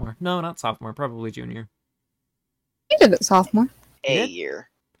sophomore. No, not sophomore. Probably junior. You did it sophomore. A did? year.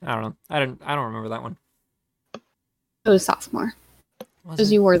 I don't know. I don't remember that one. It was sophomore. Was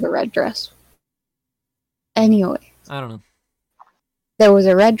Because it? you wore the red dress. Anyway, I don't know. there was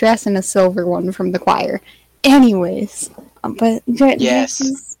a red dress and a silver one from the choir. Anyways, but Yes.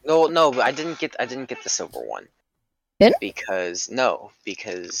 dresses- No, but I didn't get the silver one. Didn't? Because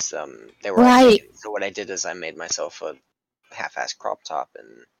they were Right. outdated. So what I did is I made myself a half-ass crop top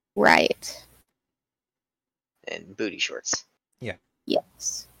right. and booty shorts.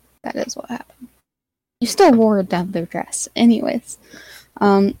 Yes, that is what happened. You still wore a other dress. Anyways,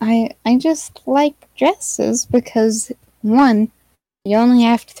 I just like dresses because, one, you only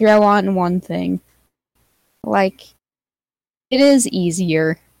have to throw on one thing. Like, it is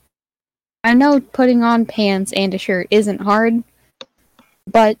easier. I know putting on pants and a shirt isn't hard,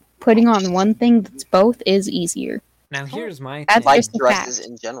 but putting on one thing that's both is easier. Now here's my That's thing. Like just a dresses fact.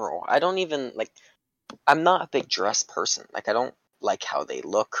 in general. I don't even like. I'm not a big dress person. Like I don't like how they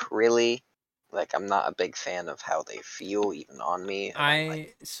look really. Like I'm not a big fan of how they feel even on me. I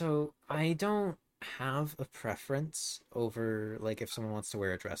don't have a preference over like if someone wants to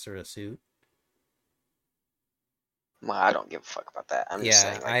wear a dress or a suit. Well, I don't give a fuck about that. I'm just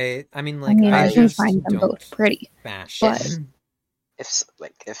Yeah, saying. Like, I mean I like mean, I I can just find them don't both pretty. fashion. if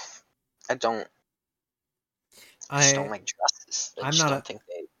I don't, I just don't like dresses. I I'm just not don't a- think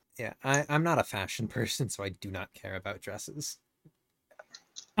they. Yeah, I'm not a fashion person, so I do not care about dresses.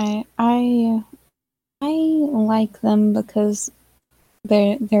 I like them because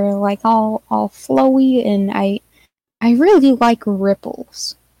they're like all flowy, and I really like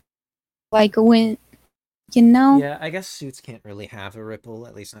ripples. Like when Yeah, I guess suits can't really have a ripple,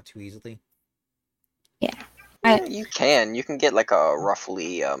 at least not too easily. I- Yeah, you can. You can get like a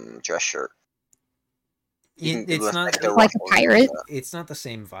ruffly dress shirt. You can It's lift, not the Like a ruffles pirate? and it's not the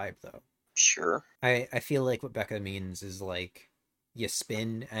same vibe though. Sure. I feel like what Becca means is like you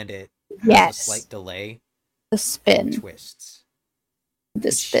spin and it has Yes. a slight delay the and spin, twists. the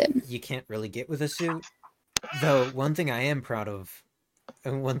which spin. you can't really get with a suit. Though one thing I am proud of,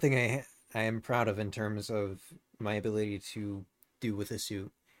 and one thing I am proud of in terms of my ability to do with a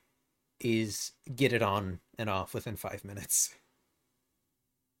suit is get it on and off within 5 minutes.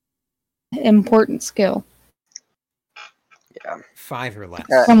 Important skill. Yeah. 5 or less.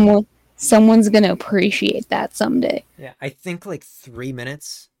 Someone's gonna appreciate that someday. Yeah, I think like 3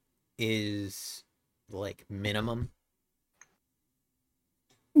 minutes is like minimum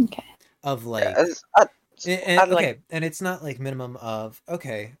Okay. of like. Yeah, And, I'd like- okay, and it's not like minimum of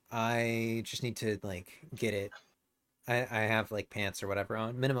okay, I just need to like get it. I have like pants or whatever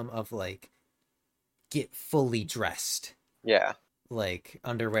on. Minimum of like get fully dressed, yeah. like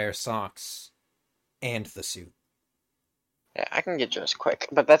underwear, socks, and the suit. Yeah, I can get dressed quick,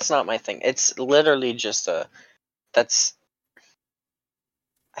 but that's not my thing. It's literally just I'm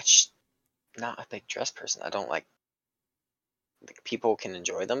just not a big dress person. I don't like people can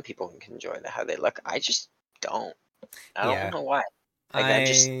enjoy them. People can enjoy how they look. I just don't. I Yeah. don't know why.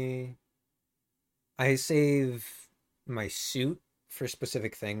 Like, I save my suit for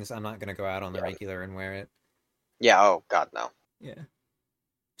specific things. I'm not gonna go out on the Yeah. regular and wear it. Yeah. Oh God, no. Yeah.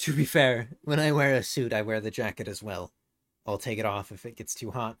 To be fair, when I wear a suit, I wear the jacket as well. I'll take it off if it gets too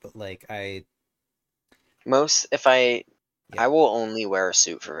hot, but like I Yeah. will only wear a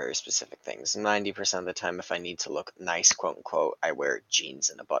suit for very specific things. 90% of the time, if I need to look nice, quote unquote, I wear jeans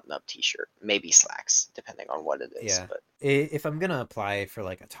and a button-up t-shirt, maybe slacks, depending on what it is. Yeah. But If I'm gonna apply for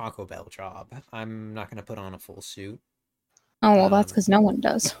like a Taco Bell job, I'm not gonna put on a full suit. Oh well, that's Um, because no one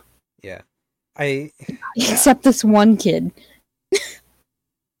does, Yeah. I except this one kid.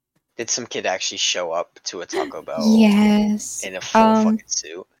 did some kid actually show up to a Taco Bell Yes. in a full fucking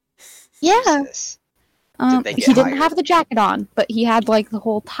suit? Yeah. Jesus. Did they He get didn't hired? have the jacket on, but he had like the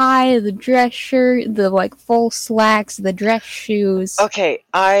whole tie, the dress shirt, the like full slacks, the dress shoes. Okay,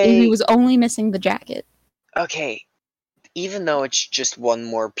 He was only missing the jacket. okay. Even though it's just one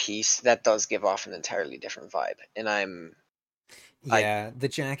more piece, that does give off an entirely different vibe, and the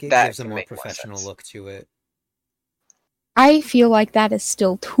jacket that gives a can more make more professional sense. look to it. I feel like that is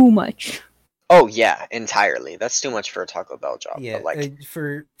still too much. Oh yeah, entirely. That's too much for a Taco Bell job. Yeah, but like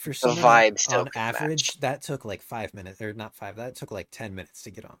for someone vibe still on can average, match. that took like 5 minutes, or not 5. That took like 10 minutes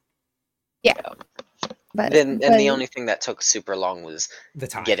to get on. But And the only thing that took super long was The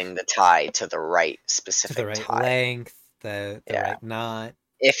tie getting the tie to the right to specific the right tie. length, the Yeah. right knot.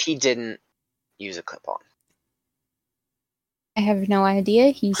 If he didn't use a clip-on. I have no idea.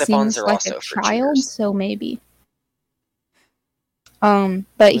 He Clip-ons seems are like also a for child, cheaters. so maybe.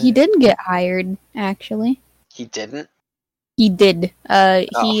 But he Wait. did get hired, actually. He didn't? He did. Oh.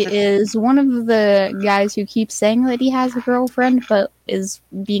 He is one of the guys who keeps saying that he has a girlfriend, but is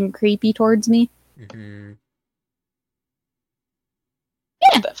being creepy towards me. Hmm.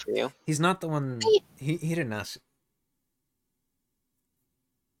 Love that for you. He's not the one. He didn't ask.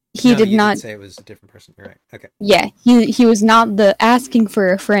 He No, did you not. say it was a different person. You're right. Okay. Yeah, he was not the asking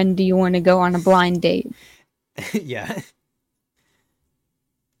for a friend. Do you want to go on a blind date? Yeah.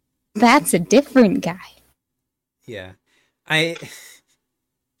 That's a different guy. Yeah.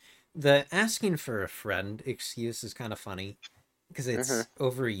 The asking for a friend excuse is kind of funny because it's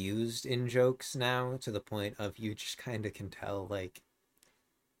overused in jokes now to the point of you just kind of can tell like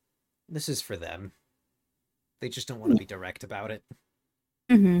this is for them. They just don't want to be direct about it.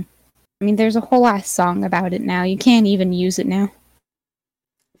 I mean, there's a whole ass song about it now. You can't even use it now.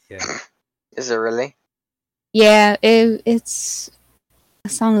 Yeah. Is it really? Yeah, it's a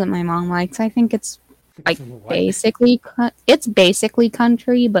song that my mom likes. I think it's like What? basically it's basically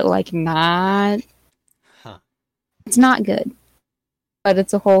country, but like not. Huh. It's not good. But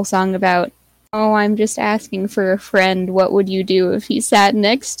it's a whole song about, oh, I'm just asking for a friend. What would you do if he sat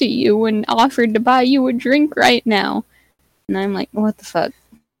next to you and offered to buy you a drink right now? And I'm like, what the fuck?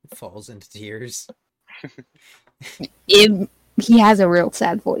 Falls into tears. He has a real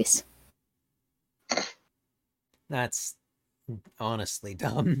sad voice. That's honestly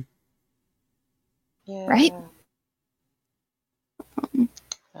dumb. Yeah. Right?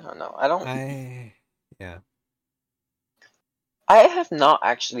 I don't know. Yeah. I have not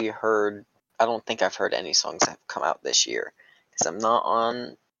actually heard. I don't think I've heard any songs that have come out this year because I'm not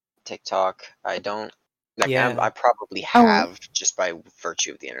on TikTok. I don't. Like, Yeah. I probably have just by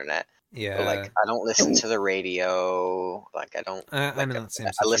virtue of the internet. Yeah. But like, I don't listen to the radio. Like, I don't. I'm in that same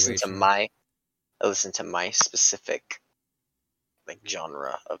I listen situation. I listen to my specific like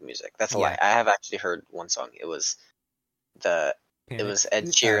genre of music. That's a Yeah. lie. I have actually heard one song. It was Ed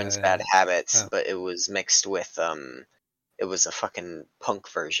Sheeran's Uh, Bad Habits, oh. but it was mixed with it was a fucking punk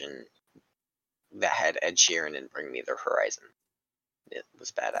version that had Ed Sheeran and Bring Me the Horizon. It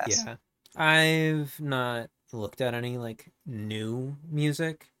was badass. Yeah. I've not looked at any like new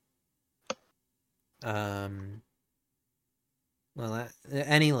music. Um, well,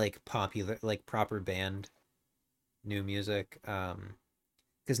 any like popular, like proper band new music.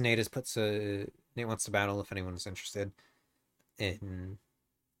 Because Nate wants to battle if anyone's interested in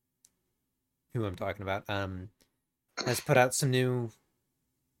who I'm talking about. Has put out some new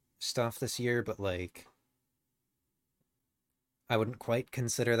stuff this year, but like I wouldn't quite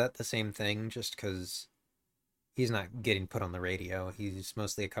consider that the same thing just because he's not getting put on the radio. He's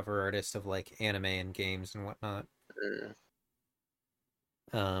mostly a cover artist of like anime and games and whatnot. Mm.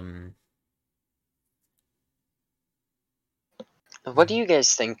 Um, What do you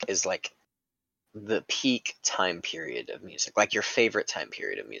guys think is like the peak time period of music? Like your favorite time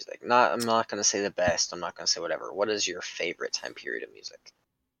period of music? I'm not gonna say the best. I'm not gonna say whatever. What is your favorite time period of music?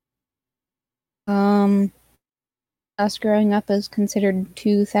 Us growing up is considered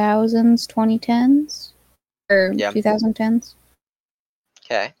 2000s, 2010s, or Yeah. 2010s.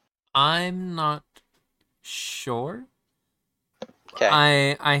 Okay. I'm not sure.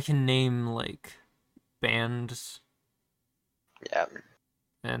 Okay. I can name like bands, Yeah.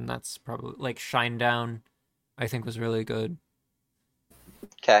 and that's probably like Shinedown. I think was really good.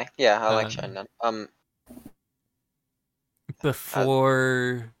 Okay. Yeah, I like Um, Shinedown.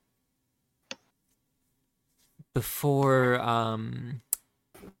 Before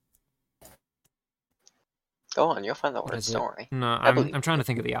Go on. You'll find the what words. is it? Don't worry. No, I believe I'm trying to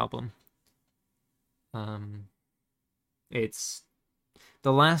think of the album. It's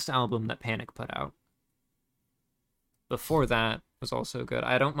the last album that Panic put out. Before that was also good.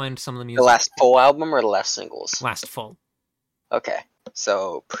 I don't mind some of the music. the last full album or the last singles? Last full. Okay.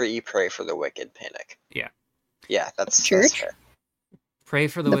 So Pray for the Wicked, Panic. Yeah. Yeah, that's Church? fair. Pray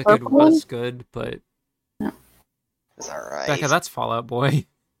for the The Wicked purple was one? good, but Is that right? Becca, that's Fall Out Boy.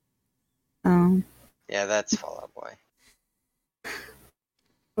 Yeah, that's Fall Out Boy.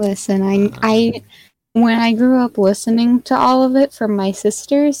 Listen, I when I grew up listening to all of it from my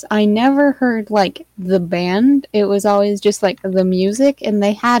sisters, I never heard like the band. It was always just like the music, and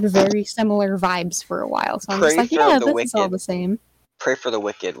they had very similar vibes for a while. So I'm just Pray like, for yeah, the this is all Wicked. the same. Pray for the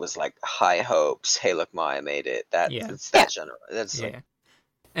Wicked was like High Hopes, Hey Look Ma, I Made It. Yeah. It's that genre. That's Yeah. like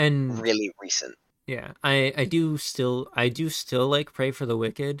And really recent. yeah, I do still like Pray for the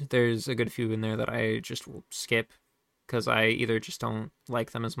Wicked. There's a good few in there that I just will skip because I either just don't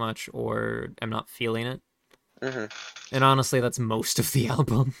like them as much or am not feeling it. Hmm. And honestly, that's most of the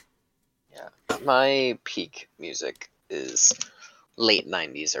album. Yeah. My peak music is late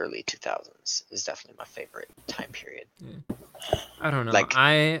 90s, early 2000s. Is definitely my favorite time period. I don't know. Like,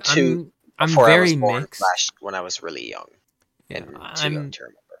 I'm Before I was very born, mixed. slash when I was really young Yeah, and too young to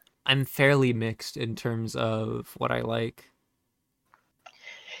remember. I'm fairly mixed in terms of what I like.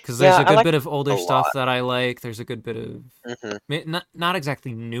 Because there's Yeah, a I good like bit of older a stuff lot. that I like. There's a good bit of Hmm. not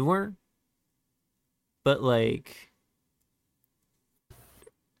exactly newer, but like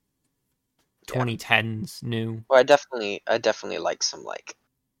Yeah. 2010s new, Well, I definitely like some like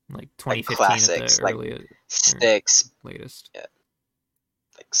 2015 classics, at the like earliest Styx, latest.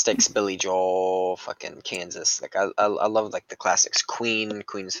 like Styx, Billy Joel, fucking Kansas. Like I love like the classics.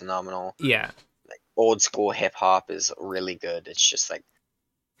 Queen's phenomenal. Yeah, Like old school hip hop is really good. It's just like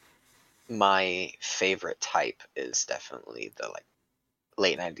my favorite type is definitely the like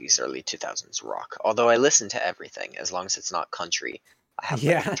late 90s, early 2000s rock. Although I listen to everything as long as it's not country. I have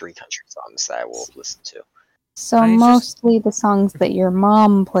Yeah. like 3 country songs that I will listen to. So I just- mostly the songs that your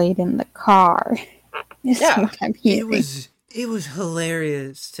mom played in the car. Is Yeah. what I'm hearing. it was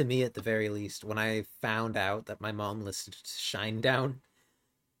hilarious to me at the very least when I found out that my mom listened to Shinedown.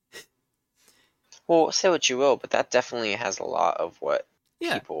 Well, say what you will, but that definitely has a lot of what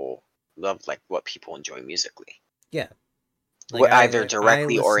Yeah. people love, like what people enjoy musically. Yeah. Either I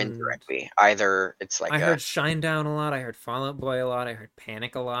directly or listened- indirectly. Either it's like I heard Shinedown a lot. I heard Fall Out Boy a lot. I heard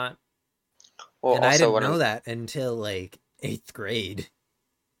Panic a lot. well, And I also didn't when know that until like 8th grade.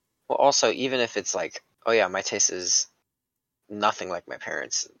 well, also even if it's like, oh yeah, my taste is nothing like my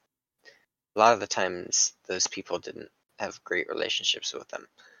parents. A lot of the times, those people didn't have great relationships with them,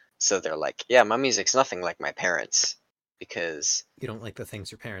 so they're like, yeah, my music's nothing like my parents because You don't like the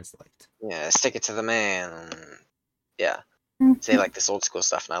things your parents liked. yeah, stick it to the man. Yeah, say like this old school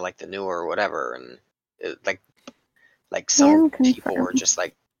stuff, and I like the newer or whatever, and like some Can people were confirm. just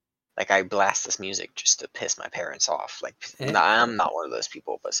like I blast this music just to piss my parents off. Like Eh. I'm not one of those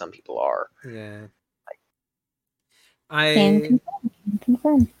people, but some people are. Yeah. Can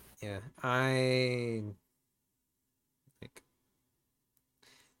confirm. Yeah,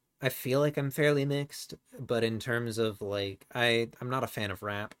 I feel like I'm fairly mixed, but in terms of like I'm not a fan of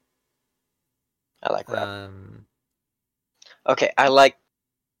rap. I like rap. Um, Okay, I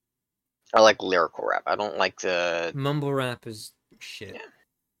like lyrical rap. I don't like the. mumble rap is shit. Yeah.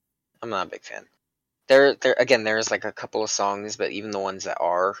 I'm not a big fan. There's like a couple of songs, but even the ones that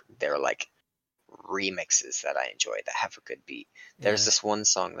are, they're like remixes that I enjoy that have a good beat. There's Yeah. this one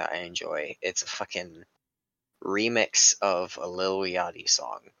song that I enjoy. It's a fucking remix of a Lil Yachty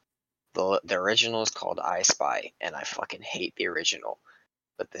song. The original is called I Spy, and I fucking hate the original.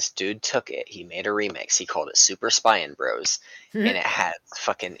 But this dude took it. He made a remix. He called it Super Spyin' Bros, and it had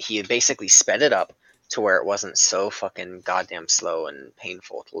fucking. He had basically sped it up to where it wasn't so fucking goddamn slow and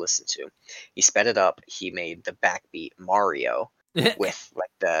painful to listen to. He sped it up. He made the backbeat Mario with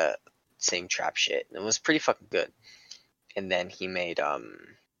like the same trap shit, and it was pretty fucking good. And then he made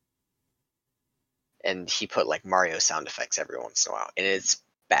and he put like Mario sound effects every once in a while, and it's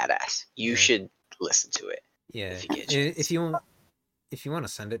badass. You Yeah. should listen to it. Yeah. If you get a chance. If you want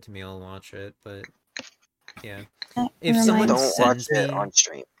to send it to me, I'll watch it. But yeah, That if reminds- someone Don't watch sends it me, on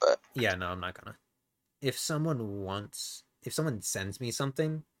stream, but yeah, no, I'm not gonna. If someone sends me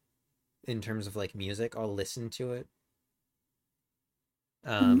something in terms of like music, I'll listen to it.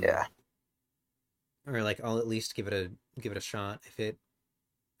 yeah. Or like I'll at least give it a shot. If it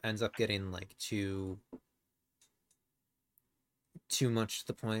ends up getting like too much to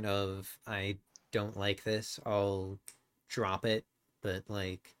the point of I don't like this, I'll drop it. But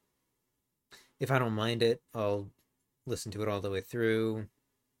like if I don't mind it, I'll listen to it all the way through.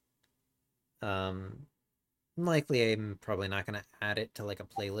 Likely I'm probably not gonna add it to like a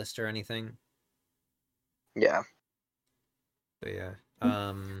playlist or anything. Yeah. But yeah.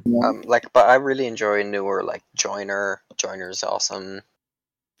 But I really enjoy newer like Joyner. Joyner's awesome.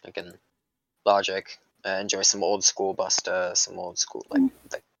 Again, Logic. I enjoy some old school Busta, some old school like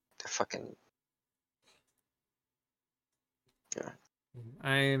they're fucking.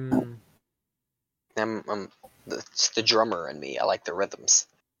 I'm It's the drummer in me. I like the rhythms.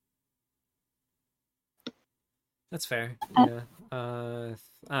 That's fair.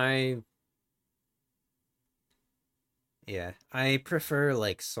 Yeah. I prefer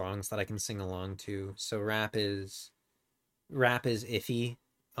like songs that I can sing along to. So rap is iffy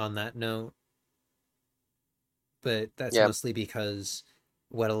on that note. But that's Yeah. mostly because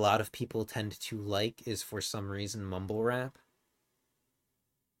what a lot of people tend to like is for some reason mumble rap.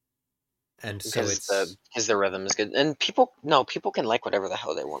 And so Because the rhythm is good, and people can like whatever the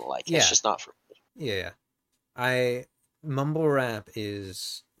hell they want to like. Yeah. It's just not for me. yeah. Mumble rap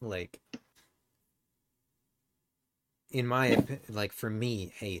is like in my like for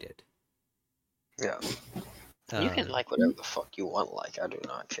me hated. Yeah, you can Um, like whatever the fuck you want. Like I do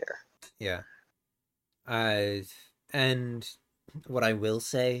not care. Yeah. And what I will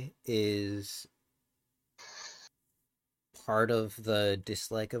say is part of the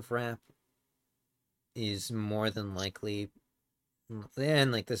dislike of rap is more than likely,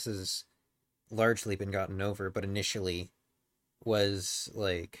 and like this has largely been gotten over, but initially was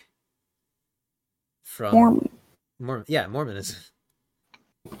like from Mormonism.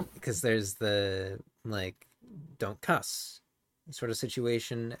 Because there's the like don't cuss sort of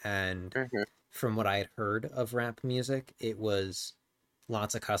situation, and Mhm. from what I had heard of rap music, it was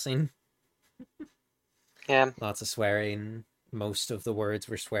lots of cussing, Yeah, lots of swearing. Most of the words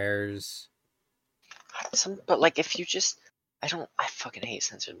were swears. but like if you just, I fucking hate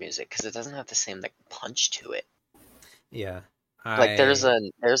censored music because it doesn't have the same like punch to it. Yeah, Like there's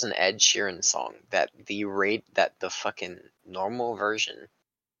an Ed Sheeran song that the fucking normal version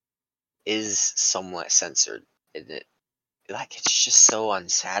is somewhat censored. Like it's just so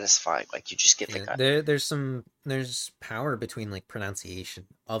unsatisfying. Like you just get like there's power between like pronunciation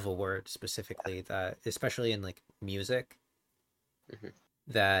of a word specifically, that especially in like music, Mhm.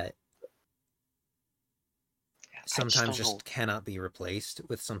 that I sometimes don't know. just cannot be replaced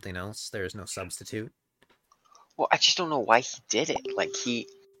with something else. There is no substitute. Well, I just don't know why he did it. Like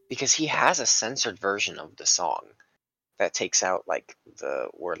because he has a censored version of the song that takes out like the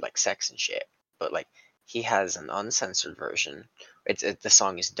word like sex and shit, but like he has an uncensored version. The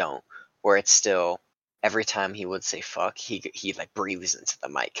song is "Don't," where it's still every time he would say "fuck," he like breathes into the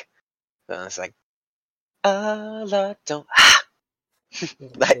mic. And it's like, Allah don't.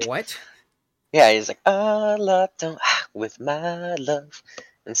 Like, What? yeah, he's like, Allah don't with my love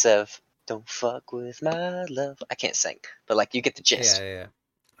instead of don't fuck with my love. I can't sing, but like you get the gist. Yeah.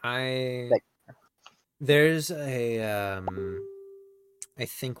 Like- There's a I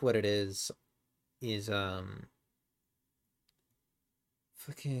think what it is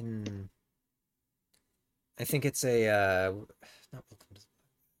fucking I think it's a not Welcome to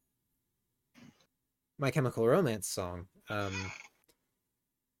My Chemical Romance song.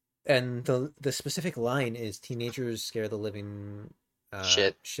 And the specific line is teenagers scare the living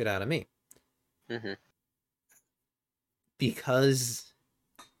shit out of me. Mm-hmm. Because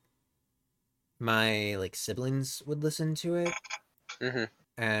my like siblings would listen to it, Mm-hmm.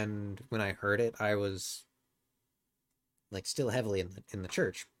 and when I heard it, I was like still heavily in the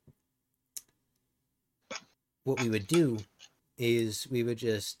church. What we would do is we would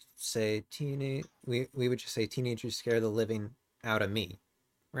just say we would just say teenagers scare the living out of me,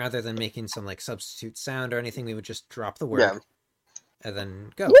 rather than making some like substitute sound or anything. We would just drop the word Yeah. and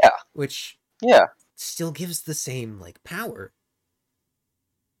then go. Yeah. Which Yeah. still gives the same like power.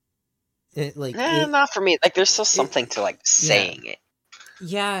 It, like Not for me. Like, there's still something to like saying it.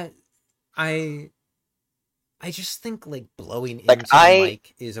 Yeah, I just think like blowing Like, into the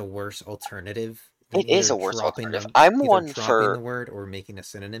mic is a worse alternative. Than It is either a worse dropping alternative. the- I'm either one dropping for the word or making a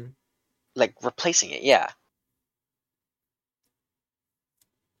synonym. like replacing it. Yeah.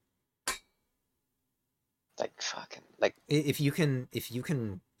 Like fucking like If you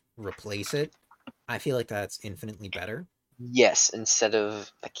can replace it, I feel like that's infinitely better. yes, instead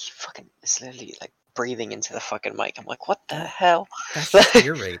of like he fucking is literally like breathing into the fucking mic. I'm like, what the hell? That's just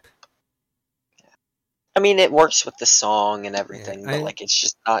ear rape. I mean, it works with the song and everything, I- but like it's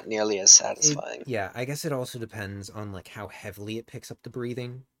just not nearly as satisfying. Yeah, I guess it also depends on like how heavily it picks up the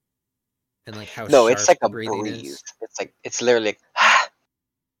breathing, and like how No, sharp it's like the a breathing breathe. is. It's like it's literally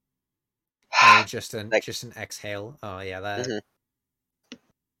Oh, just an like- just an exhale. Oh yeah, that. Mhm.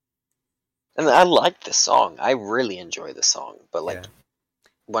 And I like this song. I really enjoy the song, but like Yeah.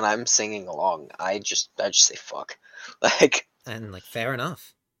 when I'm singing along, I just say fuck. Like And like fair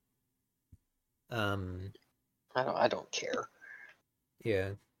enough. I don't care.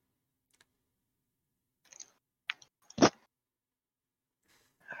 Yeah.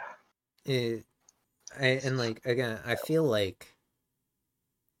 And like again, I feel like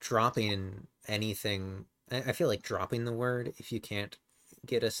dropping anything. I feel like dropping the word if you can't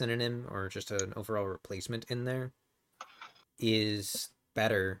get a synonym or just an overall replacement in there is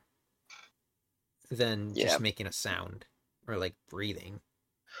better than Yeah. just making a sound or like breathing.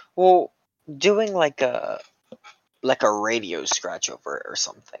 Well, doing like a radio scratch over it or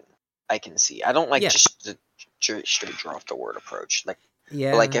something, I can see. I don't like Yeah. just the straight drop the word approach. Like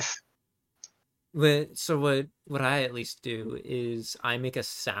Yeah. like if So what I at least do is I make a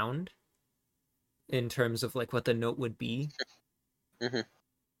sound in terms of like what the note would be, Mhm.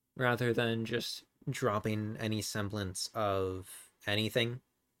 rather than just dropping any semblance of anything.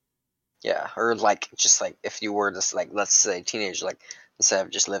 yeah, or like just like if you were just like let's say teenager, like instead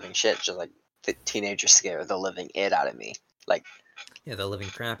of just living shit, just like the teenager scare the living it out of me. Like Yeah, the living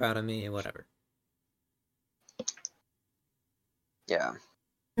crap out of me, whatever. yeah.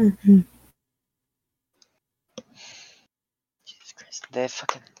 Mhm. Jesus Christ. They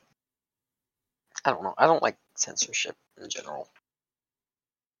fucking I don't know. I don't like censorship in general.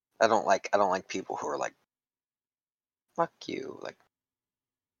 I don't like people who are like fuck you. Like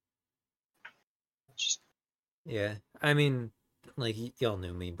just Yeah, I mean, like y'all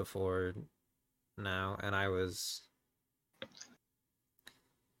knew me before now, and I was.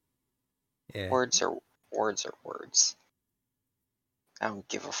 Yeah, words are words. I don't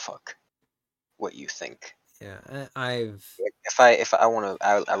give a fuck what you think. yeah, I've If I want to,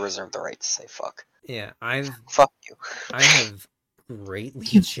 I reserve the right to say fuck. I've Fuck you. I have greatly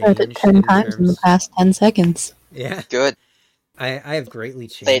You've said it changed 10 in times in the terms. past 10 seconds. Yeah, Good. I have greatly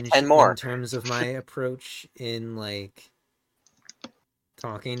Say changed 10 more. in terms of my approach in like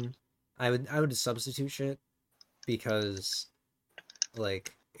talking. I would substitute shit because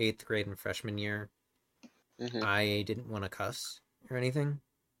like 8th grade and freshman year, Hmm. I didn't want to cuss or anything.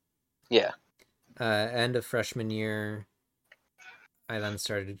 Yeah. End of freshman year, I then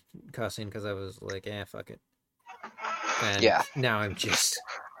started cussing because I was like, fuck it. And Yeah. now I'm just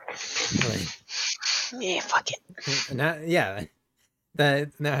like, Yeah. Fuck it. now, yeah,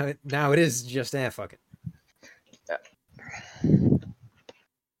 that now it is just fuck it.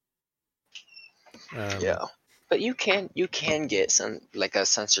 Yeah. But you can get some like a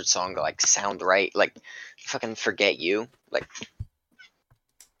censored song to like sound right, like fucking Forget You, like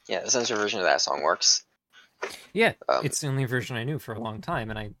yeah, the censored version of that song works. Yeah, Um, it's the only version I knew for a long time,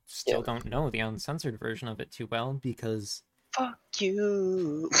 and I still Yeah. don't know the uncensored version of it too well because Fuck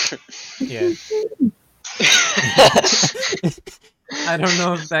you. yeah, I don't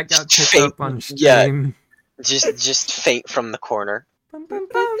know if that got picked Fake- up on yeah. stream. just faint from the corner. Bum, bum,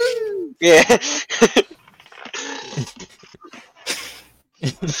 bum. Yeah.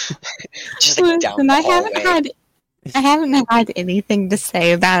 Just like down Listen, the I haven't had anything to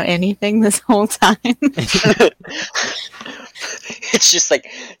say about anything this whole time. It's just like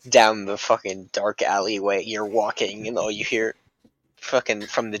down the fucking dark alleyway. You're walking, and all you hear, fucking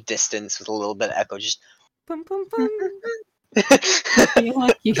from the distance with a little bit of echo, just. Bum, bum, bum. I feel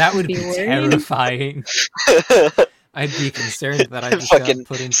like you That should would be worried. terrifying. I'd be concerned that I just fucking got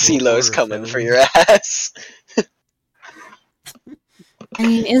put into a CeeLo's horror coming for film. your ass. I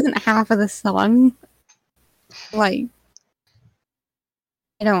mean, isn't half of the song like?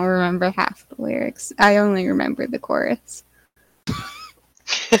 I don't remember half the lyrics. I only remember the chorus.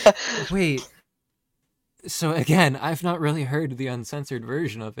 Wait. So again, I've not really heard the uncensored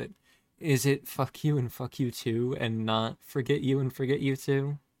version of it. Is it "fuck you" and "fuck you too" and not "forget you" and "forget you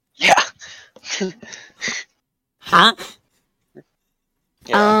too"? Yeah. Huh?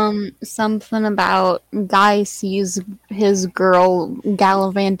 Yeah. Something about guy sees his girl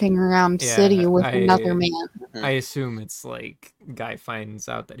gallivanting around Yeah, city with another man. I assume it's like guy finds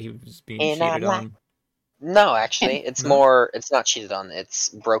out that he was being And I'm cheated like- on. No, actually, it's No? more. It's not cheated on. It's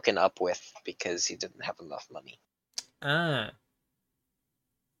broken up with because he didn't have enough money. Ah.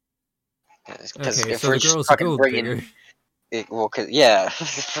 Because Okay, if so we're the just girl's a fucking gold bringing, digger. well, cause yeah,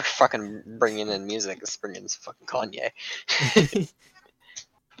 if we're fucking bringing in music, let's bring in some fucking Kanye.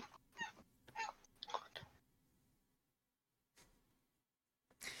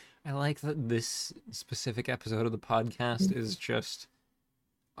 I like that this specific episode of the podcast is just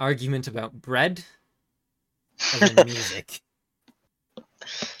argument about bread and then music.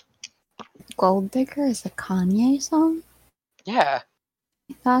 Gold Digger is a Kanye song? Yeah.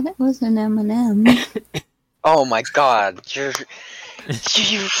 I thought it was an Eminem. Oh my god, you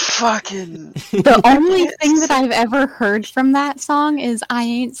fucking. The only thing that I've ever heard from that song is I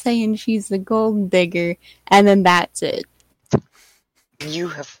ain't saying she's the gold digger, and then that's it. You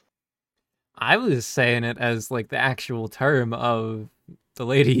have. I was saying it as like the actual term of the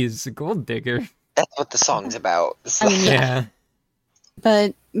lady is a gold digger. That's what the song's about. It's I mean, not- Yeah.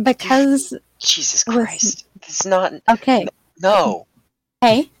 But because, Jesus Listen. Christ. It's not. okay, No.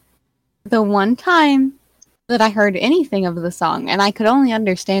 hey, the one time that I heard anything of the song, and I could only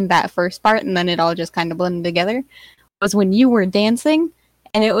understand that first part, and then it all just kind of blended together, was when you were dancing,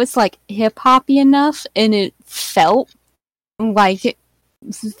 and it was like hip-hoppy enough, and it felt like it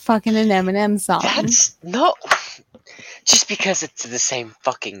was fucking an Eminem song. That's. No. Just because it's the same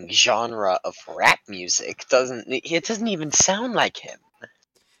fucking genre of rap music doesn't. It doesn't even sound like him.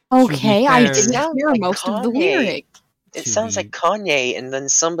 Okay, I fair- didn't Sounds hear like most of the Kanye. lyrics. It To sounds be- like Kanye, and then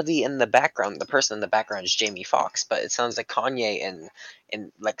somebody in the background. The person in the background is Jamie Foxx, but it sounds like Kanye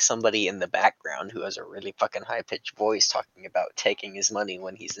and like somebody in the background who has a really fucking high pitched voice talking about taking his money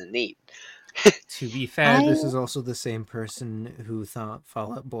when he's in need. To be fair, I- This is also the same person who thought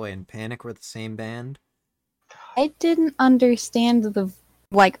Fall Out Boy and Panic were the same band. I didn't understand the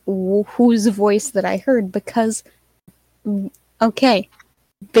whose voice that I heard because okay,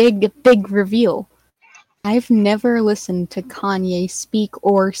 big reveal. I've never listened to Kanye speak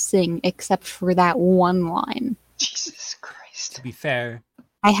or sing except for that one line. Jesus Christ. to be fair,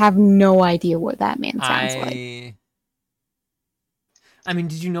 I have no idea what that man sounds like. I mean,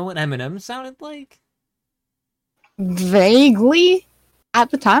 did you know what Eminem sounded like? Vaguely. At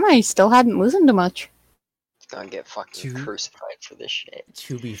the time I still hadn't listened to much. Gonna get fucking To- crucified for this shit.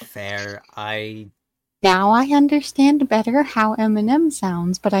 To be fair, I Now I understand better how Eminem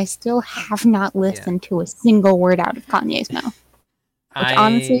sounds, but I still have not listened to a single word out of Kanye's mouth. Which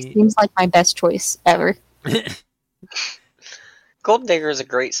honestly seems like my best choice ever. Gold Digger is a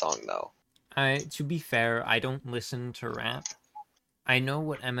great song though. To be fair, I don't listen to rap. I know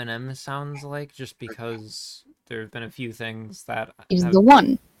what Eminem sounds like just because there have been a few things that He's have- the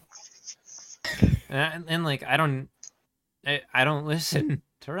one. and like I don't listen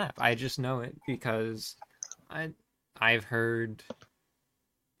to rap. I just know it because I've heard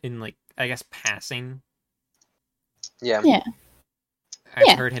in like I guess passing. Yeah. Yeah. I've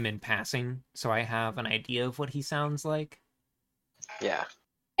Yeah. heard him in passing, so I have an idea of what he sounds like. Yeah.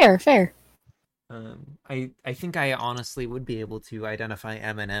 Fair. I think I honestly would be able to identify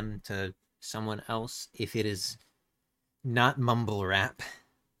Eminem to someone else if it is not mumble rap.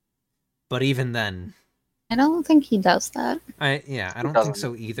 But even then, I don't think he does that. I don't think doesn't.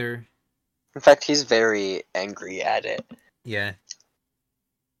 so either. In fact, he's very angry at it. Yeah.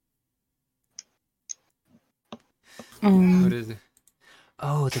 What is it?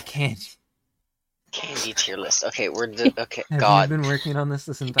 Oh, the candy. Candy tier list. Okay, okay. Have God. you been working on this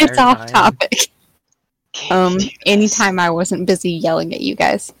entire It's off time? topic. Candy tier list. Anytime I wasn't busy yelling at you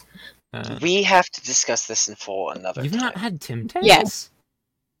guys. We have to discuss this in full another You've time. not had Tim Tams? Yes.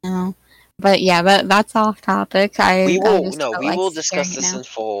 No. But yeah, that's off topic. We I will just no. felt We like will discuss sharing it this now. in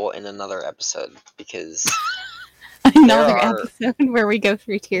full in another episode because I another are- episode where we go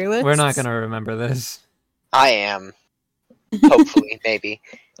through tier lists. We're not gonna remember this. I am. Hopefully, maybe.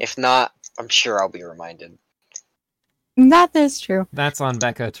 If not, I'm sure I'll be reminded. That is true. That's on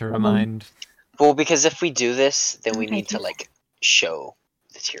Becca to remind. Well, because if we do this, then we Okay, need to like show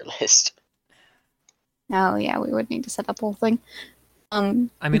the tier list. Oh yeah, we would need to set up a whole thing. I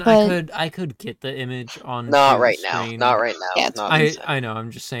mean, but I could get the image on. Not the right now. screen. Not right now. Yeah, it's not I this time. I know.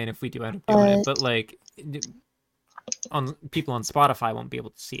 I'm just saying if we do end up doing it, but like, on people on Spotify won't be able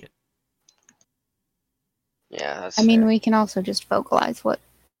to see it. Yeah, that's I mean, fair. we can also just vocalize what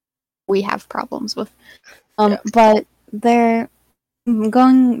we have problems with. Yeah. But they're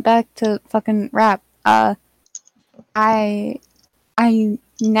going back to fucking rap. I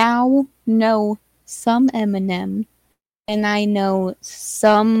now know some Eminem, and I know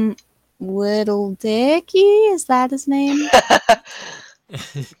some Little Dicky. Is that his name?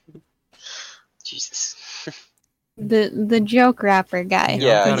 Jesus. The joke rapper guy.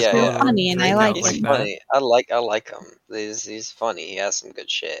 Yeah, gotta yeah, call yeah. it Funny, and I break like out He's him. that. funny. I like him. He's funny. He has some good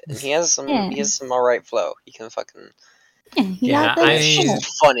shit, and he has some Yeah. alright flow. He can fucking. Yeah, he Yeah, got that I- shit.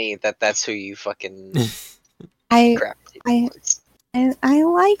 It's funny that's who you fucking I gravitate towards. I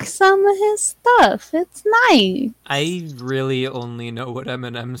like some of his stuff. It's nice. I really only know what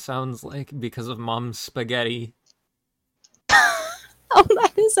Eminem sounds like because of Mom's Spaghetti. Oh,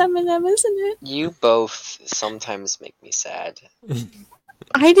 that is Eminem, isn't it? You both sometimes make me sad.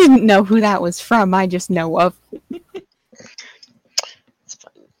 I didn't know who that was from. I just know of. It's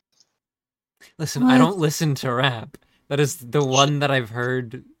fine. Listen, What? I don't listen to rap. That is the one that I've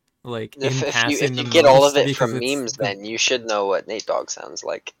heard like in If passing. you the get all most of it because from it's memes, the- then you should know what Nate Dogg sounds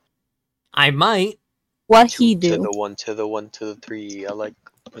like. I might. What he To do? the one, to the one, to the three. I like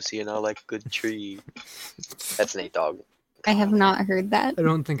pussy and I like good tree. That's Nate Dogg. I have not heard that. I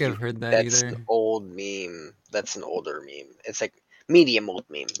don't think I've heard that That's either. an old meme. That's an older meme. It's like medium old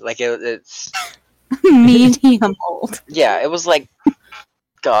meme. Like it's Medium old. yeah. It was like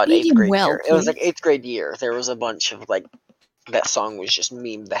God, Medium eighth grade well, year. It was like please. 8th grade year. There was a bunch of like that song was just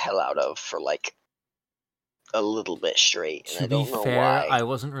memed the hell out of for like a little bit straight, and To I be don't know fair, why. I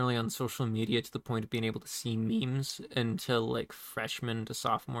wasn't really on social media to the point of being able to see memes until like freshman to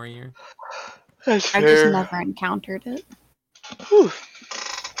sophomore year. That's I've just never encountered it. Whew.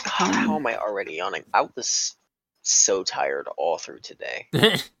 God, how am I already yawning? I was so tired all through today.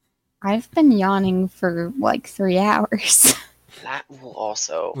 I've been yawning for like 3 hours. That will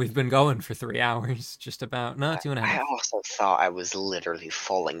also. We've been going for 3 hours, just about. No, 2.5. I also thought I was literally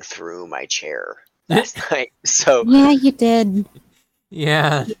falling through my chair last night. So Yeah, you did.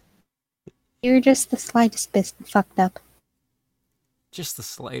 Yeah, You were just the slightest bit fucked up. just the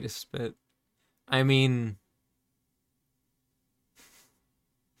slightest bit. I mean,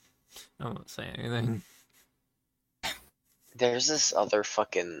 I won't say anything. there's this other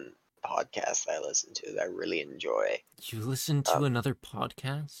fucking podcast I listen to that I really enjoy. You listen to another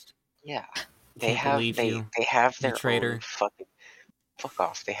podcast? Yeah, Can't believe you, they have you their traitor. own fucking fuck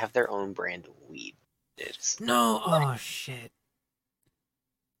off. They have their own brand of weed. It's No, oh shit.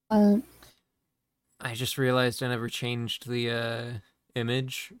 I just realized I never changed the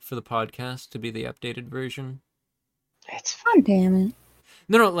image for the podcast to be the updated version. it's God damn it.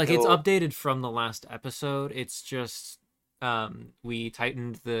 No, like it's No. updated from the last episode. It's just we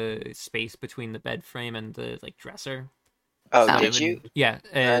tightened the space between the bed frame and the like dresser. oh, Oh. did It you? would- yeah,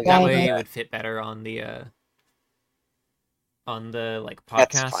 Yeah, that way yeah. it would fit better on the like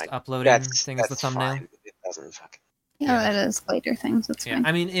That's podcast fine. uploading thing as the That's thumbnail. fine. It doesn't fucking. Yeah, Yeah. that is later things. That's Yeah, fine.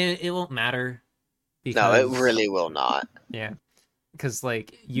 I mean it won't matter. No, it really will not. Yeah, because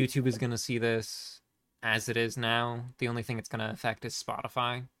like YouTube is gonna see this as it is now. The only thing it's gonna affect is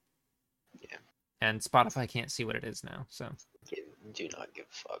Spotify. Yeah. And Spotify can't see what it is now, so Do not give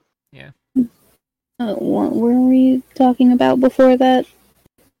a fuck. What were we talking about before that?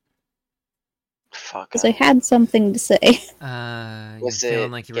 Fuck. Because I had something to say. you're Was feeling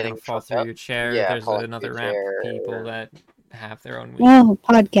it like you were getting gonna fall fucked through up? your chair. Yeah, There's fall through another your ramp chair. people that have their own weed. Oh,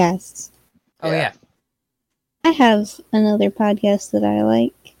 podcasts. Oh Yeah. yeah. I have another podcast that I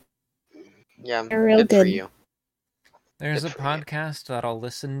like. Yeah, They're real good for good. you. There's a Good for you. podcast that I'll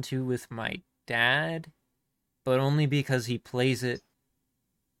listen to with my dad, but only because he plays it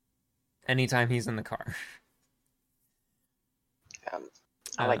anytime he's in the car.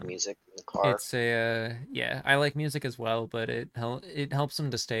 I like Um, music in the car. It's a yeah, I like music as well, but it helps him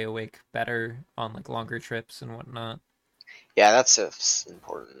to stay awake better on like longer trips and whatnot. Yeah, that's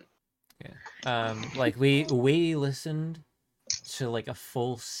important. Like we listened to like a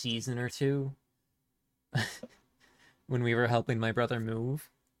full season or two when we were helping my brother move.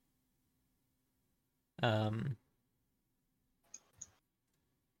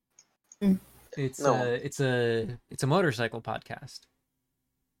 It's No. it's a motorcycle podcast.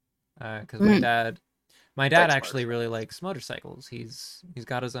 Because Mm. my dad Bike's actually motorcycle. really likes motorcycles. He's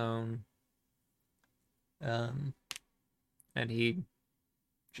got his own, and he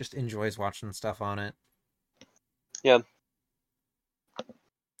just enjoys watching stuff on it. Yeah.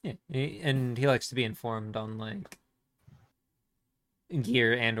 Yeah, and he likes to be informed on like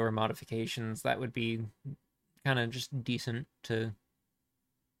gear and or modifications that would be kind of just decent to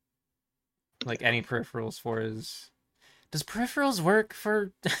like any peripherals for his. Does peripherals work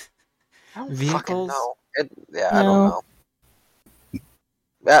for I don't fucking vehicles? know. I don't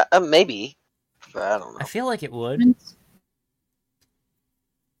know. Maybe, but I don't I know. feel like it would.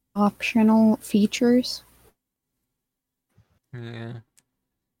 Optional features. Yeah.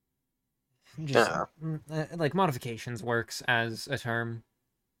 Just Yeah. like modifications works as a term.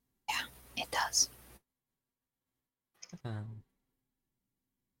 It does. Um,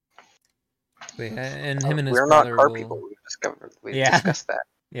 but yeah, and him and his We're not brother car will. people. We've Yeah. discussed that.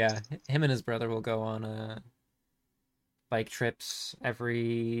 Yeah, him and his brother will go on bike trips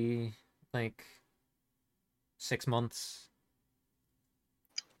every like 6 months.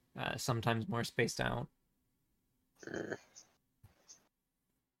 Sometimes more spaced out. Mm.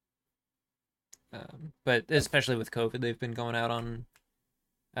 But especially with COVID, they've been going out on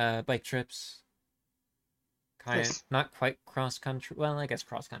bike trips. Kind of Nice. not quite cross country. Well, I guess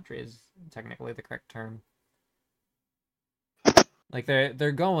cross country is technically the correct term. Like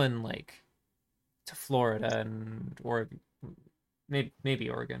they're going like to Florida or maybe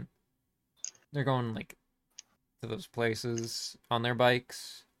Oregon. They're going like to those places on their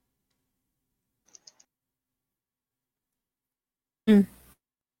bikes. Mm.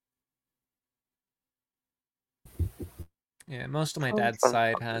 Yeah, most of my Oh, dad's fun.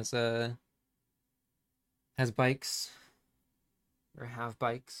 side has bikes or have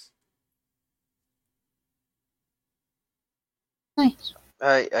bikes. Nice.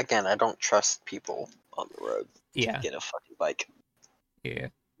 Again, I don't trust people on the road Yeah, to get a fucking bike. yeah,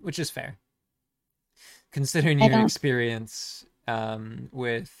 which is fair. Considering I your don't- experience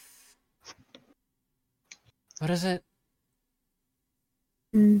with what is it?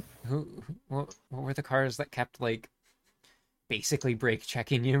 Mm. What were the cars that kept like basically brake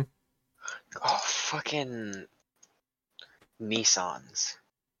checking you? Oh, fucking Nissans.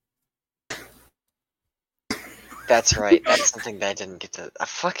 That's right. That's something that I didn't get to.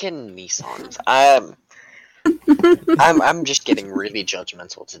 Fucking Nissans. I'm just getting really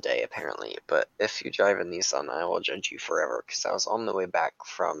judgmental today, apparently. But if you drive a Nissan, I will judge you forever. Because I was on the way back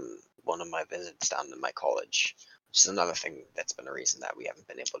from one of my visits down to my college, which is another thing that's been a reason that we haven't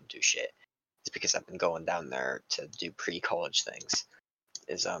been able to do shit. It's because I've been going down there to do pre-college things.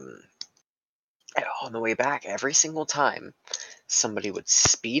 On the way back, every single time somebody would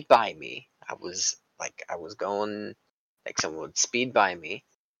speed by me, someone would speed by me,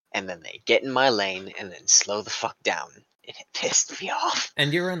 and then they'd get in my lane and then slow the fuck down. And it pissed me off.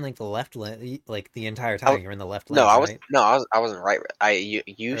 And you're in like the left lane, like the entire time. You're in the left lane, No, I wasn't right. Or, like, I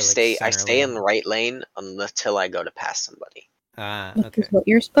center stay in lane. the right lane until I go to pass somebody. Ah, Which okay. is what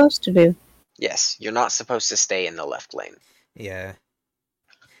you're supposed to do. Yes, you're not supposed to stay in the left lane. Yeah.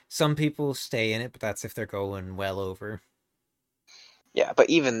 Some people stay in it, but that's if they're going well over. Yeah, but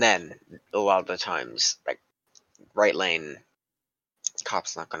even then, a lot of the times, like, right lane,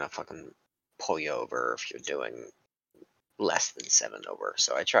 cop's not gonna fucking pull you over if you're doing less than 7 over.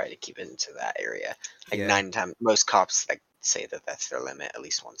 So I try to keep it into that area. Like Yeah. most cops like say that that's their limit. At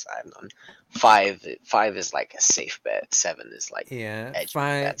least once I've done. 5 is like a safe bet. 7 is like Yeah, edge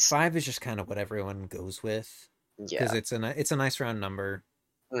five bets. five is just kind of what everyone goes with because Yeah. it's a nice round number.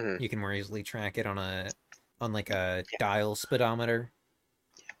 Hmm. You can more easily track it on like a Yeah. dial speedometer.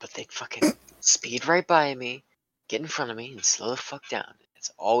 But they fucking speed right by me, get in front of me, and slow the fuck down.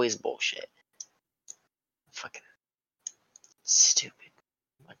 It's always bullshit. Fucking stupid.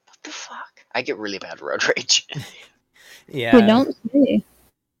 Like, what the fuck? I get really bad road rage. Yeah. We don't say.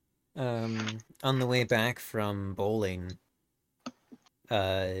 On the way back from bowling,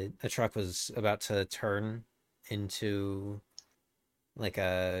 a truck was about to turn into like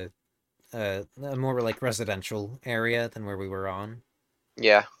a more like residential area than where we were on.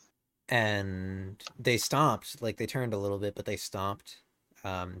 Yeah. And they stopped, like they turned a little bit, but they stopped,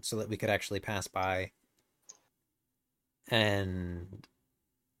 so that we could actually pass by. And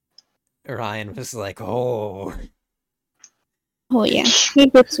Ryan was like, "Oh, Oh yeah, he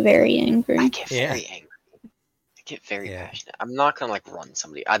gets very angry. I get Yeah. very angry. I get very Yeah. passionate. I'm not gonna like run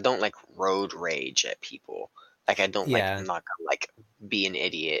somebody. I don't like road rage at people. Like I don't like. Yeah. I'm not gonna like be an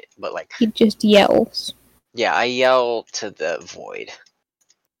idiot. But like, He just yells. yeah, I yell to the void.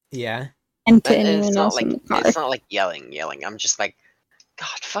 Yeah. and to And anyone it's not else like in the car. it's not like yelling. I'm just like, God,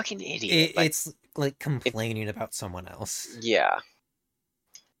 fucking idiot. Like, It's like complaining about someone else. yeah.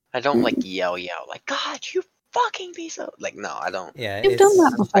 I don't like yell like, God, you fucking piece of like. No, I don't. Yeah, You've done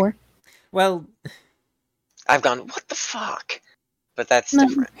that it's before. well, I've gone, what the fuck? But that's No.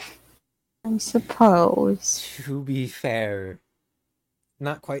 different. I suppose. to be fair,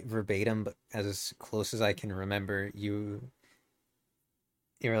 not quite verbatim, but as close as I can remember, you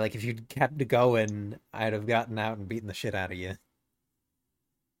were like, if you'd kept going, I'd have gotten out and beaten the shit out of you.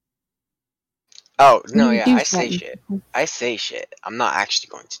 Oh no, You yeah, do I say threaten shit. people. I say shit. I'm not actually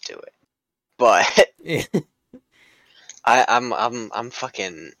going to do it, but I'm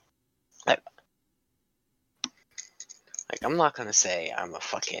fucking like I'm not gonna say I'm a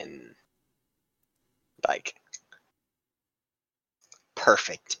fucking like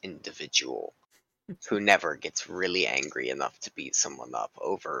perfect individual who never gets really angry enough to beat someone up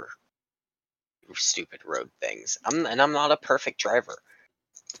over stupid road things. I'm not a perfect driver,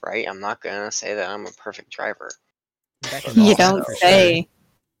 right? I'm not gonna say that I'm a perfect driver. Back But in You this time, don't for say. sure.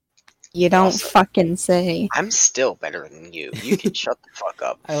 You don't Also- fucking say. I'm still better than you. You can shut the fuck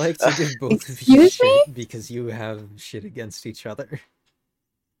up. I like to give both of you Excuse me? shit because you have shit against each other.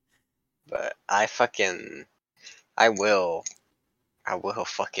 But I will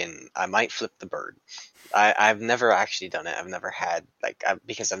fucking, I might flip the bird. I've never actually done it. I've never had, like,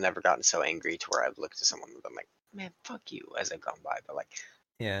 because I've never gotten so angry to where I've looked at someone and I'm like, man, fuck you, as I've gone by. But, like,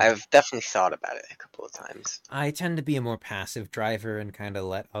 Yeah. I've definitely thought about it a couple of times. I tend to be a more passive driver and kind of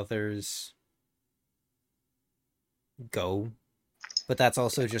let others go. But that's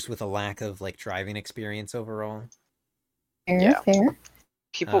also just with a lack of, like, driving experience overall. Fair, Yeah. fair.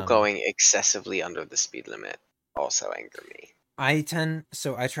 People Um, going excessively under the speed limit also anger me. I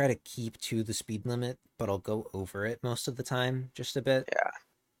try to keep to the speed limit, but I'll go over it most of the time, just a bit. Yeah.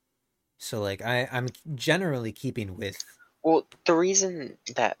 So, like, I'm generally keeping with. Well, the reason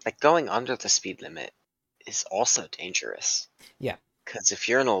that, like, going under the speed limit is also dangerous. Yeah. Because if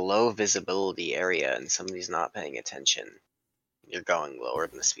you're in a low visibility area and somebody's not paying attention, you're going lower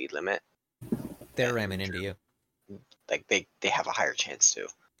than the speed limit. They're and, ramming into you. Like, they have a higher chance to.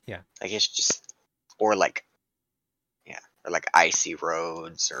 Yeah. Like, it's just, or like icy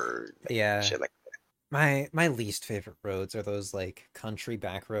roads or like, Yeah. shit like My least favorite roads are those, like, country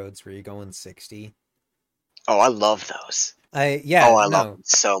back roads where you're going 60. Oh, I love those. I love no. them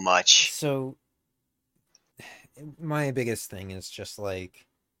so much. So my biggest thing is just like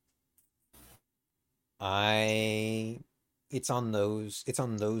it's on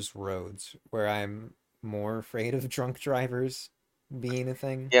those roads where I'm more afraid of drunk drivers being a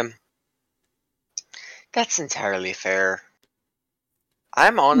thing. Yeah. That's entirely fair.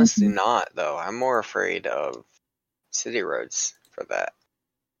 I'm honestly not, though. I'm more afraid of city roads for that.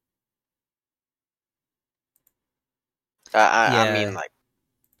 I mean, like,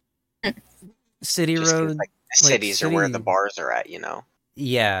 City just 'cause, road, like, the cities are where the city- bars are at, you know?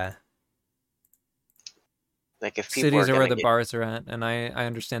 yeah. Like, if people Cities are are where gonna the get... bars are at, and I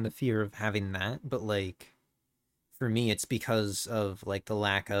understand the fear of having that, but, like, for me, it's because of, like, the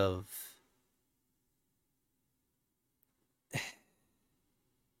lack of...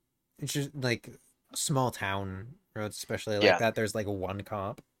 It's just, like, small town roads, especially like Yeah. that. There's, like, one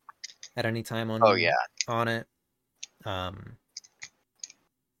cop at any time on Oh, yeah. on it.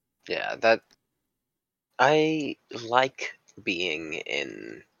 Yeah, that... I like being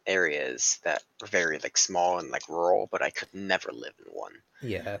in areas that are very, like, small and, like, rural, but I could never live in one.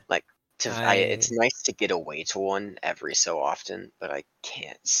 Yeah. It's nice to get away to one every so often, but I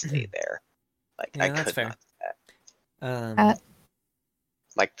can't stay there. Like, Yeah, I that's could fair. not do that. Uh,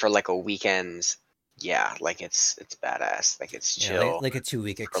 Like, for, like, a weekend, yeah, like, it's badass. Like, it's Yeah, chill, like a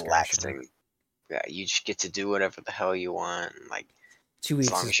 2-week excursion. relaxing. Yeah, you just get to do whatever the hell you want. And, like, 2 as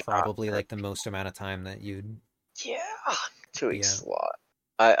weeks long is as you're not probably, hurt. like, the most amount of time that you'd... Yeah, 2 weeks Yeah. is a lot.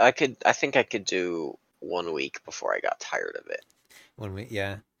 I think I could do 1 week before I got tired of it.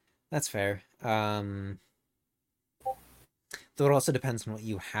 Yeah, that's fair. Though it also depends on what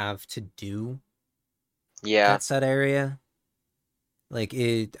you have to do Yeah, at said area. Like,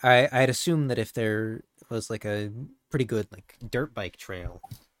 I'd assume that if there was, like, a pretty good, like, dirt bike trail,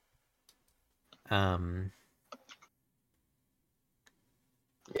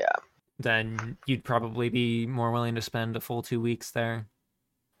 yeah, then you'd probably be more willing to spend a full 2 weeks there.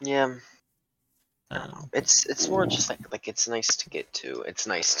 yeah. I don't know. Um, It's more just like it's nice to get to. It's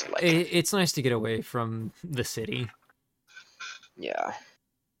nice to, like, it's nice to get away from the city. yeah.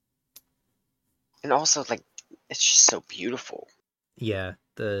 And also, like, it's just so beautiful. yeah,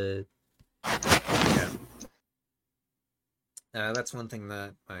 That's one thing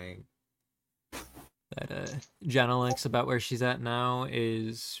that Jenna likes about where she's at now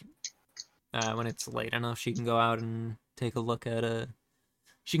is when it's late enough, she can go out and take a look at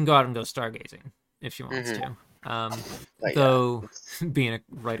she can go out and go stargazing if she wants to. Though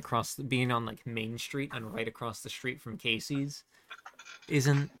being on like Main Street and right across the street from Casey's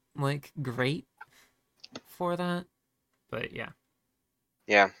isn't like great for that. But yeah.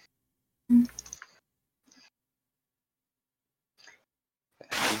 Yeah. You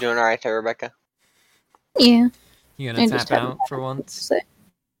doing alright there, Rebecca? Yeah. You I gonna just tap haven't out for had once? to say.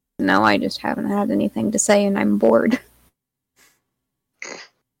 No, I just haven't had anything to say, and I'm bored.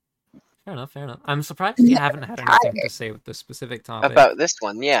 Fair enough. I'm surprised you haven't had anything to say with this specific topic. About this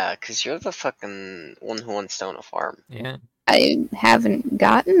one, yeah, because you're the fucking one who wants to own a farm. Yeah. I haven't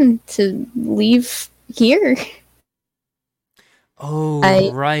gotten to leave here.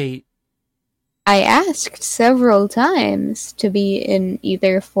 Oh, right. I asked several times to be in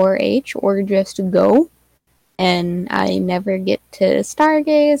either 4-H or just go, and I never get to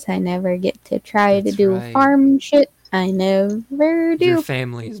stargaze. I never get to try to That's do right. farm shit. I never do. Your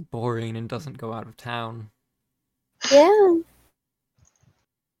family is boring and doesn't go out of town. Yeah.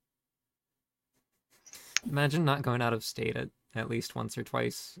 Imagine not going out of state at least once or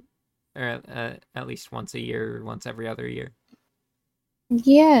twice, or at least once a year, or once every other year.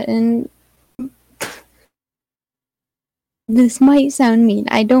 Yeah, and this might sound mean.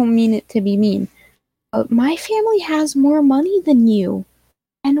 I don't mean it to be mean. But my family has more money than you,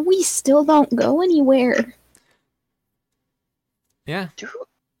 and we still don't go anywhere. Yeah. Dude.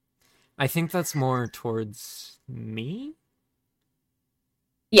 I think that's more towards me.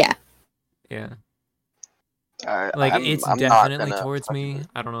 Yeah. Yeah. Like, it's definitely towards me.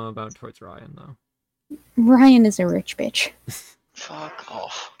 I don't know about towards Ryan though. Ryan is a rich bitch. Fuck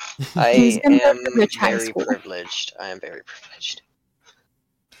off. He's I gonna go am to rich high very school. privileged. I am very privileged.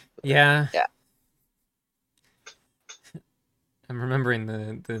 Yeah. Yeah. I'm remembering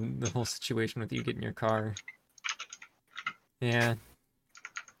the whole situation with you getting your car. Yeah.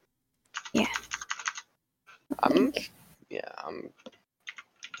 Yeah. I'm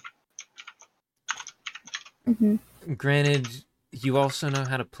Mhm. Granted, you also know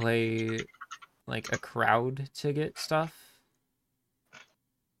how to play like a crowd to get stuff.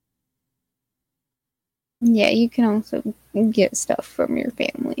 Yeah, you can also get stuff from your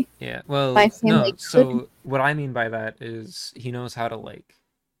family. Yeah. Well, My family no. So what I mean by that is he knows how to like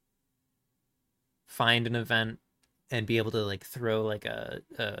find an event and be able to like throw like a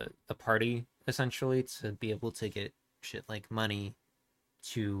party essentially to be able to get shit like money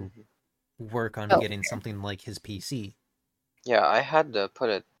to work on getting something like his PC. Yeah, I had to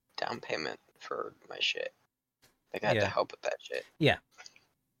put a down payment for my shit. Like, I had to help with that shit. Yeah.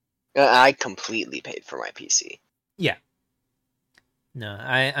 I completely paid for my PC. Yeah. No,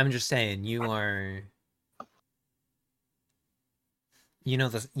 I'm just saying you are. Like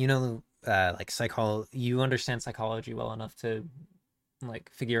you understand psychology well enough to like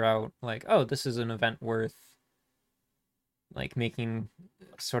figure out like, oh, this is an event worth like making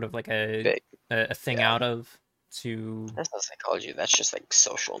sort of like a thing out of. To that's not psychology. That's just like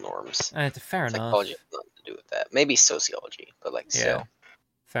social norms. Fair enough. Psychology has nothing to do with that. Maybe sociology, but like still.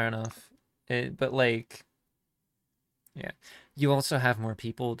 Fair enough. But like, yeah, you also have more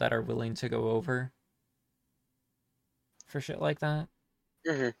people that are willing to go over for shit like that.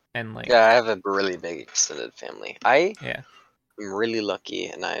 Mm-hmm. And like, yeah, I have a really big extended family. I'm yeah, really lucky,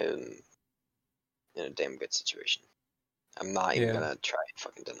 and I'm in a damn good situation. I'm not even gonna try and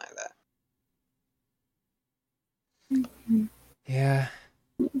fucking deny that. Yeah.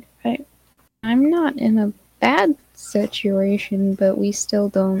 I'm not in a bad situation, but we still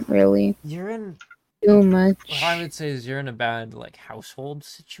don't really do much. What I would say is you're in a bad like household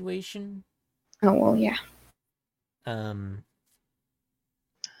situation. Oh well, yeah.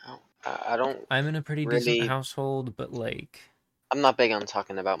 I don't. I'm in a pretty decent household, but like, I'm not big on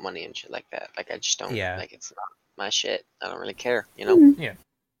talking about money and shit like that. Like, I just don't. Yeah. Like, it's not my shit. I don't really care. You know. Mm-hmm. Yeah.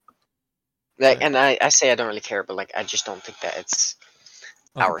 Like, and I say I don't really care, but like, I just don't think that it's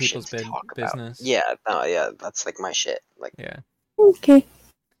our shit to talk business. About. Yeah. No. Yeah. That's like my shit. Like. Yeah. Okay.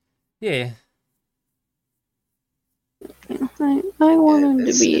 Yeah. I want him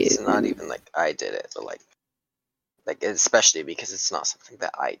to be. It's not even like I did it, but like especially because it's not something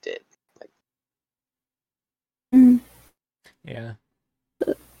that I did. Like. Yeah.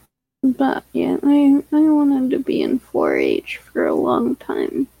 But yeah, I want him to be in 4-H for a long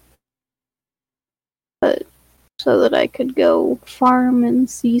time. But so that I could go farm and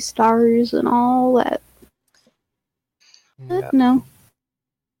see stars and all that. Yeah. No.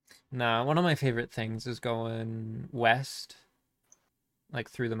 Nah, one of my favorite things is going west like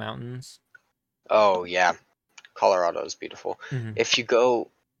through the mountains. Oh yeah, Colorado is beautiful. Mhm. If you go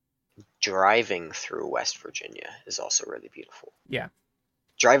driving through West Virginia is also really beautiful. Yeah.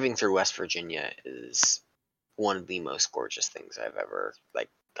 Driving through West Virginia is one of the most gorgeous things I've ever like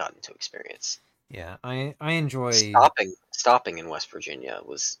gotten to experience. Yeah, I enjoy Stopping in West Virginia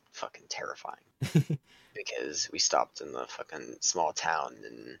was fucking terrifying because we stopped in the fucking small town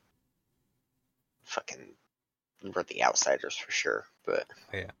and fucking we're the outsiders for sure, but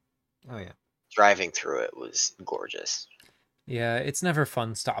Oh yeah. driving through it was gorgeous. Yeah, it's never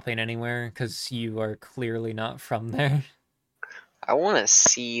fun stopping anywhere because you are clearly not from there. I want to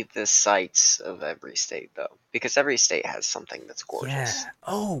see the sights of every state though, because every state has something that's gorgeous. Yeah.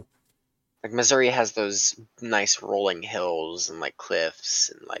 Oh, Like Missouri has those nice rolling hills and like cliffs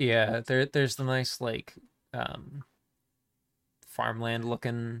and like yeah. There's the nice like farmland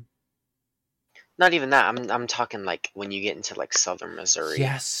looking. not even that. I'm talking like when you get into like southern Missouri.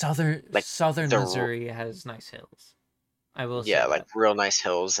 Yeah, southern the- Missouri has nice hills. I will say Yeah, like that. real nice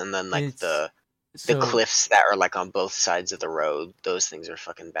hills, and then like the So, cliffs that are like on both sides of the road. Those things are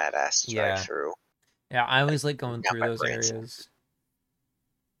fucking badass to drive Yeah. through. yeah, I always like going Not through my those brains. areas.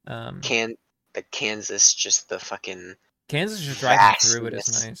 Kansas, just the fucking Kansas just driving through it is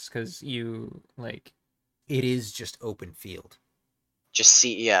vastness. nice because you like It is just open field. just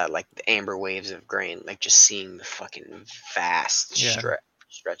see like the amber waves of grain, like just seeing the fucking vast Yeah.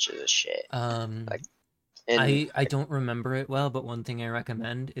 stretches of shit. Like, And I don't remember it well, but one thing I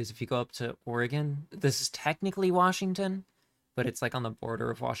recommend is if you go up to Oregon. This is technically Washington, but it's like on the border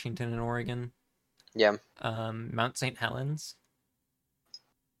of Washington and Oregon. yeah, Mount St. Helens.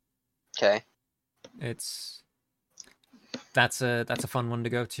 okay. That's a fun one to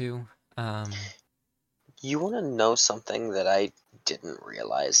go to. You want to know something that I didn't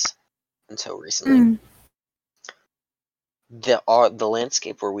realize until recently? Mm. The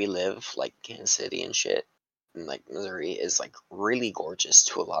landscape where we live, like Kansas City and shit, and like Missouri, is like really gorgeous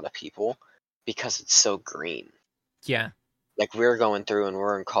to a lot of people because it's so green. Yeah, Like we're going through and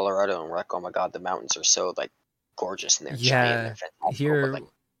we're in Colorado and we're like, oh my god, the mountains are so like gorgeous and they're giant yeah. and they're fantastical. Here, But, like,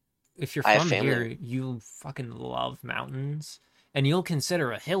 if you're I have from family- here, you fucking love mountains, and you'll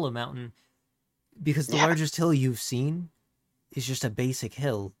consider a hill a mountain Because the Yeah. largest hill you've seen is just a basic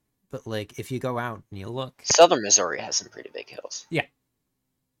hill. But like if you go out and you look, Southern Missouri has some pretty big hills.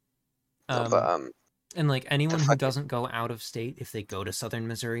 But and like anyone who fucking- doesn't go out of state, if they go to southern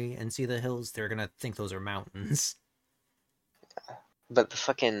Missouri and see the hills, they're gonna think those are mountains. the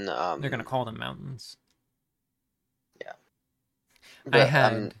fucking they're gonna call them mountains. but,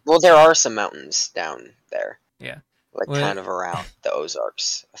 had- well, there are some mountains down there. Yeah. Like Well- kind of around the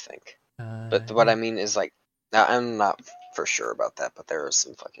Ozarks, I think. Uh, But what I mean is like, now I'm not for sure about that, but there is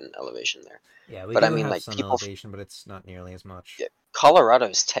some fucking elevation there. Yeah, we But do I mean, have like, some people- elevation, but it's not nearly as much. Yeah. Colorado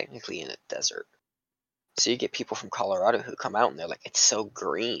is technically in a desert, so you get people from Colorado who come out and they're like, it's so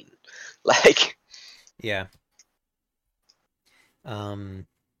green, like Yeah.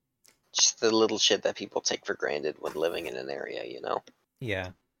 just the little shit that people take for granted when living in an area, you know?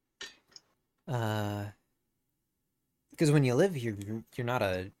 Yeah. Because when you live here, you're not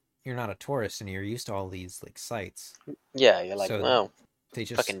a tourist, and you're used to all these like sights. Yeah, you're like, So, well, They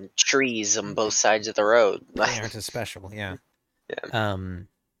just fucking trees on both sides of the road. they Like, aren't as special. Yeah. Yeah.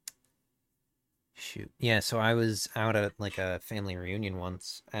 Shoot. Yeah. So I was out at like a family reunion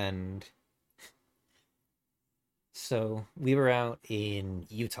once, and so we were out in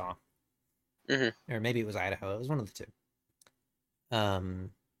Utah, Mhm. or maybe it was Idaho. It was one of the two.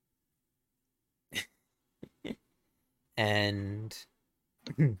 And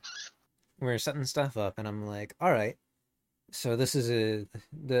we're setting stuff up, and I'm like, all right, so this is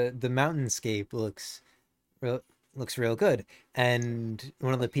the mountainscape looks real good. And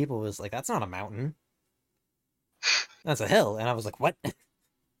one of the people was like, that's not a mountain, that's a hill. And I was like, what?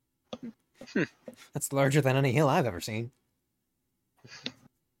 That's larger than any hill I've ever seen.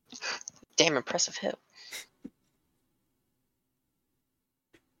 damn impressive hill.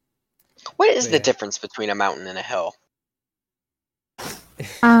 What is But the yeah. difference between a mountain and a hill?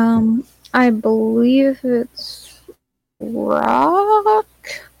 I believe it's rock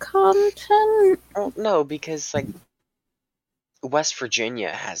content. Oh, no, because like West Virginia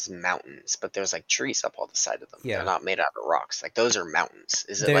has mountains, but there's like trees up all the side of them. Yeah. They're not made out of rocks. Like those are mountains.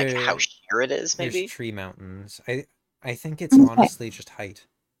 Is it like They're- how sheer it is? There's Maybe. tree mountains. I think it's Okay. honestly just height.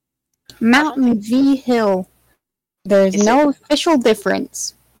 Mountain v Hill. There's Is no official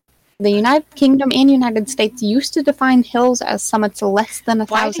difference. The United Kingdom and United States used to define hills as summits less than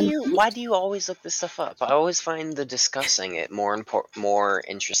 1,000 feet. Why do you always look this stuff up? I always find the discussing it more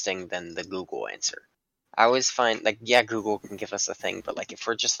interesting than the Google answer. I always find like, yeah, Google can give us a thing, but like if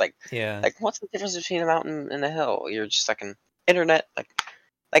we're just like Yeah. what's the difference between a mountain and a hill? You're just like an internet, like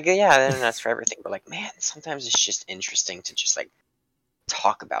yeah, the internet's for everything, but like man, sometimes it's just interesting to just like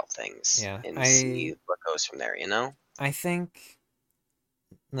talk about things Yeah, and see what goes from there, you know? I think,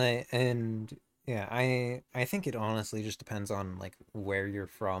 like, and yeah, I think it honestly just depends on like where you're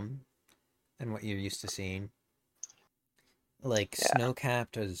from and what you're used to seeing. Like Yeah,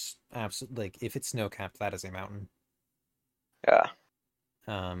 snow-capped is absolutely like if it's snow-capped, that is a mountain. yeah.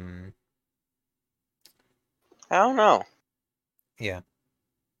 Um, I don't know. yeah.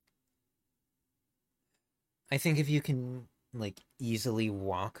 I think if you can like easily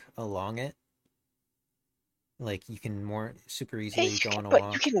walk along it, like you can more super Hey, easily go on a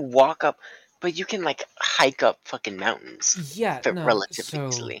but you walk. can walk up, but you can like hike up fucking mountains Yeah, no, relatively so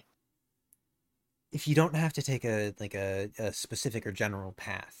easily. if you don't have to take a specific or general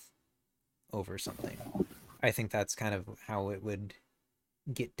path over something, I think that's kind of how it would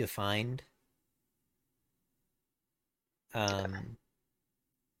get defined. Because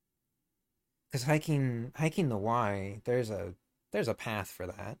hiking the Y, there's a path for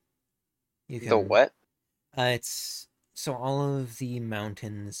that. You The can what? it's so all of the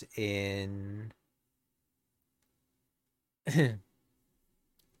mountains in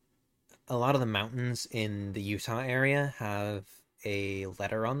a lot of the mountains in the Utah area have a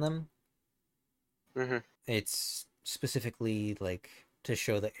letter on them. Mm-hmm. It's specifically like to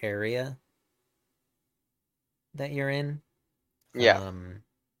show the area that you're in. Yeah.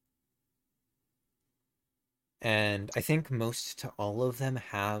 And I think most to all of them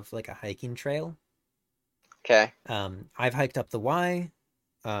have like a hiking trail. Okay. I've hiked up the Y.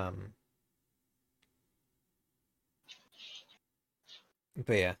 But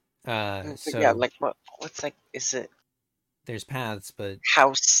yeah. But yeah, So like what's like is it there's paths, but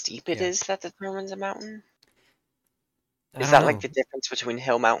how steep it yeah. is that determines a mountain? I Is don't that like know. the difference between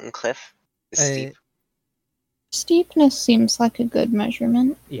hill, mountain, cliff? Is steep? Steepness seems like a good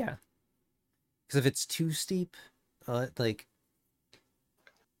measurement. Yeah. Because if it's too steep, like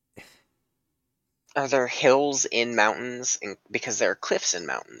Are there hills in mountains? Because there are cliffs in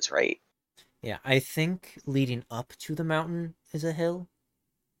mountains, right? yeah, I think leading up to the mountain is a hill.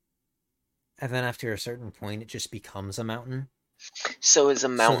 And then after a certain point it just becomes a mountain. So is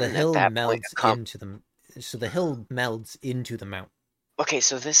a So the mountain at hill that point melds into the so the hill melds into the mountain. Okay,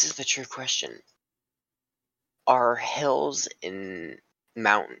 so this is the true question. Are hills in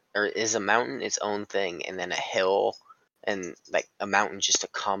mountain, or is a mountain its own thing and then a hill and like a mountain just a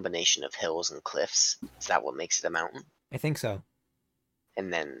combination of hills and cliffs? Is that what makes it a mountain? I think so.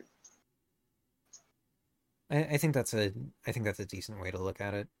 And then I think that's a decent way to look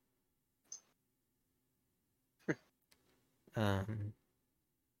at it. Um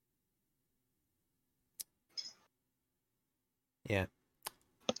yeah.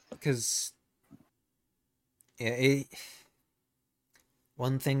 Because yeah,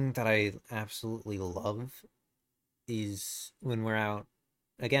 one thing that I absolutely love is when we're out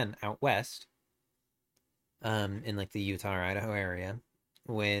west, in like the Utah or Idaho area,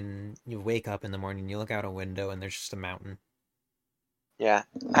 when you wake up in the morning, you look out a window and there's just a mountain. yeah,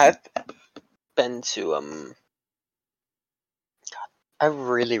 I've been to I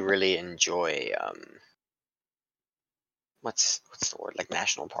really enjoy what's the word, like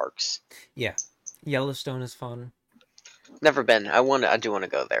national parks. Yeah, Yellowstone is fun. Never been. I do want to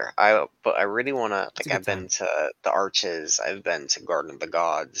go there. But I really want to. It's a Like good I've been time. to the Arches. I've been to Garden of the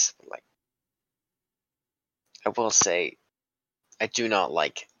Gods. Like I will say, I do not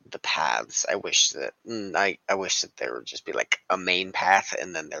like the paths. I wish that I wish that there would just be like a main path,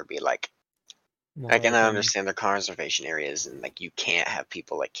 and then there'd be like More I can open. understand the conservation areas, and like you can't have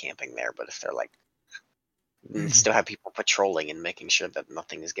people like camping there. But if they're like still have people patrolling and making sure that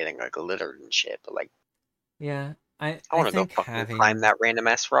nothing is getting like littered and shit. But like Yeah, I I want to go think fucking climb having that random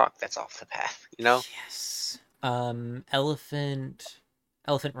ass rock that's off the path. You know? yes,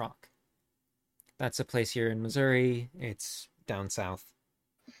 Elephant Rock. That's a place here in Missouri. It's down south.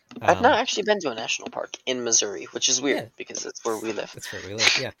 I've not actually been to a national park in Missouri, which is weird Yeah. because that's where we live. That's where we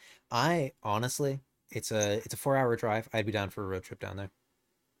live. Yeah, I honestly, it's a 4-hour drive. I'd be down for a road trip down there.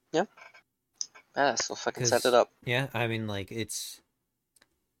 Yeah. Yeah, so fucking set it Cause up. yeah, I mean like it's,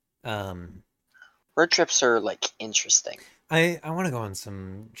 Road trips are like interesting. I want to go on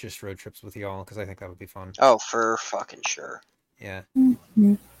some just road trips with y'all because I think that would be fun. Oh, for fucking sure. Yeah.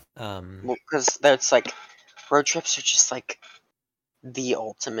 Mhm. Well, because that's like road trips are just like the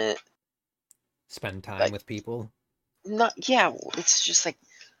ultimate. Spend time Like, with people. Not yeah. It's just like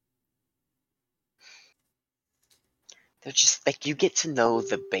they're just like you get to know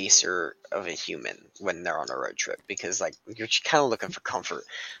the baser of a human when they're on a road trip because like you're kind of looking for comfort.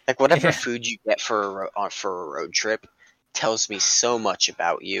 Like whatever Yeah. food you get for a road trip tells me so much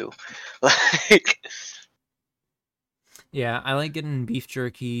about you. Like Yeah, I like getting beef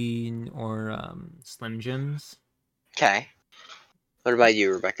jerky or Slim Jims. okay. What about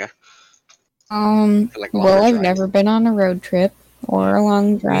you, Rebecca? Like Well, longer I've drive. never been on a road trip or a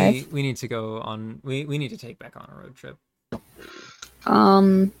long drive. We need to go on. We need to take back on a road trip.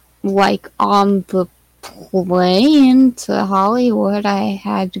 Like on the plane to Hollywood, I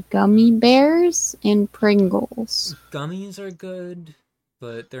had gummy bears and Pringles. Gummies are good,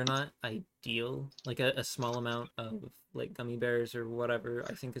 but they're not ideal. Like a small amount of like gummy bears or whatever,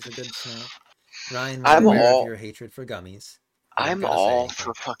 I think is a good snack. Ryan, I'm I'm aware all- of your hatred for gummies. but I'm gotta all say,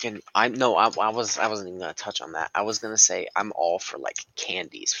 for fucking. I wasn't even gonna touch on that. I was gonna say I'm all for like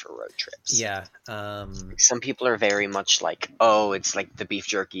candies for road trips. Yeah. Some people are very much like, oh, it's like the beef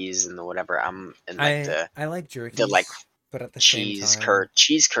jerkies and the whatever. I'm and like I like jerky, like, but at the cheese same time, curd.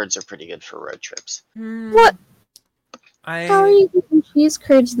 Cheese curds are pretty good for road trips. What? How are you getting cheese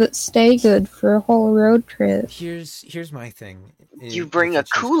curds that stay good for a whole road trip? Here's my thing. You with bring the a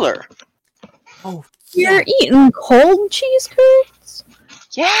cheese curd. cooler. Oh, You're yeah. eating cold cheese curds?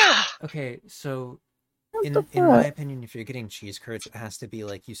 Yeah. Okay, so What in the my fuck? opinion, if you're getting cheese curds, it has to be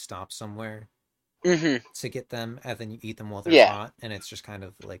like you stop somewhere Mm-hmm. to get them, and then you eat them while they're Yeah. hot, and it's just kind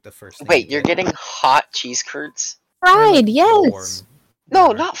of like the first thing. Wait, you you're get. getting hot cheese curds? They're, like, Fried, yes. warm. No,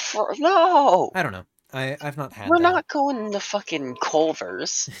 Whatever. not for no. I don't know. I've not had We're that. not going to fucking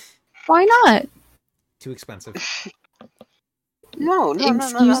Culver's. Why not? Too expensive. No.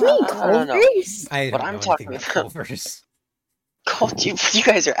 Excuse me, no. Culver's? I What don't I'm know talking anything about about- Culver's. You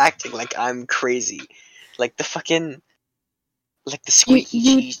guys are acting like I'm crazy. Like the fucking like the squeaky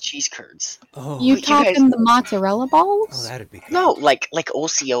you- cheese curds. Oh, You you talking guys- the mozzarella balls? oh, that'd be good. No, like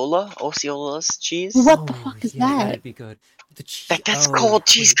Osceola's cheese. What the fuck is that? That'd be good. The That's oh, called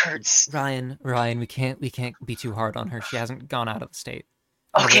cheese wait. curds. Ryan, we can't be too hard on her. She hasn't gone out of the state.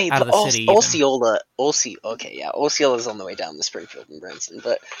 Okay, out of but the city. even. Osceola's on the way down to Springfield and Branson,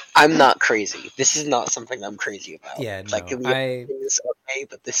 but I'm not crazy. This is not something I'm crazy about. Yeah, no. Like the other thing is okay,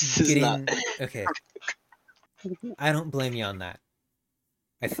 but this is not. Okay. I don't blame you on that.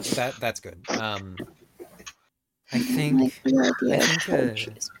 That's good. I think Like the idea I of think, cold uh,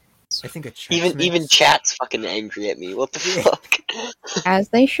 cheese. I think a Chex Even Mix- chat's fucking angry at me. What the Yeah. fuck? As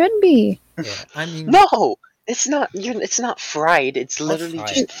they should be. Yeah, I mean, No, it's not. It's not fried. It's literally try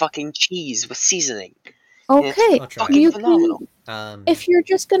just it. fucking cheese with seasoning. Okay, I'll try Fucking you phenomenal. can, if you're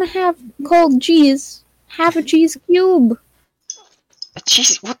just gonna have cold cheese, have a cheese cube. A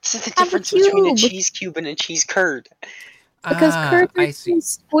cheese. What's the Have a difference between a cube. cheese cube and a cheese curd? Because curds I are see.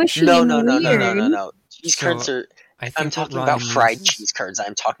 so squishy No. and weird. Cheese So, curds are. I think I'm what talking Ryan about fried means is cheese curds.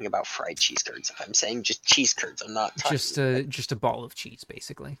 I'm talking about fried cheese curds. If I'm saying just cheese curds, I'm not talking. Just a ball of cheese,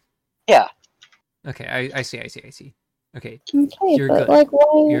 basically. Yeah. Okay, I see. Okay, Okay, You're but good. like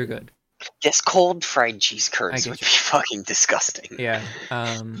why? you're good. Yes, cold fried cheese curds get would you. be fucking disgusting. Yeah.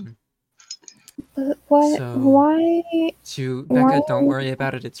 But why? So- Why? To Becca, Why- don't worry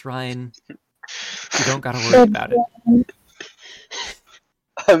about it. It's Ryan. You don't gotta worry about it.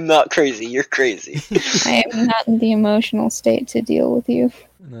 I'm not crazy. You're crazy. I am not in the emotional state to deal with you.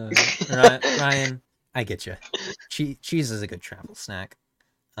 Ryan, I get you. Cheese is a good travel snack.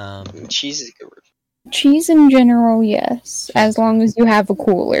 Cheese is a good word. Cheese in general, yes, as long as you have a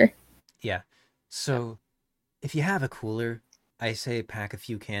cooler. Yeah. So, if you have a cooler, I say pack a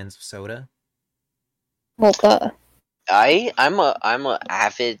few cans of soda. Well, duh. I'm a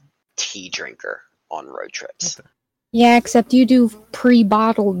avid tea drinker on road trips. Yeah, except you do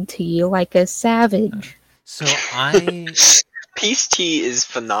pre-bottled tea like a savage. so I Peace tea is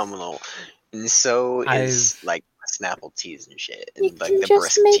phenomenal, and so is I've- like Snapple teas and shit, You and like can the just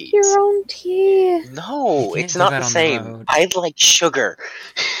brisk make teas. your own tea. No, You can't it's do not that the on the same. road. I like sugar.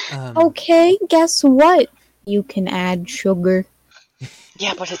 Okay, guess what? You can add sugar.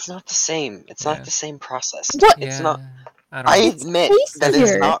 Yeah, but it's not the same. It's Yeah. not the same process. What? It's yeah, not. I don't I know. admit that it's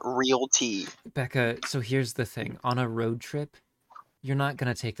tastier. not real tea. Becca, so here's the thing. On a road trip, you're not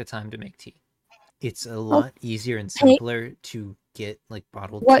gonna take the time to make tea. It's a lot easier and Hey. simpler to get like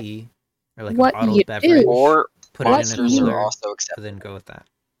bottled What- tea or like what a bottled you beverage, do- Or put it in a monsters are cooler, also and acceptable. then go with that.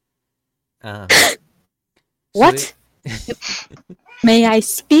 So What? May I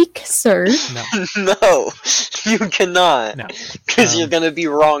speak, sir? No, No, you cannot. no. Because you're Um, gonna be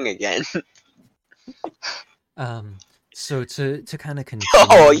wrong again. So to kind of continue.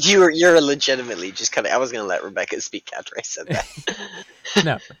 Oh, you're legitimately just kind of. I was gonna let Rebecca speak after I said that.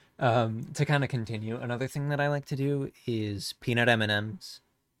 No. To kind of continue, another thing that I like to do is peanut M&Ms.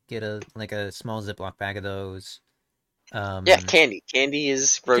 Get a small Ziploc bag of those. Yeah, candy. Candy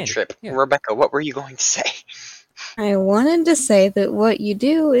is road Candy, trip. yeah. Rebecca, what were you going to say? I wanted to say that what you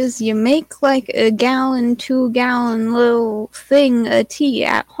do is you make like a 2-gallon little thing of tea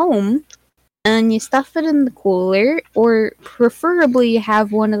at home, and you stuff it in the cooler, or preferably you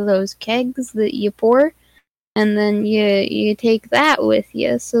have one of those kegs that you pour, and then you take that with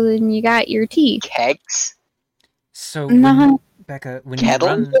you, so then you got your tea. Kegs? So, No. Becca, when Kettle?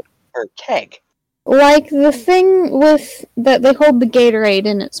 you run... Or keg? Like the thing with that they hold the Gatorade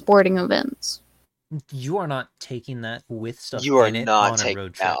in at sporting events. You are not taking that with stuff You are in it not on a taking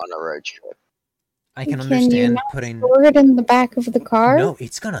road that trip. on a road trip. I can you understand not putting... store it in the back of the car? No,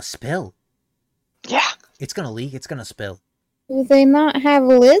 it's gonna spill. Yeah. It's gonna leak, it's gonna spill. Do they not have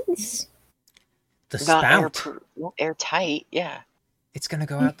lids? The Not spout. airtight, yeah. It's gonna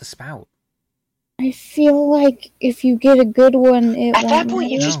go out the spout. I feel like if you get a good one, it At that won't point,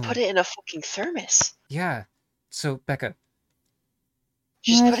 you matter. just No. put it in a fucking thermos. Yeah. So, Becca,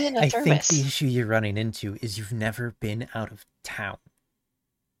 Just What? put it in a I think thermos. the issue you're running into is you've never been out of town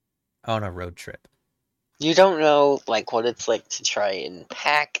on a road trip. You don't know like what it's like to try and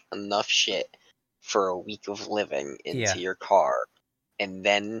pack enough shit for a week of living into Yeah. your car and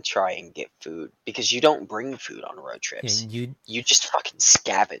then try and get food, because you don't bring food on road Yeah, trips. you You just fucking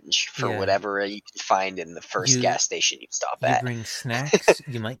scavenge for Yeah. whatever you can find in the first You- gas station you stop at. bring snacks.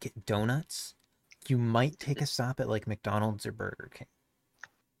 You might get donuts. You might take a stop at like McDonald's or Burger King.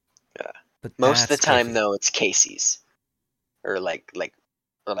 Yeah. But Most of the that's time iffy. though, it's Casey's or like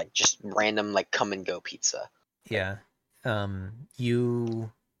just random like come and go pizza. Yeah.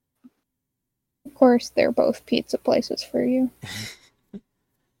 You Of course, they're both pizza places for you.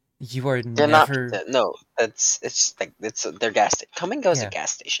 you are They're never not pizza. No, their gas station. Come and go's Yeah. a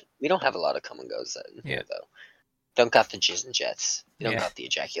gas station. We don't have a lot of come and go's in Yeah. here though. Don't got the jizz and jets. You don't Yeah. got the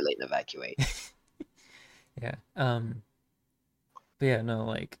ejaculate and evacuate. Yeah. But yeah, no,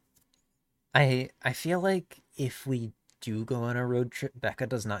 like I feel like if we do go on a road trip, Becca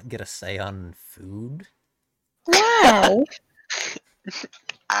does not get a say on food. Wow.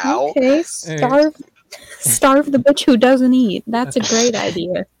 Ow. Okay, starve the bitch who doesn't eat. That's a great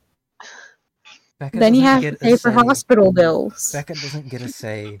idea. Becca Then you doesn't have to get a pay for say- hospital bills. Becca doesn't get a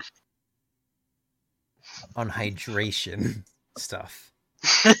say on hydration stuff.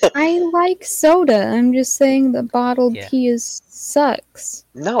 I like soda. I'm just saying the bottled Yeah. tea sucks.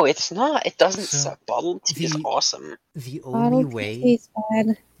 No, it's not. It doesn't So, suck. Bottled tea is the- awesome. The only Bottled tea way tastes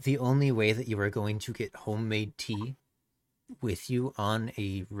bad. the only way that you are going to get homemade tea with you on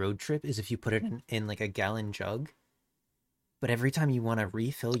a road trip is if you put it in like a gallon jug. But every time you want to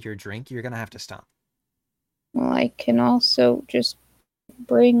refill your drink, you're gonna have to stop. Well, I can also just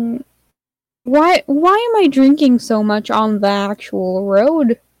bring. Why am I drinking so much on the actual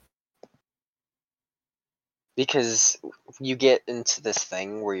road? Because you get into this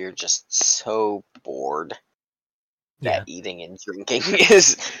thing where you're just so bored Yeah, that eating and drinking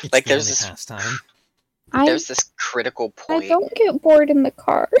is it's like the there's only this pastime. there's this critical I point don't get bored in the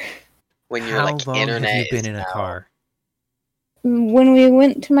car. when you're How like long internet have you been is in a now- car? When we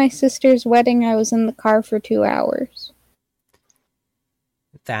went to my sister's wedding, I was in the car for 2 hours.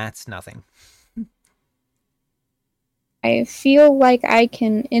 That's nothing. I feel like I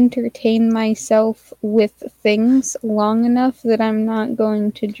can entertain myself with things long enough that I'm not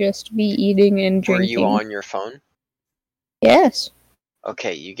going to just be eating and Were drinking. you on your phone? Yes.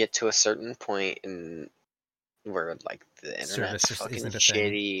 Okay, you get to a certain point in where like the internet's Service just fucking isn't a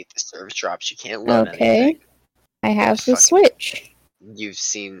thing. shitty, the service drops, you can't load Okay. anything. I have the fucking- Switch. You've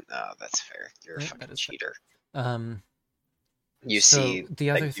seen that's fair. You're a Yeah, fucking that is fair. cheater. You So see the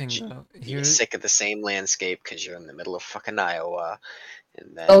other like, thing you- though, you're here sick of the same landscape because you're in the middle of fucking Iowa,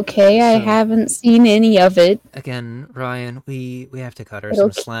 and then Okay, I So- haven't seen any of it. again, Ryan, we have to cut her It'll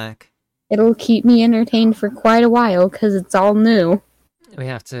some k- slack. It'll keep me entertained for quite a while because it's all new. We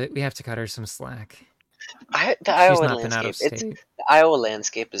have to cut her some slack. the She's Iowa not been out of landscape. state. The Iowa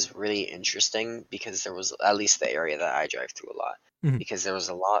landscape is really interesting because there was at least the area that I drive through a lot Mhm. because there was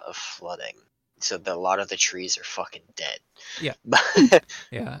a lot of flooding. So a lot of the trees are fucking dead. Yeah. But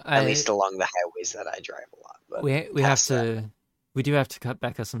Yeah, at least along the highways that I drive a lot. But we have past we do have to cut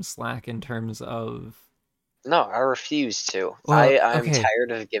Becca some slack in terms of no, I refuse to. Well, I'm okay.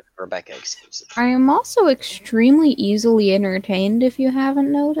 tired of giving Rebecca excuses. I am also extremely easily entertained, if you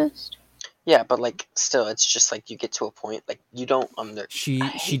haven't noticed. Yeah, but like still, it's just like you get to a point like you don't I she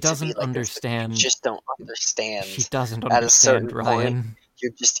hate to be doesn't like this, but understand. You just don't understand. She doesn't at a certain understand, Ryan.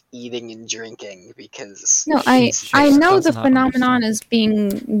 you're just eating and drinking because No, I Jesus, know does the not phenomenon understand. is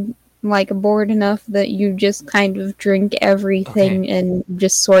being like bored enough that you just kind of drink everything and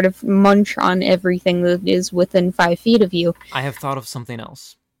just sort of munch on everything that is within 5 feet of you. I have thought of something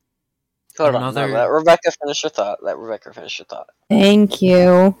else. Hold on, Another- let Rebecca finish her thought. Let Rebecca finish her thought. Thank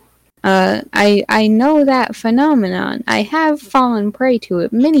you. I know that phenomenon. I have fallen prey to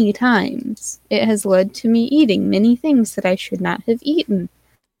it many times. It has led to me eating many things that I should not have eaten.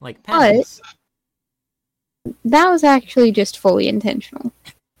 Like pennies. That was actually just fully intentional.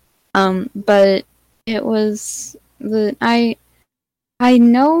 But it was I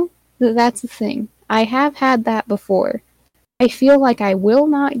know that that's a thing. I have had that before. I feel like I will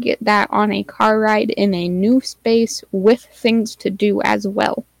not get that on a car ride in a new space with things to do as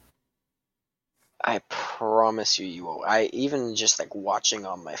well. I promise you will. I even just like watching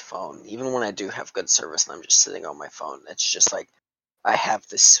on my phone, even when I do have good service and I'm just sitting on my phone, it's just like I have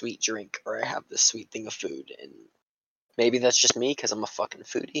this sweet drink or I have this sweet thing of food, and maybe that's just me because I'm a fucking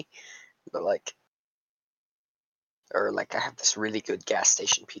foodie, but like, or like I have this really good gas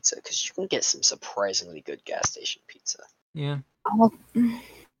station pizza because you can get some surprisingly good gas station pizza. Yeah. Oh,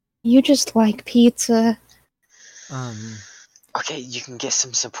 you just like pizza. Okay, you can get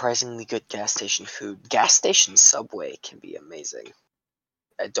some surprisingly good gas station food. Gas station Subway can be amazing.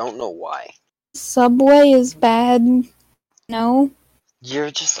 I don't know why. Subway is bad. No?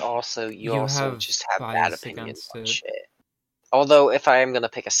 You're just also you You also have just have bad bias opinions against on it. shit. Although if I am gonna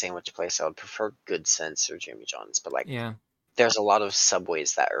pick a sandwich place, I would prefer Good Sense or Jimmy John's. But like, Yeah. there's a lot of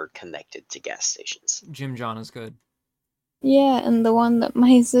Subways that are connected to gas stations. Jim John is good. Yeah, and the one that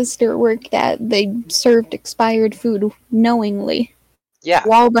my sister worked at, they served expired food knowingly. Yeah,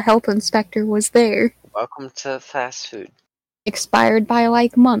 While the health inspector was there. welcome to fast food. Expired by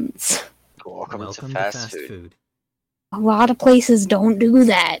like months. Welcome to fast food. A lot of places don't do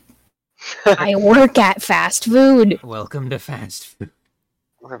that. I work at fast food. Welcome to fast food.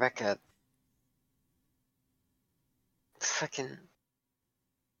 Rebecca, fucking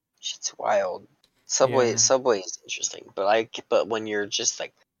shit's wild. Subway is interesting, but when you're just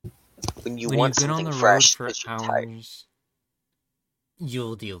like when you When want you've been on something the road fresh, for because you're tired. hours,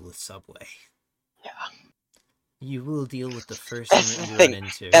 you'll deal with Subway. Yeah. You will deal with the first That's thing that the you thing. run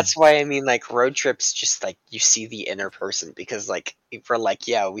into. That's why I mean, like, road trips, just like you see the inner person, because like if we're like,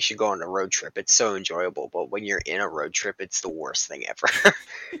 yeah, we should go on a road trip. It's so enjoyable, but when you're in a road trip, it's the worst thing ever.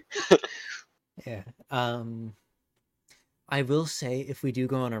 Yeah. I will say, if we do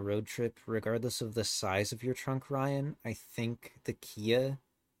go on a road trip, regardless of the size of your trunk, Ryan, I think the Kia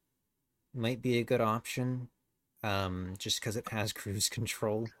might be a good option. Just because it has cruise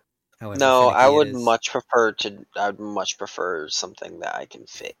control. However No, I finicky it would is. I'd much prefer something that I can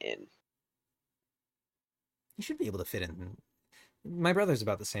fit in. You should be able to fit in. My brother's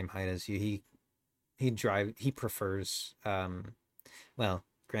about the same height as you. He prefers well,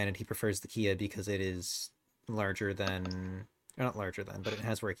 granted he prefers the Kia because it is larger than, or not larger than, but it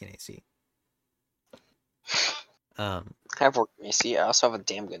has working AC. I have working AC. I also have a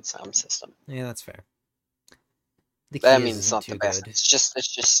damn good sound system. Yeah, that's fair. The I Kia mean, it's isn't not too the best. good. It's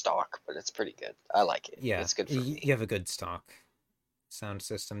just stock, but it's pretty good. I like it. Yeah, It's good for me. you have a good stock sound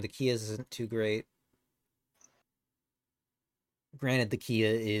system. The Kia isn't too great. Granted, the Kia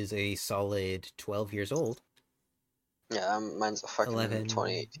is a solid 12 years old. Yeah, mine's a fucking 11,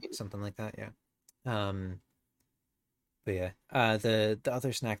 2018. something like that, yeah. But yeah, the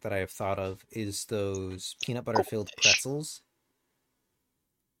other snack that I have thought of is those peanut butter filled pretzels.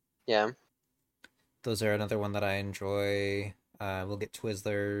 Yeah. Those are another one that I enjoy. We'll get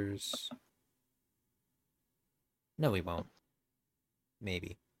Twizzlers. No, we won't.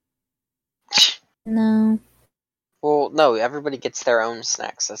 Maybe. No. Well, no, everybody gets their own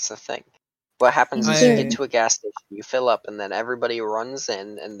snacks. That's the thing. What happens is you get to a gas station, you fill up, and then everybody runs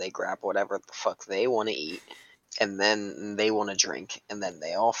in and they grab whatever the fuck they want to eat, and then they want to drink, and then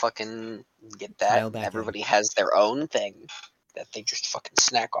they all fucking get that. Pile back in. Everybody has their own thing that they just fucking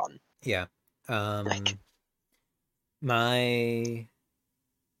snack on. Yeah. Like-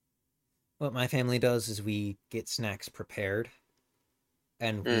 What my family does is we get snacks prepared,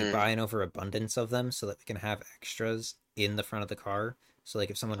 and we buy an overabundance of them so that we can have extras in the front of the car. So like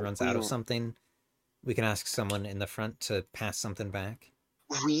if someone runs out of something, we can ask someone in the front to pass something back.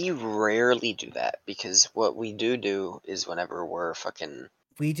 We rarely do that, because what we do is whenever we're fucking...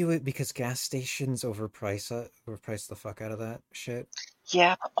 We do it because gas stations overprice the fuck out of that shit.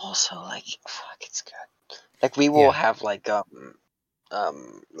 Yeah, but also, like, fuck, it's good. Like, we will have, like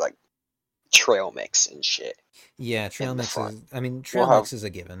trail mix and shit. Yeah, trail in the mix front. is... I mean, trail We'll mix is a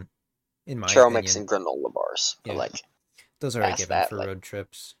given, in my Trail opinion. mix and granola bars. But, Yeah. like, Those are a past given that, for like, road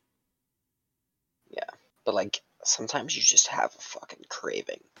trips. but like sometimes you just have a fucking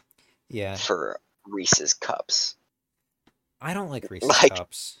craving Yeah, for Reese's cups. I don't like Reese's Like,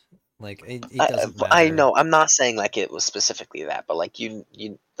 cups. Like it doesn't I matter. know I'm not saying like it was specifically that, but like you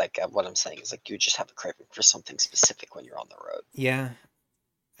like what I'm saying is like you just have a craving for something specific when you're on the road. Yeah,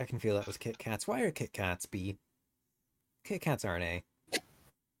 I can feel that with Kit Kats. Why are Kit Kats B? Kit Kats aren't A.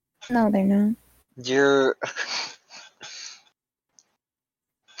 No, they're not. You're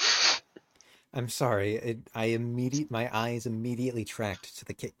I'm sorry. My eyes immediately tracked to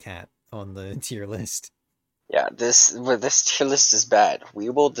the Kit Kat on the tier list. yeah, this tier list is bad. We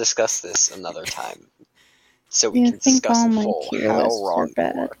will discuss this another time, so we You can think discuss all in my full tier how lists are wrong you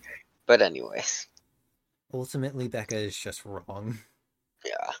bad? are. But anyways, Ultimately, Becca is just wrong.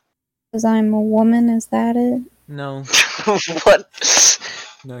 yeah. Because I'm a woman, is that it? No, What?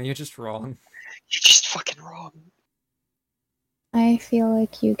 no, you're just wrong. You're just fucking wrong. I feel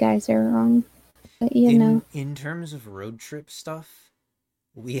like you guys are wrong. But you know. In terms of road trip stuff,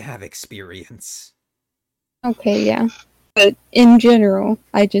 we have experience. Okay, yeah. But in general,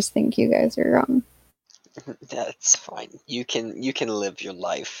 I just think you guys are wrong. That's fine. You can live your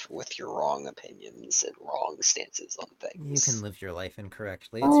life with your wrong opinions and wrong stances on You things. can live your life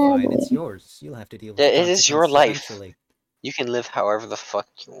incorrectly. It's Oh, fine. It's boy. yours. You'll have to deal with Yeah, the it is your consequences life. eventually. You can live however the fuck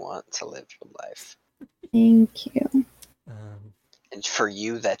you want to live your life. Thank you. And for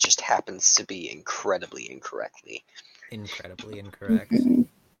you, that just happens to be incredibly incorrectly. Incredibly incorrect. Mhm.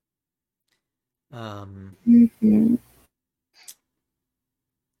 Um, Mhm.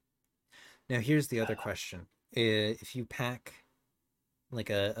 Now here's the other question. If you pack like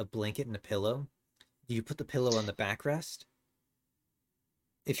a blanket and a pillow, do you put the pillow on the backrest?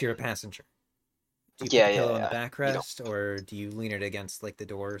 If you're a passenger, do you put Yeah, the pillow on the yeah. backrest, or do you lean it against like the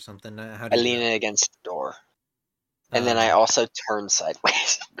door or something? How I do you do lean that? it against the door. And then I Um, also turn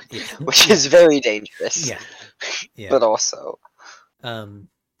sideways, yeah, which yeah, is very dangerous. yeah, yeah. But also, And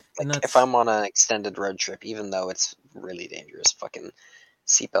like, if that's I'm on an extended road trip, even though it's really dangerous, fucking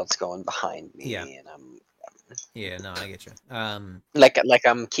seatbelt's going behind me, Yeah. and I'm yeah. No, I get you. like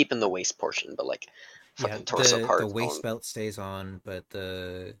I'm keeping the waist portion, but like Yeah, fucking torso the part's waist going. belt stays on, but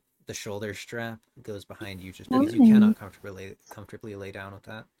the shoulder strap goes behind you just Fine. because you cannot comfortably lay down with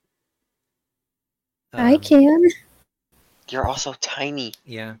that. I can. You're also tiny.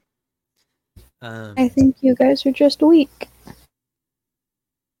 Yeah. I think you guys are just weak.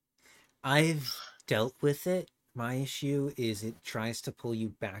 I've dealt with it. My issue is it tries to pull you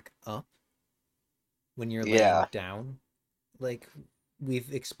back up when you're laying Yeah. down. Like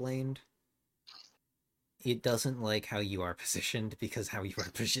we've explained, it doesn't like how you are positioned because how you are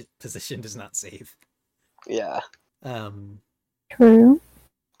positioned is not safe. Yeah. True.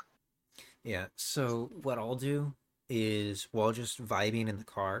 Yeah, so what I'll do is while just vibing in the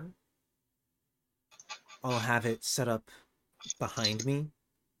car, I'll have it set up behind me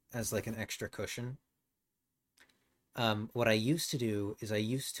as like an extra cushion. What I used to do is I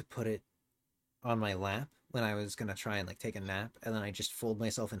used to put it on my lap when I was gonna try and like take a nap, and then I just fold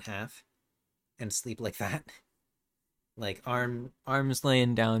myself in half and sleep like that. Like arms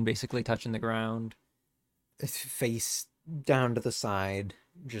laying down, basically touching the ground, face down to the side,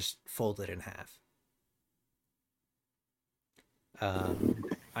 just folded in half.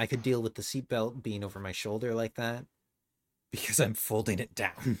 I could deal with the seatbelt being over my shoulder like that because I'm folding it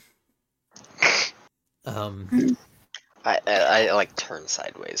down. I like turn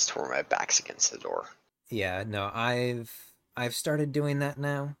sideways to where my back's against the door. Yeah, no, I've started doing that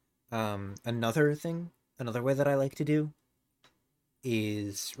now. Another way that I like to do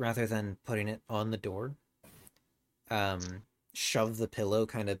is rather than putting it on the door, shove the pillow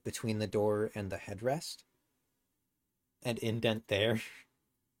kind of between the door and the headrest and indent there.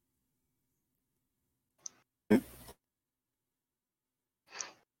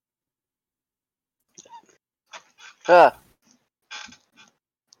 Ah,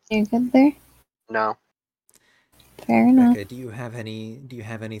 You good there? no. Fair enough. Becca, do you have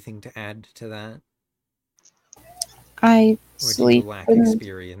anything to add to that? I Or do you sleep lack in-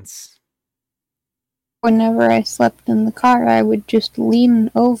 experience? Whenever I slept in the car, I would just lean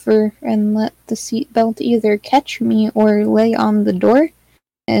over and let the seatbelt either catch me or lay on the door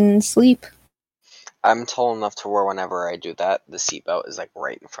and sleep. I'm tall enough to where whenever I do that, the seatbelt is like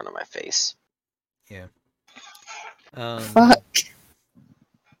right in front of my face. Yeah. Fuck.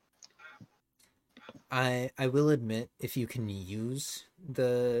 I will admit, if you can use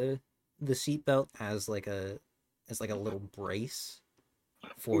the seatbelt as like a little brace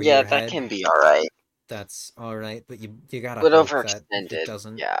for Yeah, your that head, can be alright. that's all right. But you gotta But hope that overextended, it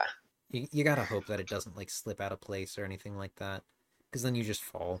doesn't. yeah. You gotta hope that it doesn't like slip out of place or anything like that, because then you just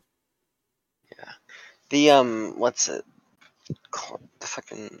fall. Yeah. The what's it called? The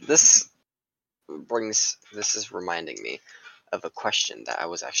fucking this is reminding me of a question that I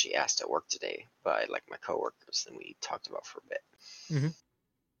was actually asked at work today by like my coworkers, and we talked about for a bit. Mhm.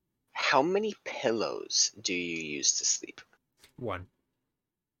 How many pillows do you use to sleep? 1.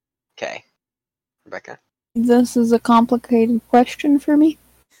 Okay, Rebecca. This is a complicated question for me.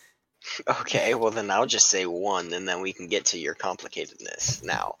 Okay, well then I'll just say 1, and then we can get to your complicatedness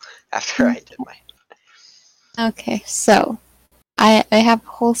now after I did my. Okay, so I have a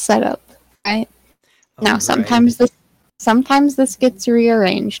whole setup. Right now, Alright. sometimes this gets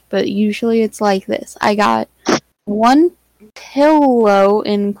rearranged, but usually it's like this. I got one pillow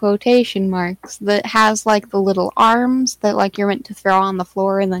in quotation marks that has like the little arms that like you're meant to throw on the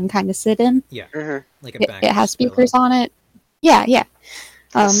floor and then kind of sit in. Yeah, Mhm. like a back. It has speakers on it. Yeah, yeah.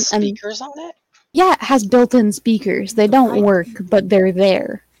 Has And speakers on it? yeah, it has built-in speakers. They don't work, but they're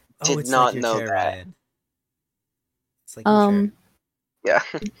there. Oh, Did it's not like your know chair, that. Ryan. It's like your chair. Yeah.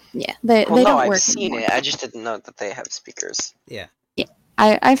 Yeah, they Well, no, don't I've work seen anymore. it. I just didn't know that they have speakers. Yeah.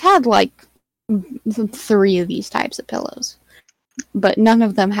 I've had like 3 of these types of pillows, but none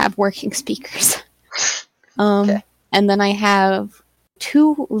of them have working speakers. Okay. And then I have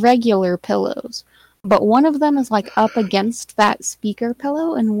 2 regular pillows, but one of them is like up against that speaker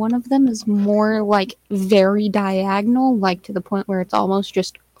pillow, and one of them is more like very diagonal, like to the point where it's almost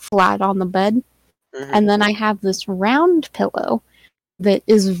just flat on the bed. Mhm. And then I have this round pillow that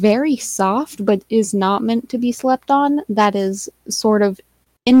is very soft, but is not meant to be slept on. That is sort of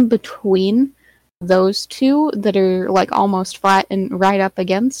in between those 2 that are like almost flat and right up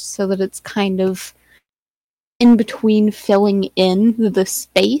against, so that it's kind of in between, filling in the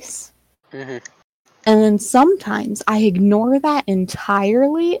space. Mhm. And then sometimes I ignore that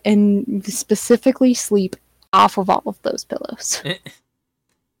entirely and specifically sleep off of all of those pillows.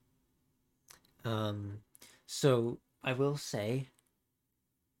 So I will say,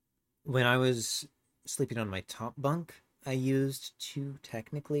 when I was sleeping on my top bunk, I used 2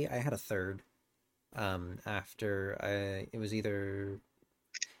 technically. I had a third. It was either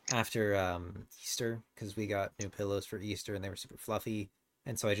after Easter, because we got new pillows for Easter and they were super fluffy,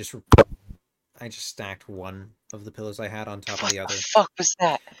 and so I just stacked one of the pillows I had on top of the What other. the fuck was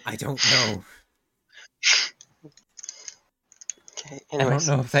that? I don't know. Okay, I don't anyways.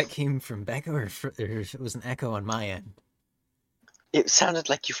 know if that came from Becca or if it was an echo on my end. It sounded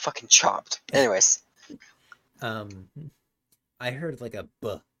like you fucking chopped. Anyways. I heard like a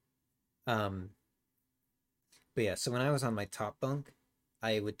buh. But yeah, so when I was on my top bunk,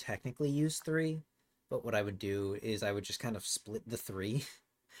 I would technically use 3, but what I would do is I would just kind of split the 3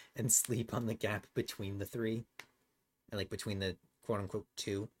 and sleep on the gap between the 3, and like between the quote unquote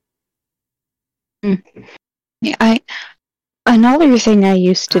 2. Yeah, another thing I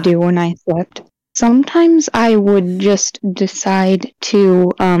used to do when I slept, sometimes I would just decide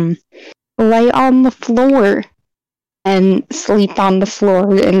to lay on the floor and sleep on the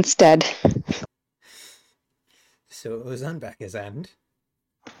floor instead. So it was on Becca's end.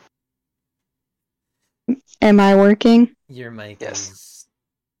 Am I working? Your mic Yes. is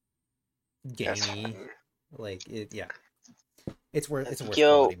That's gamey. fine. Like it, yeah. It's a worse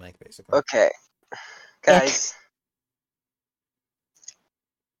Yo, quality mic, basically. Okay. Guys.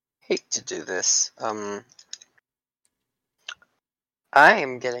 Hate to do this. I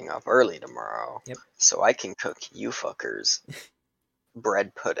am getting up early tomorrow. Yep. So I can cook you fuckers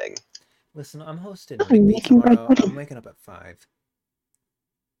bread pudding. Listen, I'm hosting I'm Rigby making bread tomorrow. pudding. I'm waking up at 5.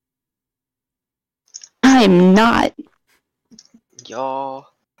 I'm not. Y'all.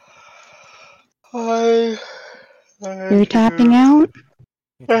 You're tapping out?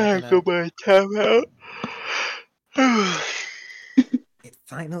 You're tapping out. my tap out. It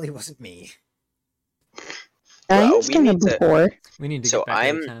finally wasn't me. Well, I've we done need it to- before. We need to So get back to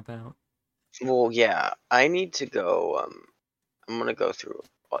I'm- the tap out. Well, yeah, I need to go. I'm gonna go through.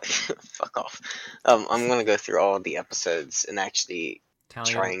 Fuck off. I'm gonna go through all of the episodes and actually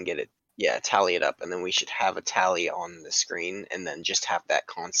Tally try up. and get it. Yeah, tally it up, and then we should have a tally on the screen, and then just have that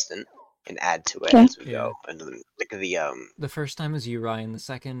constant and add to it Okay. as we go. And then like The first time was you, Ryan. The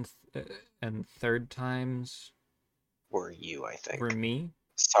second and third times were you, I think. were me.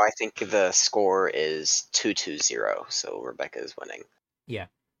 So I think the score is 2-2-0. So Rebecca is winning. Yeah.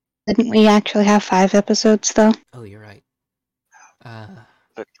 Didn't we actually have 5 episodes, though? Oh, you're right. But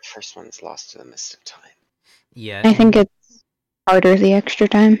the first one's lost to the mist of time. Yeah. I think it's harder the extra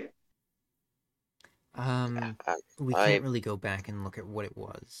time. We I- can't really go back and look at what it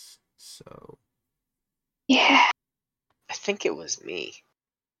was. So Yeah. I think it was me.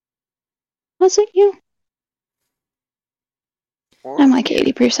 Was it you? Or I'm like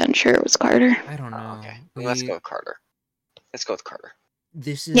 80% sure it was Carter. I don't know. Oh, okay. Well, let's We- go with Carter. Let's go with Carter.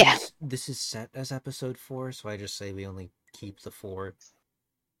 This is Yeah. this is set as episode 4, so I just say we only keep the 4.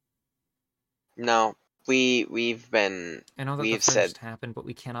 No, we've been I know that the we've first said happened, but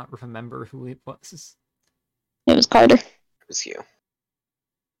we cannot remember who it was. It was Carter. it was you.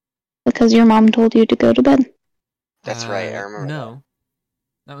 Because your mom told you to go to bed. That's right. I remember. No,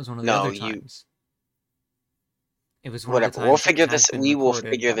 that was one of the No, other you- times. It was one of Whatever. the We'll times figure that has this. been We will recorded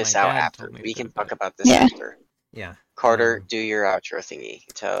figure that this my out dad after. told me to We go can to talk bed. about this Yeah. after. Yeah. Carter, Um, do your outro thingy.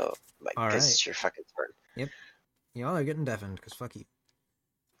 Because Alright. it's your fucking turn. Y'all are getting deafened, because fuck you.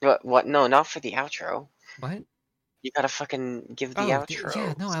 What? No, not for the outro. What? You gotta fucking give the Oh, outro.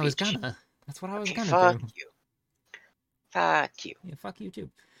 yeah, no, I was speech. gonna. That's what I was Okay, gonna fuck do. you. Fuck you. Yeah, fuck you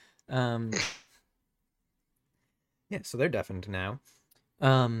too. Yeah, so they're deafened now.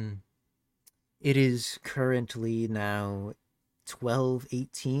 It is currently now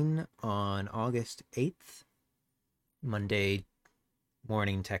 12:18 on August 8th, Monday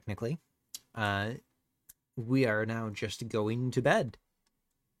morning, technically. We are now just going to bed.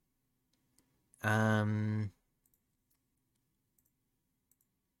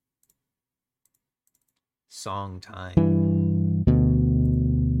 Song time.